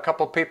 A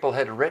couple people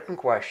had written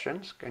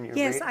questions. Can you read?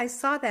 Yes, I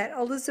saw that.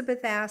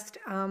 Elizabeth asked,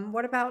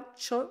 what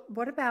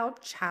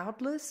about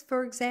childless,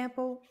 for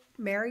example,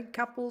 married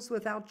couples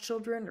without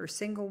children or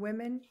single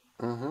women?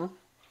 Mm-hmm.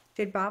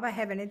 Did Baba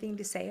have anything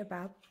to say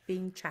about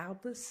being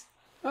childless?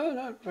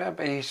 No,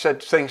 he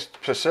said things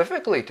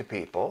specifically to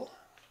people.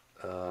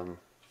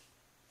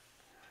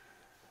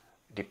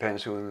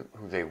 Depends who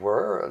they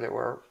were. There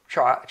were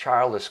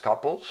childless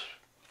couples.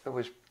 It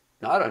was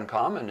not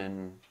uncommon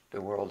in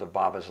the world of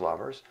Baba's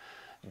lovers.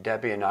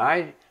 Debbie and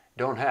I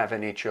don't have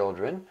any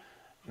children.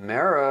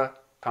 Mara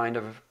kind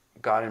of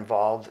got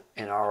involved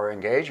in our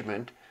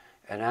engagement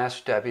and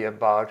asked Debbie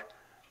about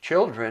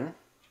children.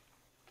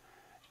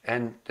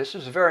 And this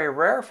is very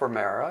rare for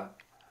Mara.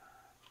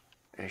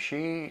 And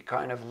she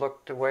kind of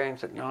looked away and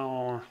said,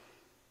 no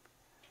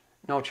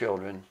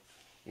children.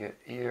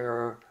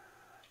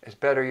 It's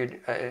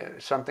better,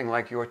 something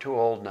like you're too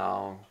old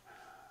now.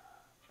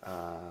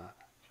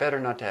 Better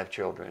not to have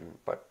children.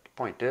 But the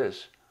point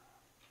is,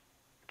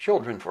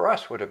 children for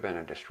us would have been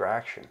a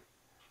distraction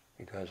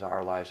because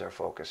our lives are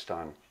focused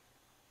on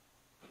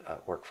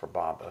work for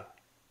Baba.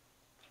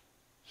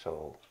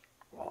 So,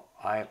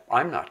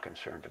 I'm not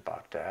concerned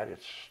about that.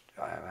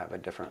 I have a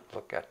different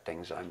look at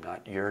things. I'm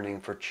not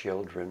yearning for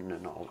children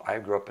and all. I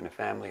grew up in a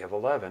family of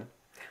 11,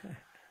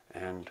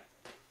 and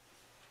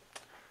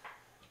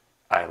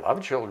I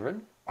love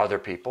children, other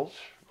people's,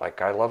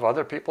 like I love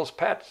other people's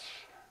pets,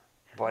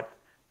 but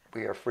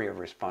we are free of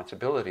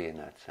responsibility in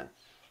that sense.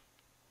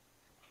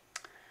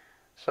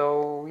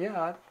 So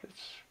yeah,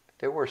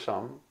 there were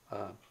some.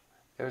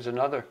 There's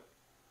another.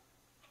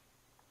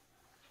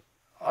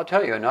 I'll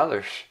tell you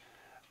another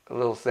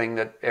little thing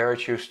that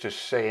Erich used to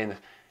say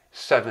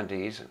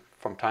 70s,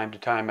 from time to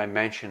time I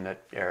mentioned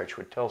that Erich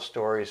would tell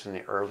stories in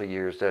the early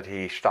years that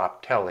he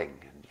stopped telling.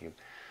 And you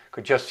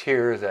could just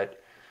hear that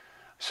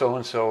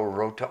so-and-so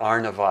wrote to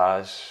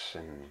Arnavaz,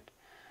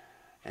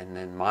 and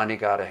then Monty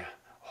got a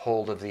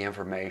hold of the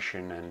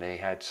information, and they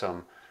had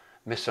some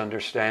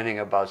misunderstanding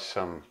about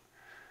some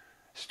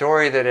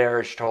story that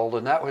Erich told,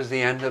 and that was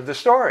the end of the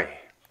story.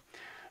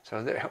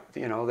 So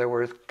there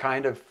were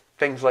kind of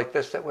things like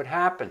this that would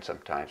happen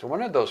sometimes. And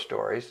one of those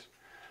stories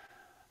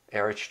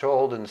Erich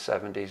told in the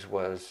 70s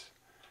was,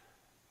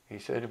 he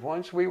said,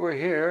 once we were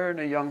here and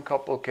a young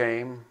couple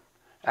came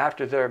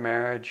after their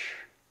marriage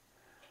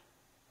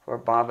for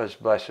Baba's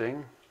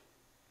blessing,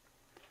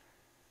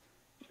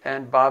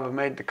 and Baba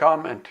made the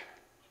comment,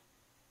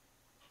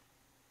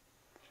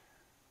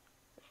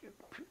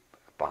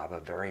 Baba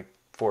very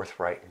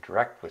forthright and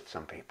direct with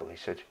some people. He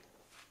said,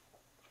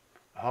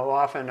 how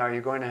often are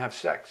you going to have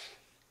sex?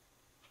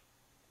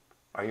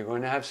 Are you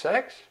going to have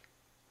sex?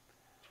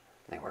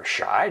 They were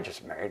shy,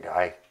 just married.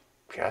 I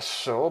guess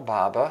so,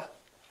 Baba.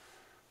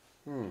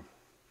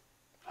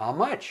 How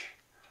much?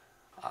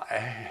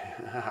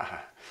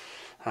 I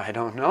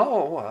don't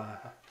know.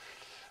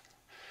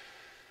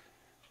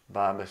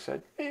 Baba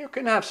said, you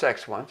can have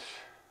sex once.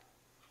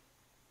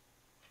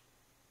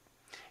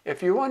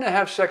 If you want to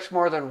have sex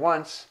more than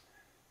once,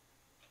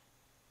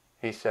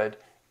 he said,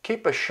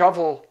 keep a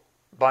shovel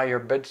by your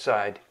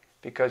bedside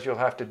because you'll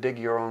have to dig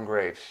your own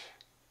graves.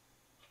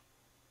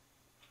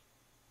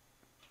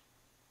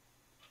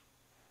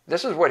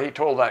 This is what he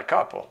told that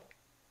couple.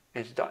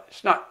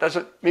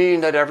 Doesn't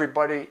mean that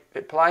it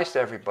applies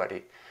to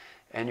everybody.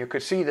 And you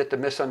could see that the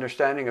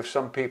misunderstanding of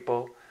some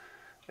people,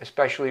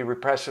 especially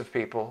repressive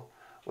people,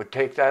 would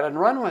take that and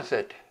run with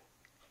it,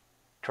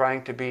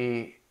 trying to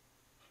be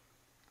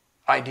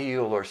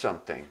ideal or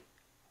something.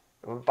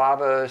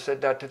 Baba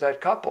said that to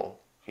that couple.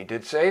 He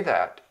did say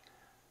that.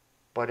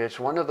 But it's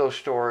one of those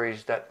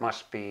stories that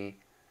must be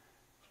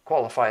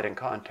qualified in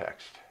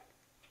context.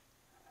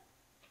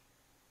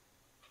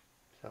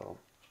 So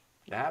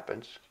it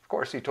happens. Of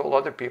course, he told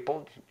other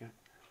people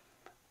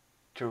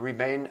to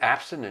remain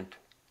abstinent,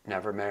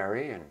 never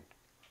marry, and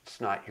it's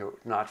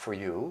not for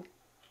you.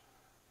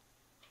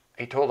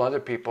 He told other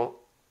people,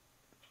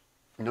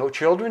 no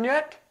children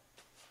yet?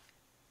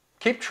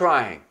 Keep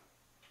trying.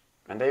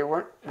 And they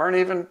weren't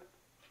even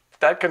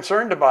that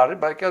concerned about it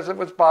because it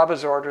was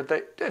Baba's order.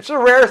 It's a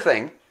rare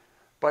thing,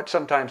 but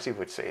sometimes he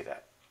would say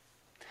that.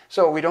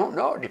 So we don't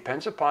know. It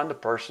depends upon the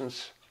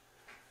person's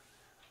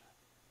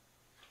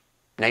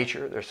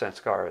nature, their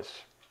sanskaras.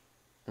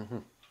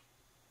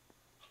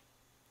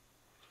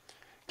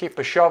 Keep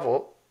a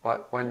shovel.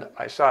 When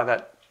I saw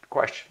that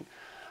question,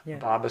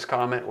 Baba's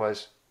comment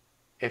was,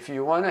 if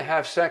you want to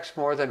have sex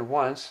more than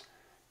once,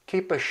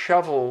 keep a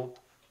shovel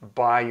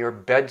by your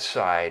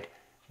bedside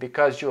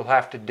because you'll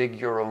have to dig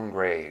your own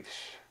graves.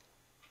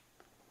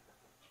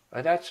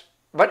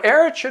 But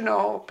Erich,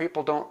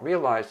 people don't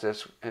realize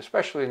this,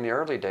 especially in the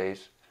early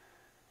days.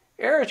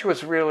 Erich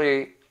was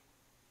really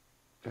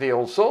the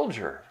old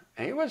soldier.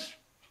 The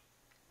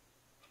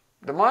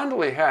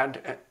Mandali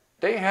had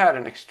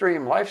an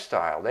extreme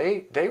lifestyle.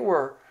 They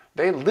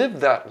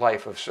lived that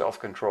life of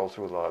self-control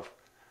through love.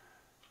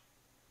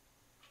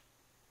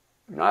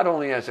 Not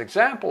only as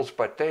examples,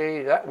 but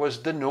that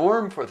was the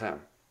norm for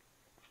them.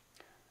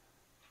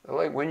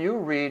 Like when you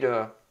read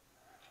the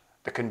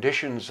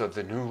conditions of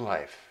the new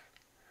life,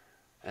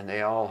 and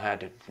they all had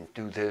to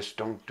do this,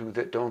 don't do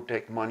that, don't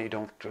take money,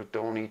 don't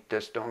eat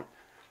this, don't.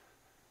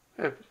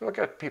 Look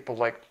at people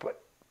like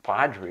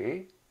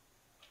Padre.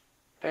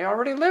 They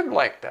already lived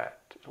like that.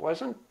 It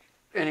wasn't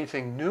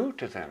anything new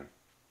to them.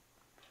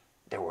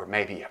 There were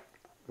maybe a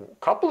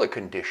couple of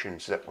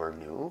conditions that were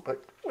new,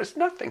 but it was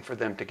nothing for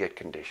them to get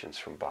conditions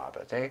from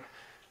Baba.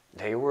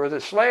 They were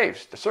the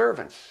slaves, the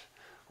servants.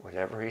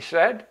 Whatever he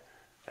said,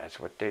 that's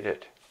what they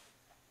did.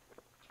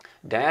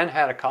 Dan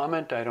had a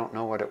comment. I don't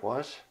know what it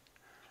was.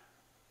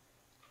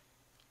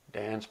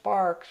 Dan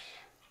Sparks.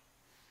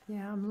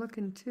 Yeah, I'm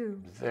looking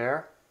too.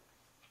 There.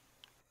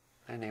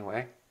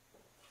 Anyway.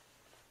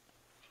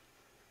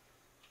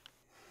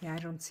 Yeah, I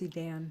don't see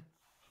Dan.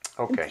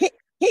 Okay.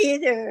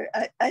 Peter,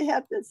 I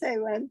have to say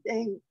one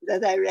thing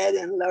that I read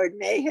in Lord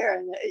Mayher,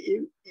 and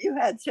you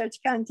had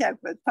such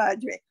contact with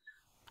Padre.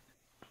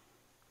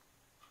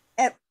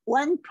 At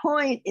one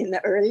point in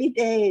the early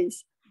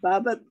days,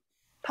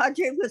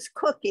 Padre was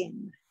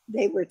cooking.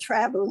 They were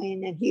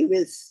traveling, and he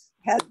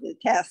had the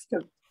task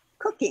of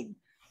cooking.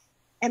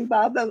 And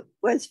Baba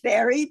was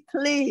very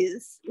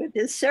pleased with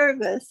his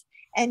service,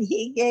 and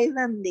he gave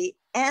him the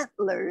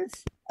antlers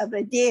of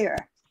a deer.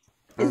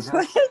 Is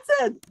what it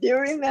said. Do you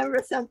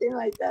remember something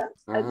like that?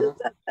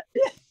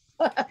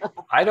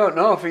 I don't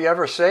know if he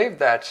ever saved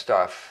that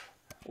stuff.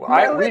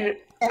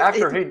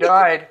 After he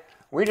died,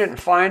 we didn't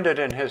find it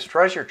in his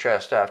treasure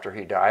chest after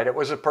he died. It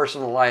was a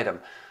personal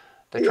item.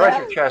 The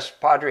treasure chest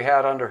Padre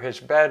had under his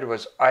bed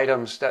was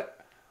items that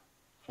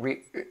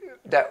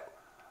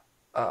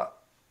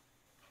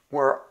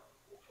were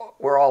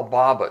all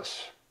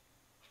Baba's,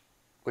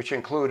 which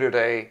included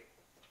a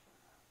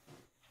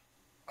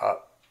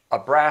a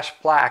brass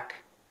plaque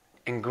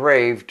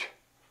engraved,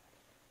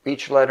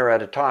 each letter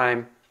at a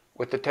time,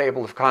 with the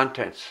table of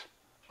contents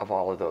of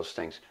all of those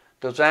things.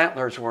 Those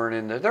antlers weren't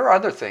in there. There are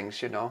other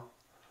things, you know.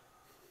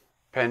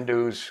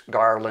 Pendu's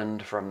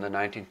garland from the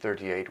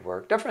 1938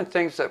 work, different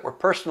things that were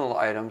personal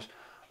items.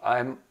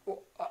 I'm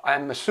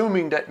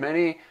assuming that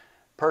many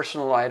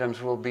personal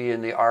items will be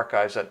in the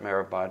archives at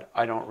Mehrabad.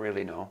 I don't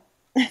really know.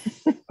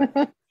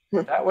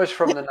 That was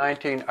from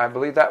I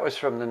believe that was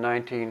from the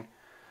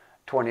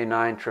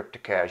 1929 trip to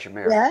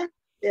Kashmir. Yeah,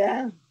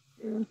 yeah.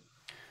 Mm.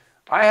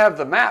 I have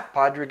the map.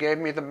 Padre gave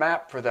me the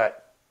map for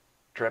that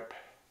trip.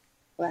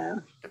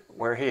 Wow.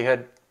 Where he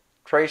had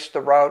traced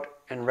the route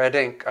in red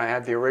ink. I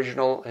had his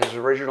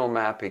original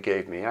map he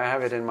gave me. I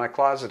have it in my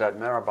closet at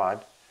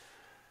Mehrabad.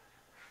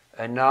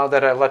 And now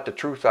that I let the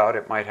truth out,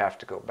 it might have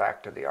to go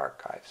back to the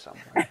archive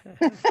somewhere.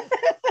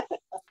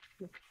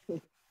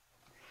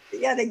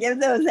 You got to give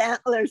those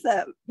antlers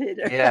up,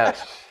 Peter.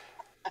 Yes.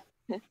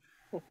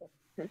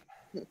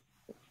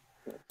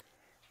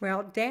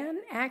 Well, Dan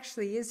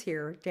actually is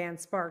here, Dan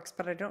Sparks,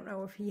 but I don't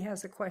know if he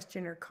has a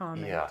question or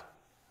comment. Yeah.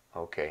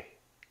 Okay.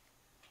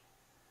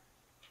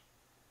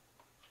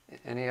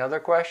 Any other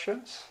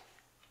questions?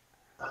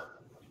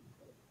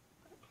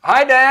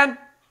 Hi, Dan.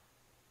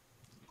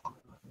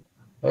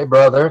 Hey,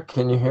 brother,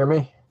 can you hear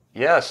me?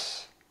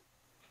 Yes.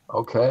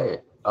 Okay.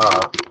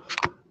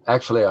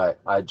 Actually,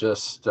 I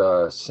just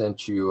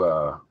sent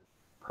you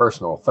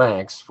personal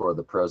thanks for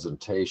the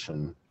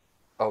presentation.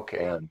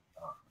 Okay.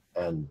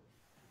 And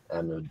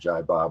the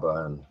Jai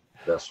Baba and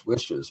best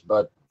wishes.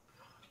 But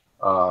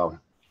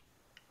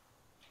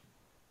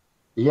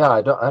yeah,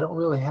 I don't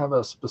really have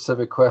a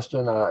specific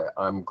question.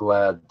 I'm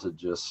glad to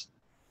just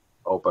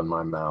open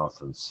my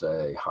mouth and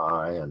say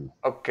hi. And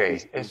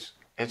okay, it's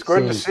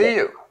good to see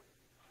you.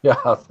 Yeah,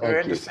 thank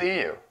good you. to see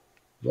you.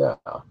 Yeah,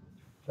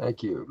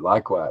 thank you.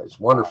 Likewise,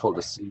 wonderful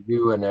to see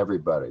you and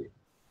everybody.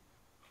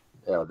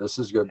 Yeah, this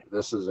is good.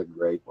 This is a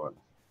great one.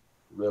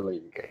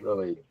 Really,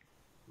 really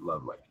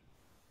lovely.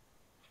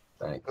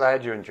 Thanks.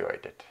 Glad you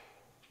enjoyed it.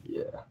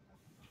 Yeah.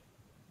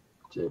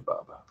 Jai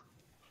Baba.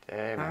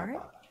 Jai Baba. All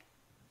right.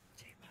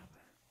 Jai Baba.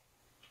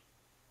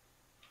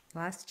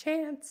 Last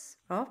chance.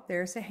 Oh,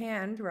 there's a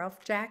hand.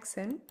 Ralph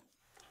Jackson.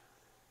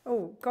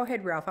 Oh, go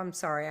ahead, Ralph. I'm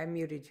sorry. I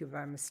muted you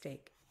by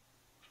mistake.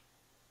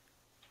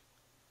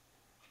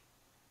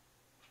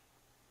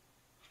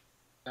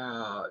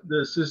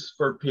 This is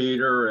for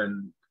Peter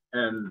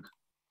and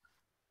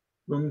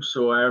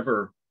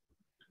whomsoever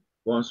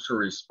wants to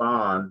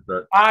respond.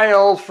 But hi,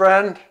 old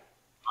friend.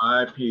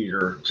 Hi,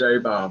 Peter. Jai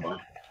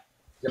Baba.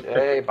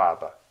 Jai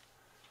Baba.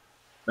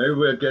 Maybe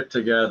we'll get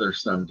together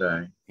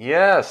someday.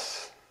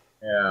 Yes.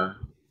 Yeah.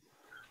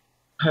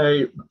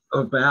 Hey,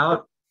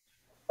 about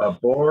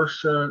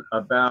abortion,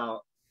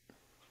 about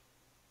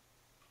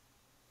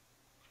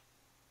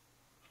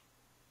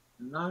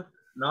not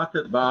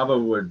that Baba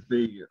would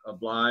be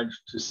obliged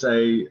to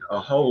say a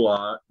whole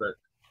lot, but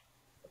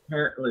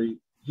apparently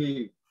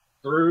he,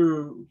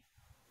 through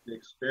the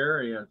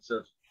experience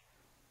of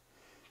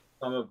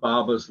some of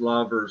Baba's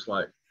lovers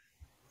like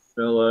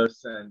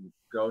Phyllis and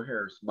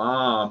Goher's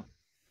mom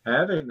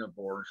having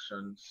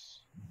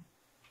abortions.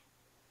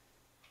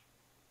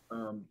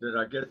 Did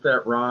I get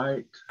that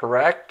right?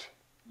 Correct.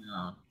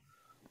 Yeah.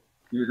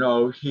 You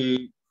know,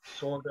 we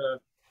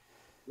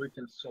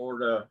can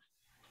sort of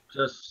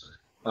just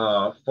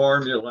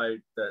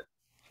formulate that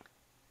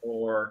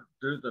or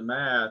do the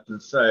math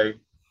and say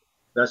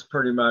that's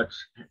pretty much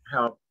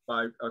how,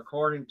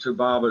 according to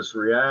Baba's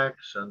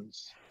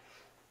reactions.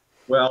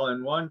 Well,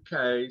 in one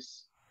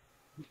case,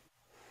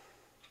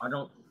 I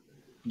don't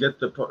get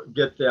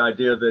the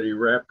idea that he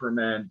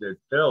reprimanded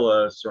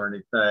Phyllis or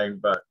anything,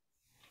 but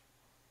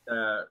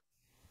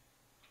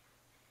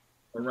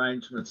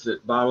arrangements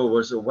that Baba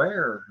was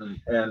aware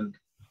and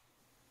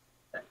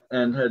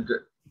had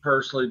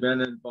personally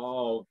been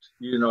involved,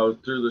 you know,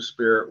 through the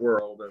spirit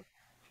world of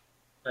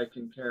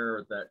taking care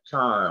of that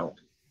child.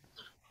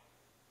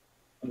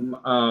 And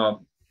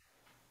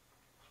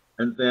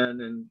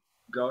then in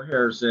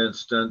Goher's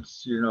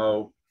instance, you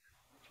know,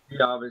 he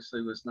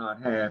obviously was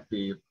not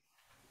happy,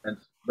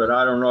 but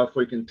I don't know if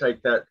we can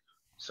take that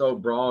so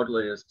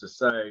broadly as to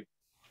say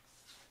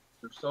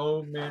there's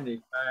so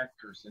many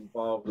factors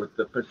involved with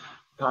the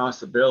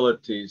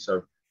possibilities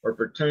or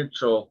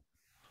potential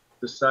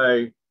to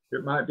say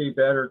it might be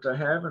better to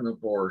have an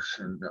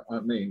abortion. I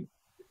mean,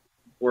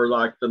 where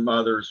like the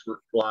mother's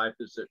life,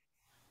 is it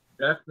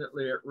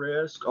definitely at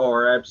risk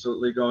or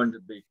absolutely going to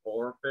be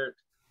forfeit?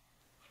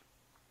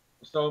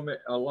 So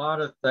a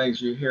lot of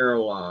things you hear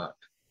a lot,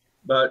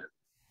 but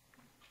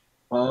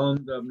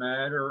on the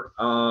matter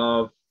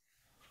of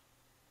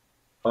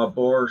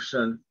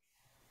abortion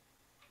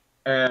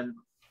and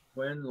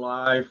when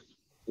life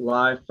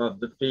of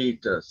the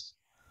fetus,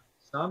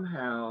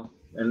 somehow,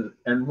 and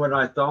when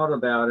I thought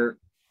about it,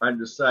 I had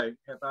to say,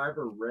 have I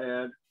ever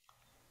read?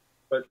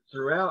 But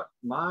throughout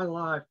my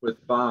life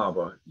with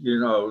Baba, you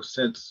know,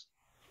 since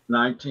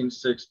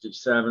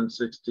 1967,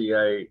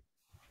 68,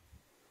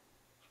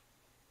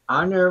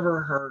 I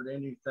never heard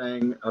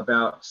anything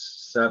about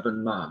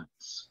 7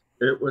 months.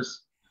 It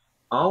was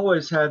I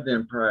always had the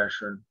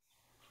impression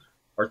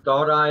or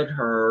thought I'd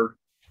heard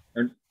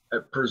and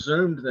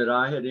presumed that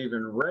I had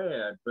even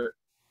read, but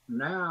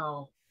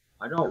now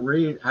I don't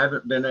read,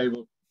 haven't been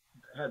able,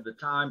 had the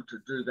time to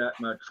do that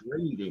much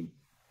reading.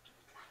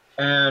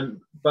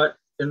 But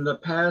in the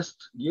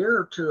past year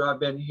or two, I've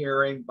been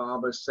hearing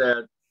Baba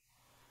said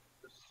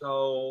the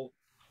soul,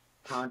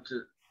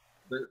 conscious,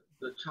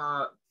 the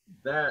child,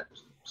 that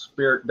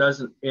spirit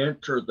doesn't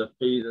enter the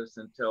fetus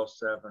until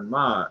 7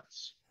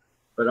 months.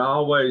 But I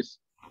always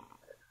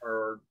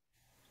heard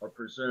or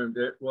presumed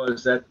it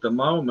was at the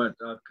moment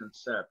of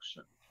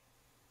conception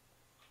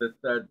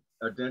that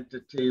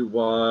identity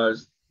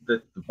was,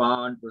 that the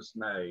bond was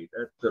made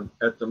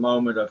at the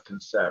moment of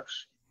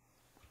conception.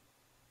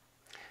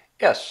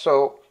 Yes,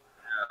 so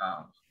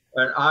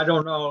and I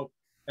don't know,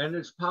 and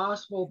it's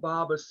possible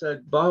Baba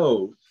said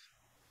both,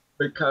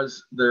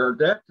 because there are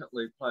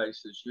definitely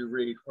places you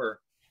read where,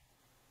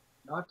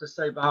 not to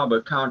say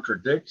Baba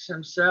contradicts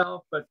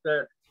himself, but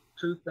that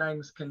two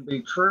things can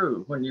be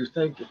true when you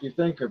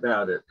think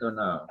about it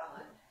enough,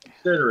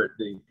 consider it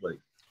deeply.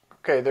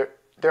 Okay,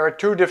 there are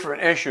two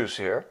different issues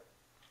here.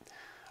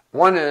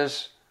 One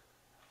is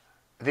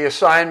the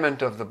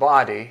assignment of the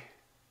body,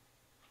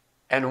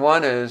 and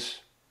one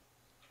is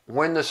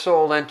when the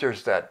soul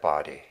enters that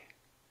body.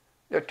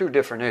 They're two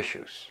different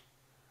issues.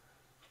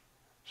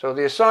 So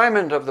the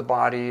assignment of the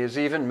body is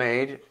even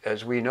made,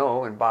 as we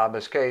know in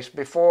Baba's case,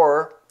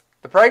 before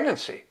the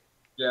pregnancy.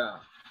 Yeah.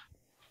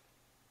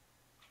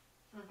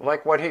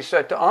 Like what he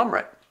said to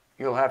Amrit,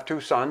 you'll have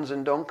 2 sons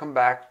and don't come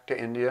back to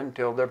India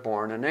until they're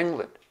born in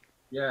England.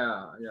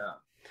 Yeah, yeah.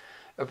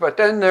 But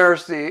then there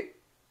is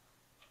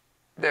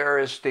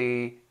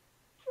the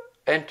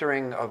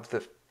entering of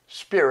the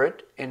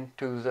spirit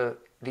into the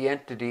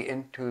entity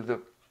into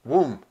the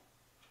womb.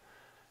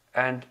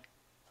 And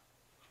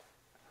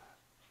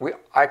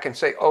I can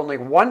say only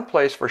one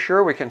place for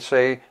sure we can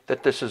say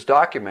that this is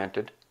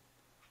documented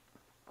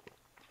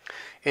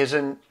is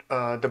in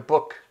the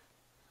book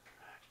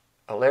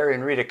Larry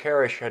and Rita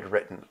Karish had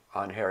written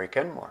on Harry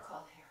Kenmore.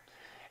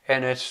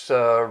 And it's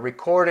a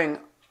recording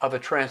of a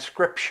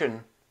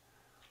transcription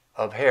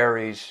of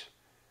Harry's,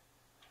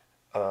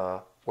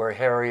 where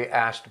Harry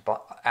asked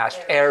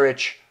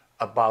Erich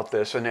about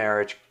this, and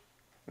Erich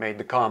made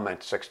the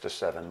comment 6 to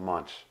 7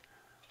 months.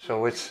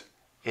 So it's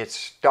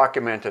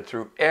documented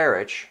through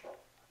Erich,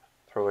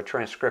 through a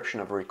transcription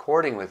of a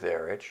recording with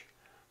Erich,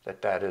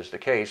 that is the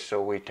case.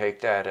 So we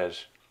take that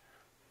as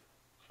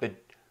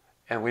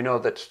and we know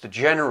that's the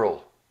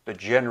general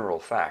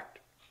fact.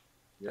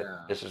 Yeah.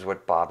 This is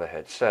what Baba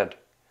had said.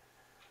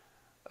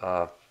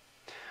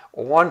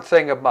 One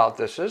thing about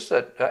this is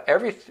that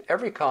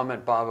every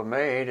comment Baba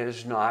made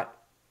is not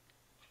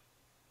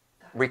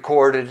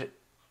recorded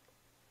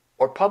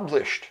or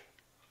published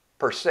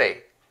per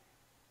se.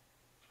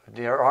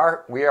 We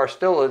are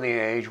still in the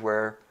age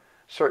where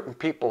certain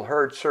people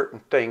heard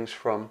certain things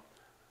from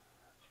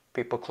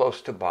people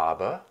close to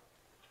Baba.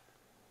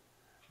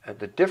 And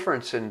the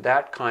difference in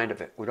that kind of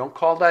it, we don't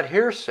call that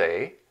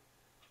hearsay.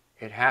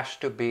 It has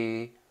to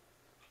be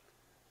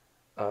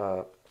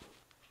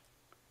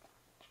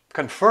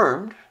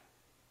confirmed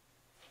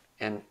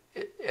in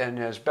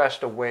as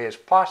best a way as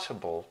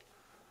possible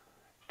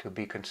to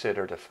be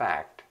considered a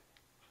fact.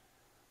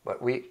 But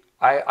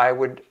I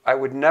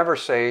would never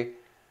say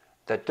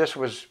that this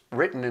was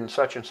written in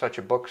such and such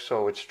a book,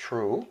 so it's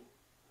true,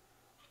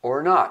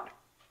 or not.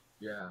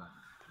 Yeah.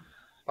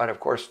 But of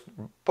course,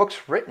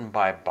 books written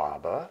by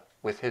Baba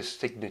with his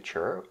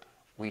signature,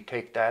 we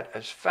take that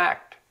as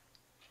fact.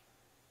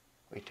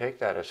 We take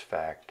that as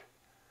fact.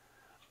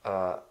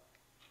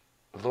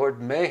 Lord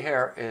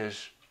Meher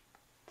is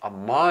a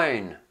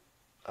mine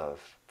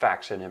of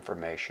facts and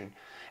information,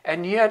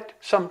 and yet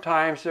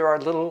sometimes there are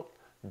little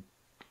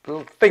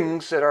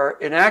things that are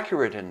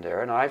inaccurate in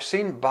there, and I've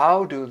seen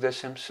Bao do this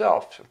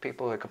himself. Some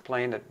people have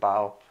complained that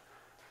Bao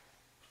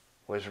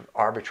was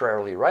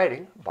arbitrarily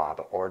writing.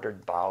 Baba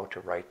ordered Bao to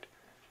write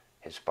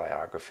his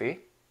biography.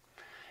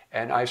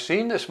 And I've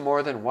seen this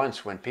more than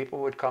once when people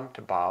would come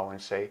to Bao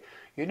and say,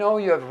 you know,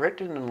 you have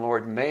written in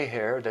Lord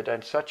Meher that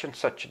on such and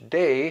such a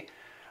day,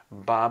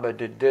 Baba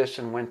did this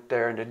and went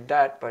there and did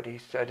that, but he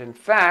said, in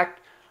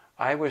fact,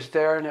 I was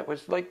there and it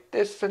was like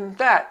this and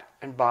that.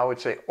 And Bao would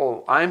say,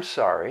 oh, I'm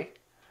sorry.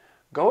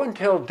 Go and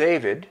tell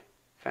David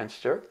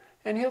Fenster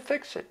and he'll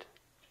fix it.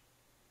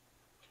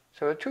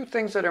 So the two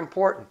things that are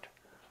important.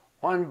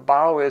 One,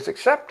 Bao is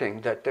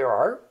accepting that there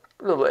are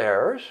little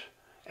errors.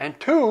 And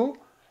two,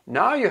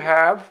 now you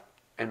have,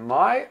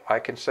 I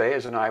can say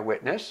as an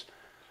eyewitness,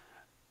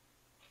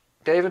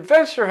 David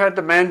Fenster had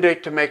the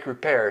mandate to make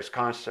repairs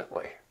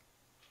constantly,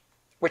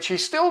 which he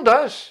still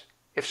does.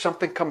 If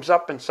something comes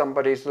up in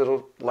somebody's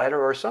little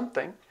letter or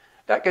something,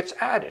 that gets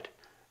added.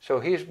 So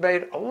he's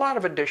made a lot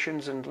of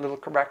additions and little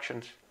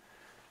corrections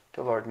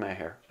to Lord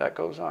Meher. That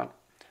goes on.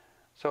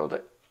 So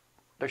that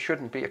there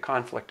shouldn't be a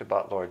conflict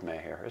about Lord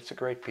Meher. It's a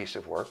great piece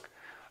of work.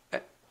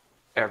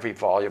 Every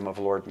volume of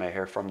Lord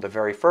Meher, from the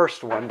very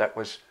first one that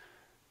was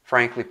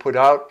frankly put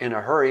out in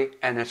a hurry,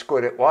 and it's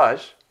good it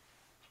was.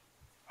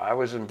 I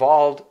was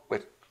involved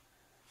with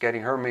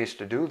getting Hermes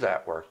to do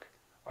that work.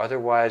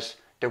 Otherwise,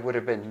 there would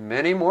have been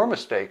many more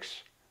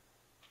mistakes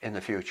in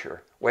the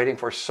future, waiting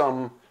for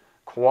some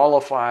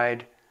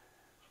qualified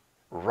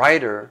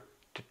writer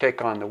to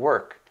take on the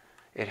work.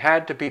 It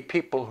had to be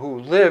people who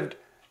lived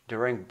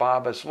during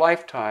Baba's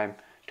lifetime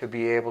to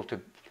be able to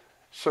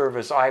serve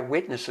as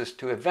eyewitnesses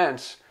to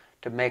events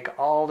to make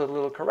all the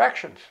little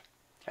corrections.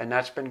 And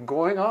that's been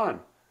going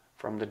on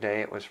from the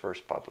day it was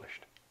first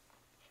published.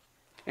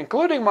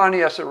 Including Mani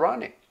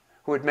Esarani,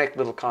 who would make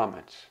little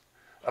comments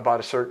about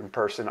a certain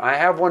person. I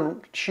have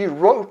one she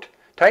wrote,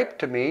 typed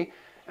to me,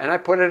 and I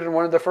put it in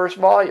one of the first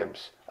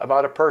volumes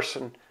about a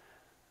person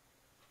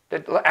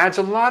that adds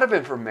a lot of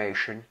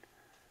information.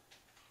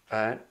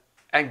 And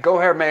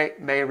Goher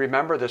may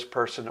remember this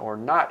person or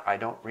not. I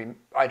don't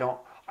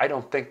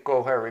think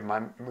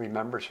Goher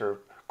remembers her.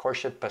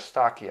 Khorshid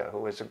Pastakia, who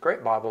was a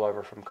great Baba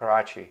lover from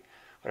Karachi,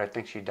 but I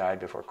think she died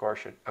before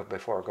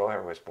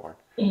Goher was born.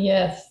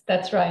 Yes,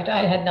 that's right.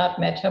 I had not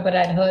met her, but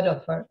I'd heard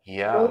of her.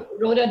 Yeah.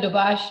 Rhoda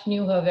Dubash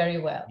knew her very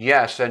well.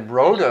 Yes, and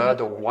Rhoda,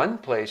 the one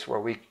place where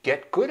we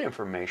get good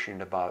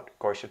information about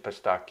Khorshid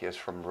Pastakia is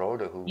from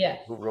Rhoda, who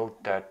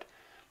wrote that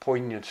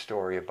poignant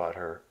story about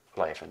her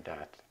life and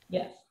death.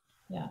 Yes,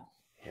 yeah.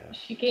 Yes.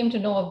 She came to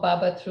know of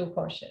Baba through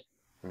Khorshid.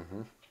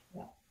 Mm-hmm.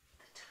 Yeah.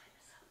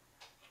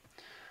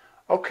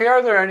 Okay,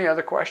 are there any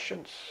other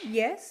questions?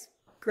 Yes,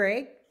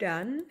 Greg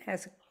Dunn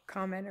has a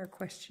comment or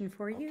question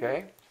for you.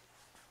 Okay.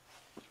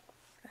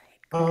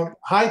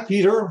 Hi,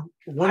 Peter.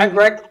 Hi,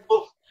 Greg.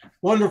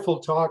 Wonderful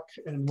talk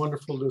and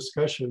wonderful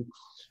discussion.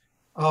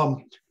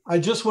 I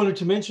just wanted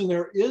to mention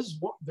there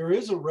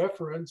is a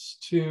reference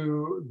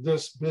to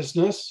this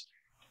business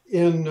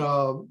in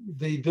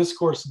the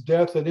discourse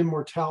Death and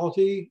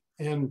Immortality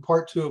in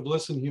part 2 of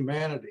Listen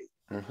Humanity.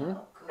 Mm-hmm.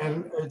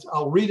 And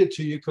I'll read it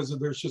to you because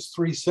there's just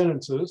 3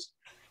 sentences.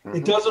 Mm-hmm.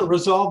 It doesn't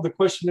resolve the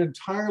question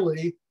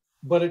entirely,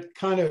 but it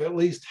kind of at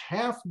least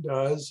half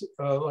does,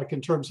 like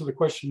in terms of the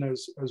question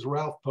as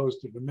Ralph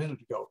posted a minute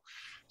ago.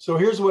 So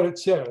here's what it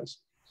says.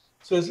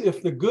 It says,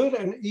 if the good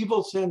and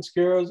evil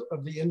sanskaras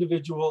of the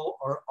individual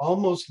are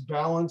almost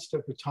balanced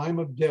at the time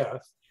of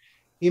death,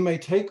 he may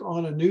take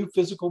on a new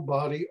physical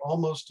body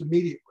almost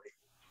immediately.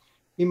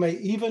 He may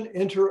even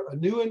enter a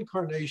new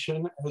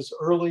incarnation as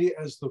early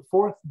as the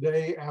 4th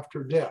day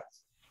after death.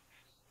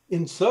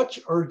 In such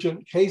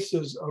urgent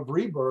cases of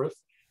rebirth,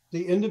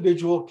 the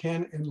individual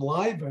can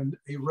enliven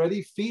a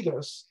ready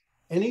fetus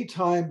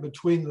anytime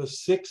between the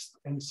 6th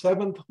and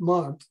 7th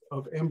month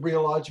of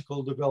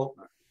embryological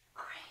development.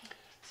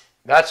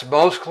 That's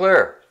most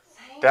clear.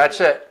 That's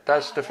it.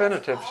 That's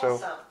definitive. Awesome.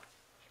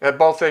 So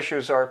both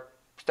issues are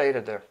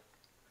stated there.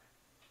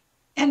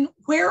 And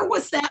where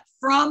was that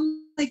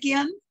from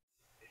again?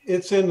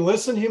 It's in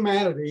Listen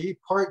Humanity,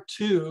 part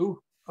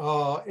 2,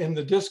 in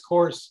the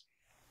discourse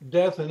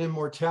Death and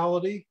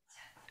Immortality.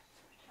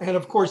 And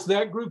of course,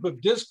 that group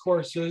of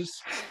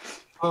discourses,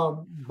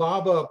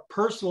 Baba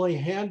personally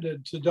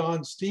handed to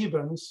Don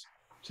Stevens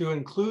to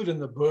include in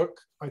the book.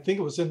 I think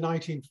it was in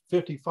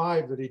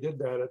 1955 that he did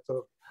that at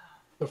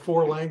the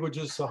 4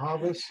 languages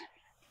Sahavas.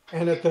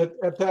 And at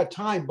that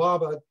time,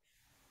 Baba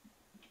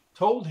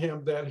told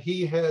him that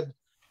he had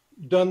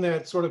done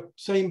that sort of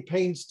same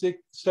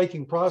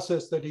painstaking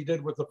process that he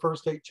did with the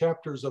first 8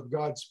 chapters of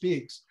God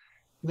Speaks,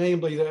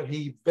 namely that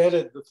he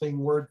vetted the thing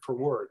word for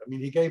word. I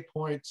mean, he gave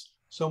points,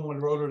 someone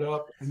wrote it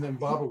up, and then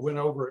Baba went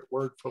over it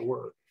word for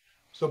word.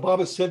 So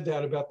Baba said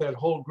that about that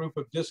whole group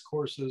of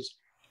discourses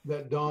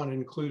that Don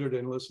included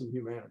in Listen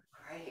Humanity.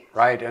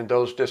 Right, and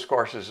those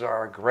discourses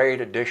are a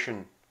great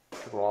addition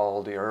to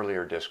all the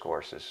earlier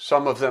discourses.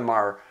 Some of them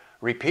are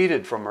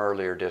repeated from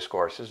earlier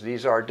discourses.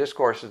 These are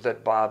discourses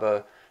that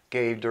Baba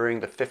gave during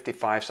the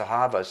 55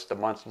 Sahavas, the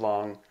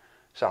month-long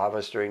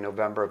Sahavas during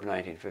November of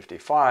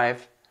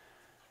 1955.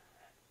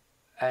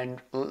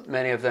 And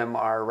many of them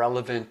are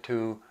relevant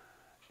to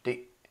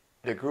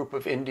the group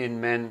of Indian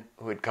men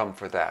who had come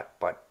for that.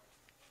 But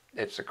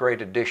it's a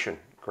great addition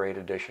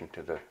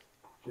to the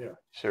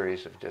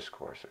series of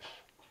discourses.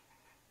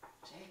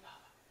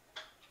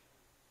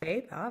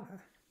 Jai Baba.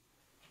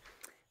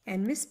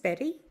 And Miss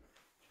Betty?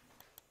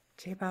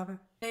 Jai Baba.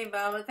 Hey,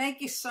 Baba.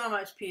 Thank you so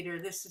much, Peter.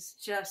 This has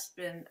just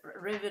been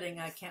riveting.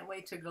 I can't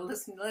wait to go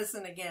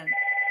listen again.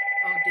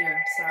 Oh,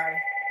 dear. Sorry.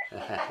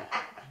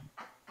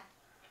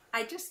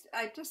 I just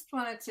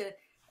wanted to,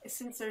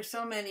 since there's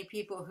so many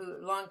people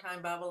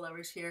longtime Baba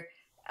lovers here,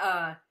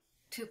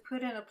 to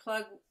put in a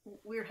plug.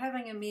 We're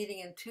having a meeting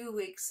in 2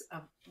 weeks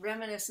of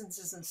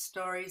reminiscences and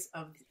stories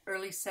of the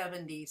early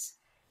 70s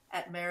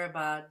at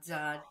Mehrabad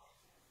Zad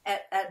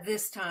at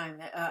this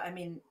time.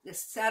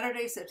 This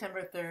Saturday,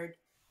 September 3rd,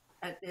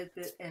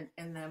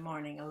 in the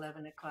morning,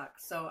 11 o'clock.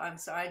 So I'm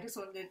sorry, I just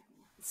wanted,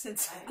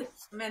 since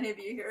there's many of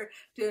you here,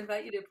 to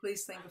invite you to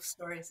please think of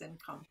stories and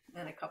come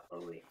in a couple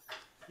of weeks.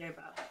 Jai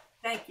Baba.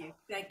 Thank you.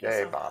 Thank you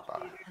Jai so Baba.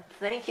 much, Peter.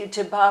 Thank you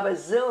to Baba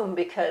Zoom,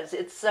 because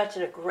it's such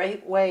a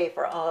great way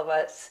for all of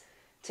us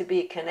to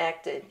be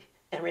connected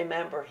and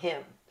remember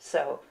him.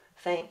 So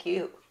thank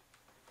you.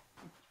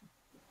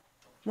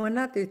 One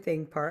other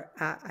thing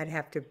I'd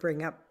have to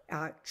bring up,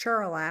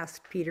 Cheryl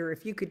asked Peter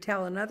if you could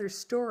tell another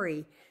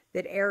story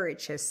that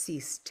Erich has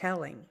ceased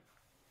telling.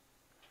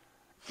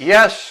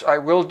 Yes, I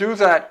will do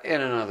that in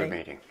another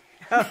meeting.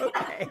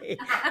 Okay,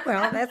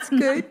 well, that's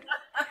good.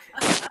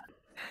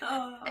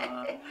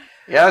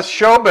 Yes,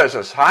 show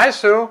business. Hi,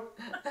 Sue.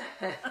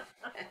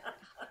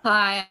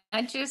 Hi,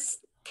 I just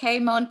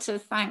came on to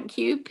thank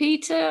you,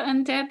 Peter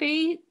and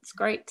Debbie. It's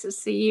great to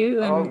see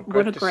you, and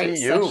what a great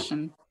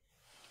session.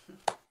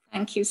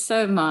 Thank you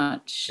so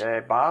much.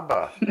 Hey,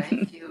 Baba.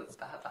 Thank you,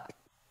 Baba.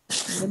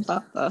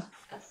 Baba.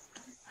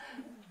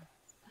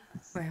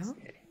 Well,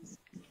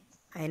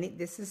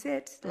 this is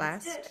it.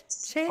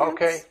 Last chance.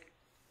 Okay.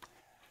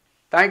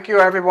 Thank you,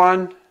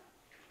 everyone.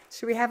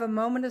 Should we have a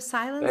moment of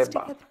silence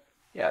together?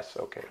 Yes,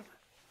 okay.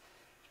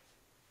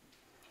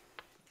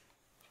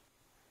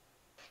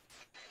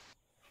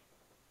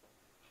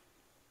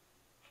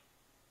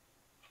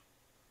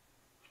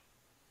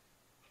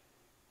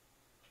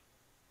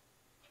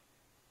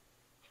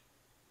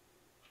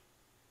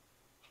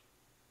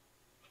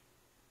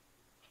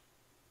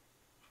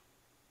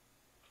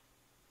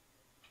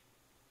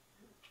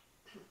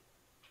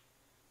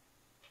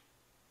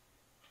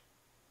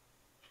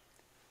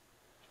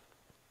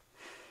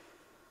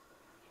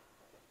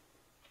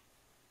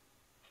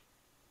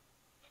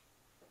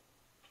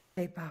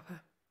 Jai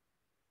Baba.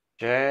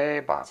 Jai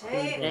Baba.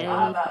 Jai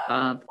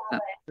Baba.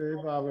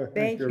 Jai Baba.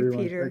 Thank you, everyone.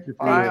 Peter. Thank you,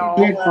 Thank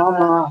Peter. you. Jai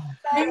Baba.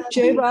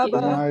 Jai Baba.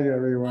 Good night,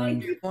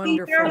 everyone.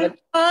 Wonderful.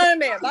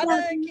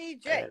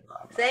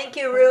 Thank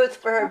you, Ruth,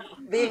 for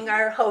being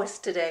our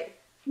host today.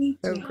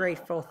 So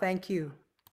grateful. Thank you.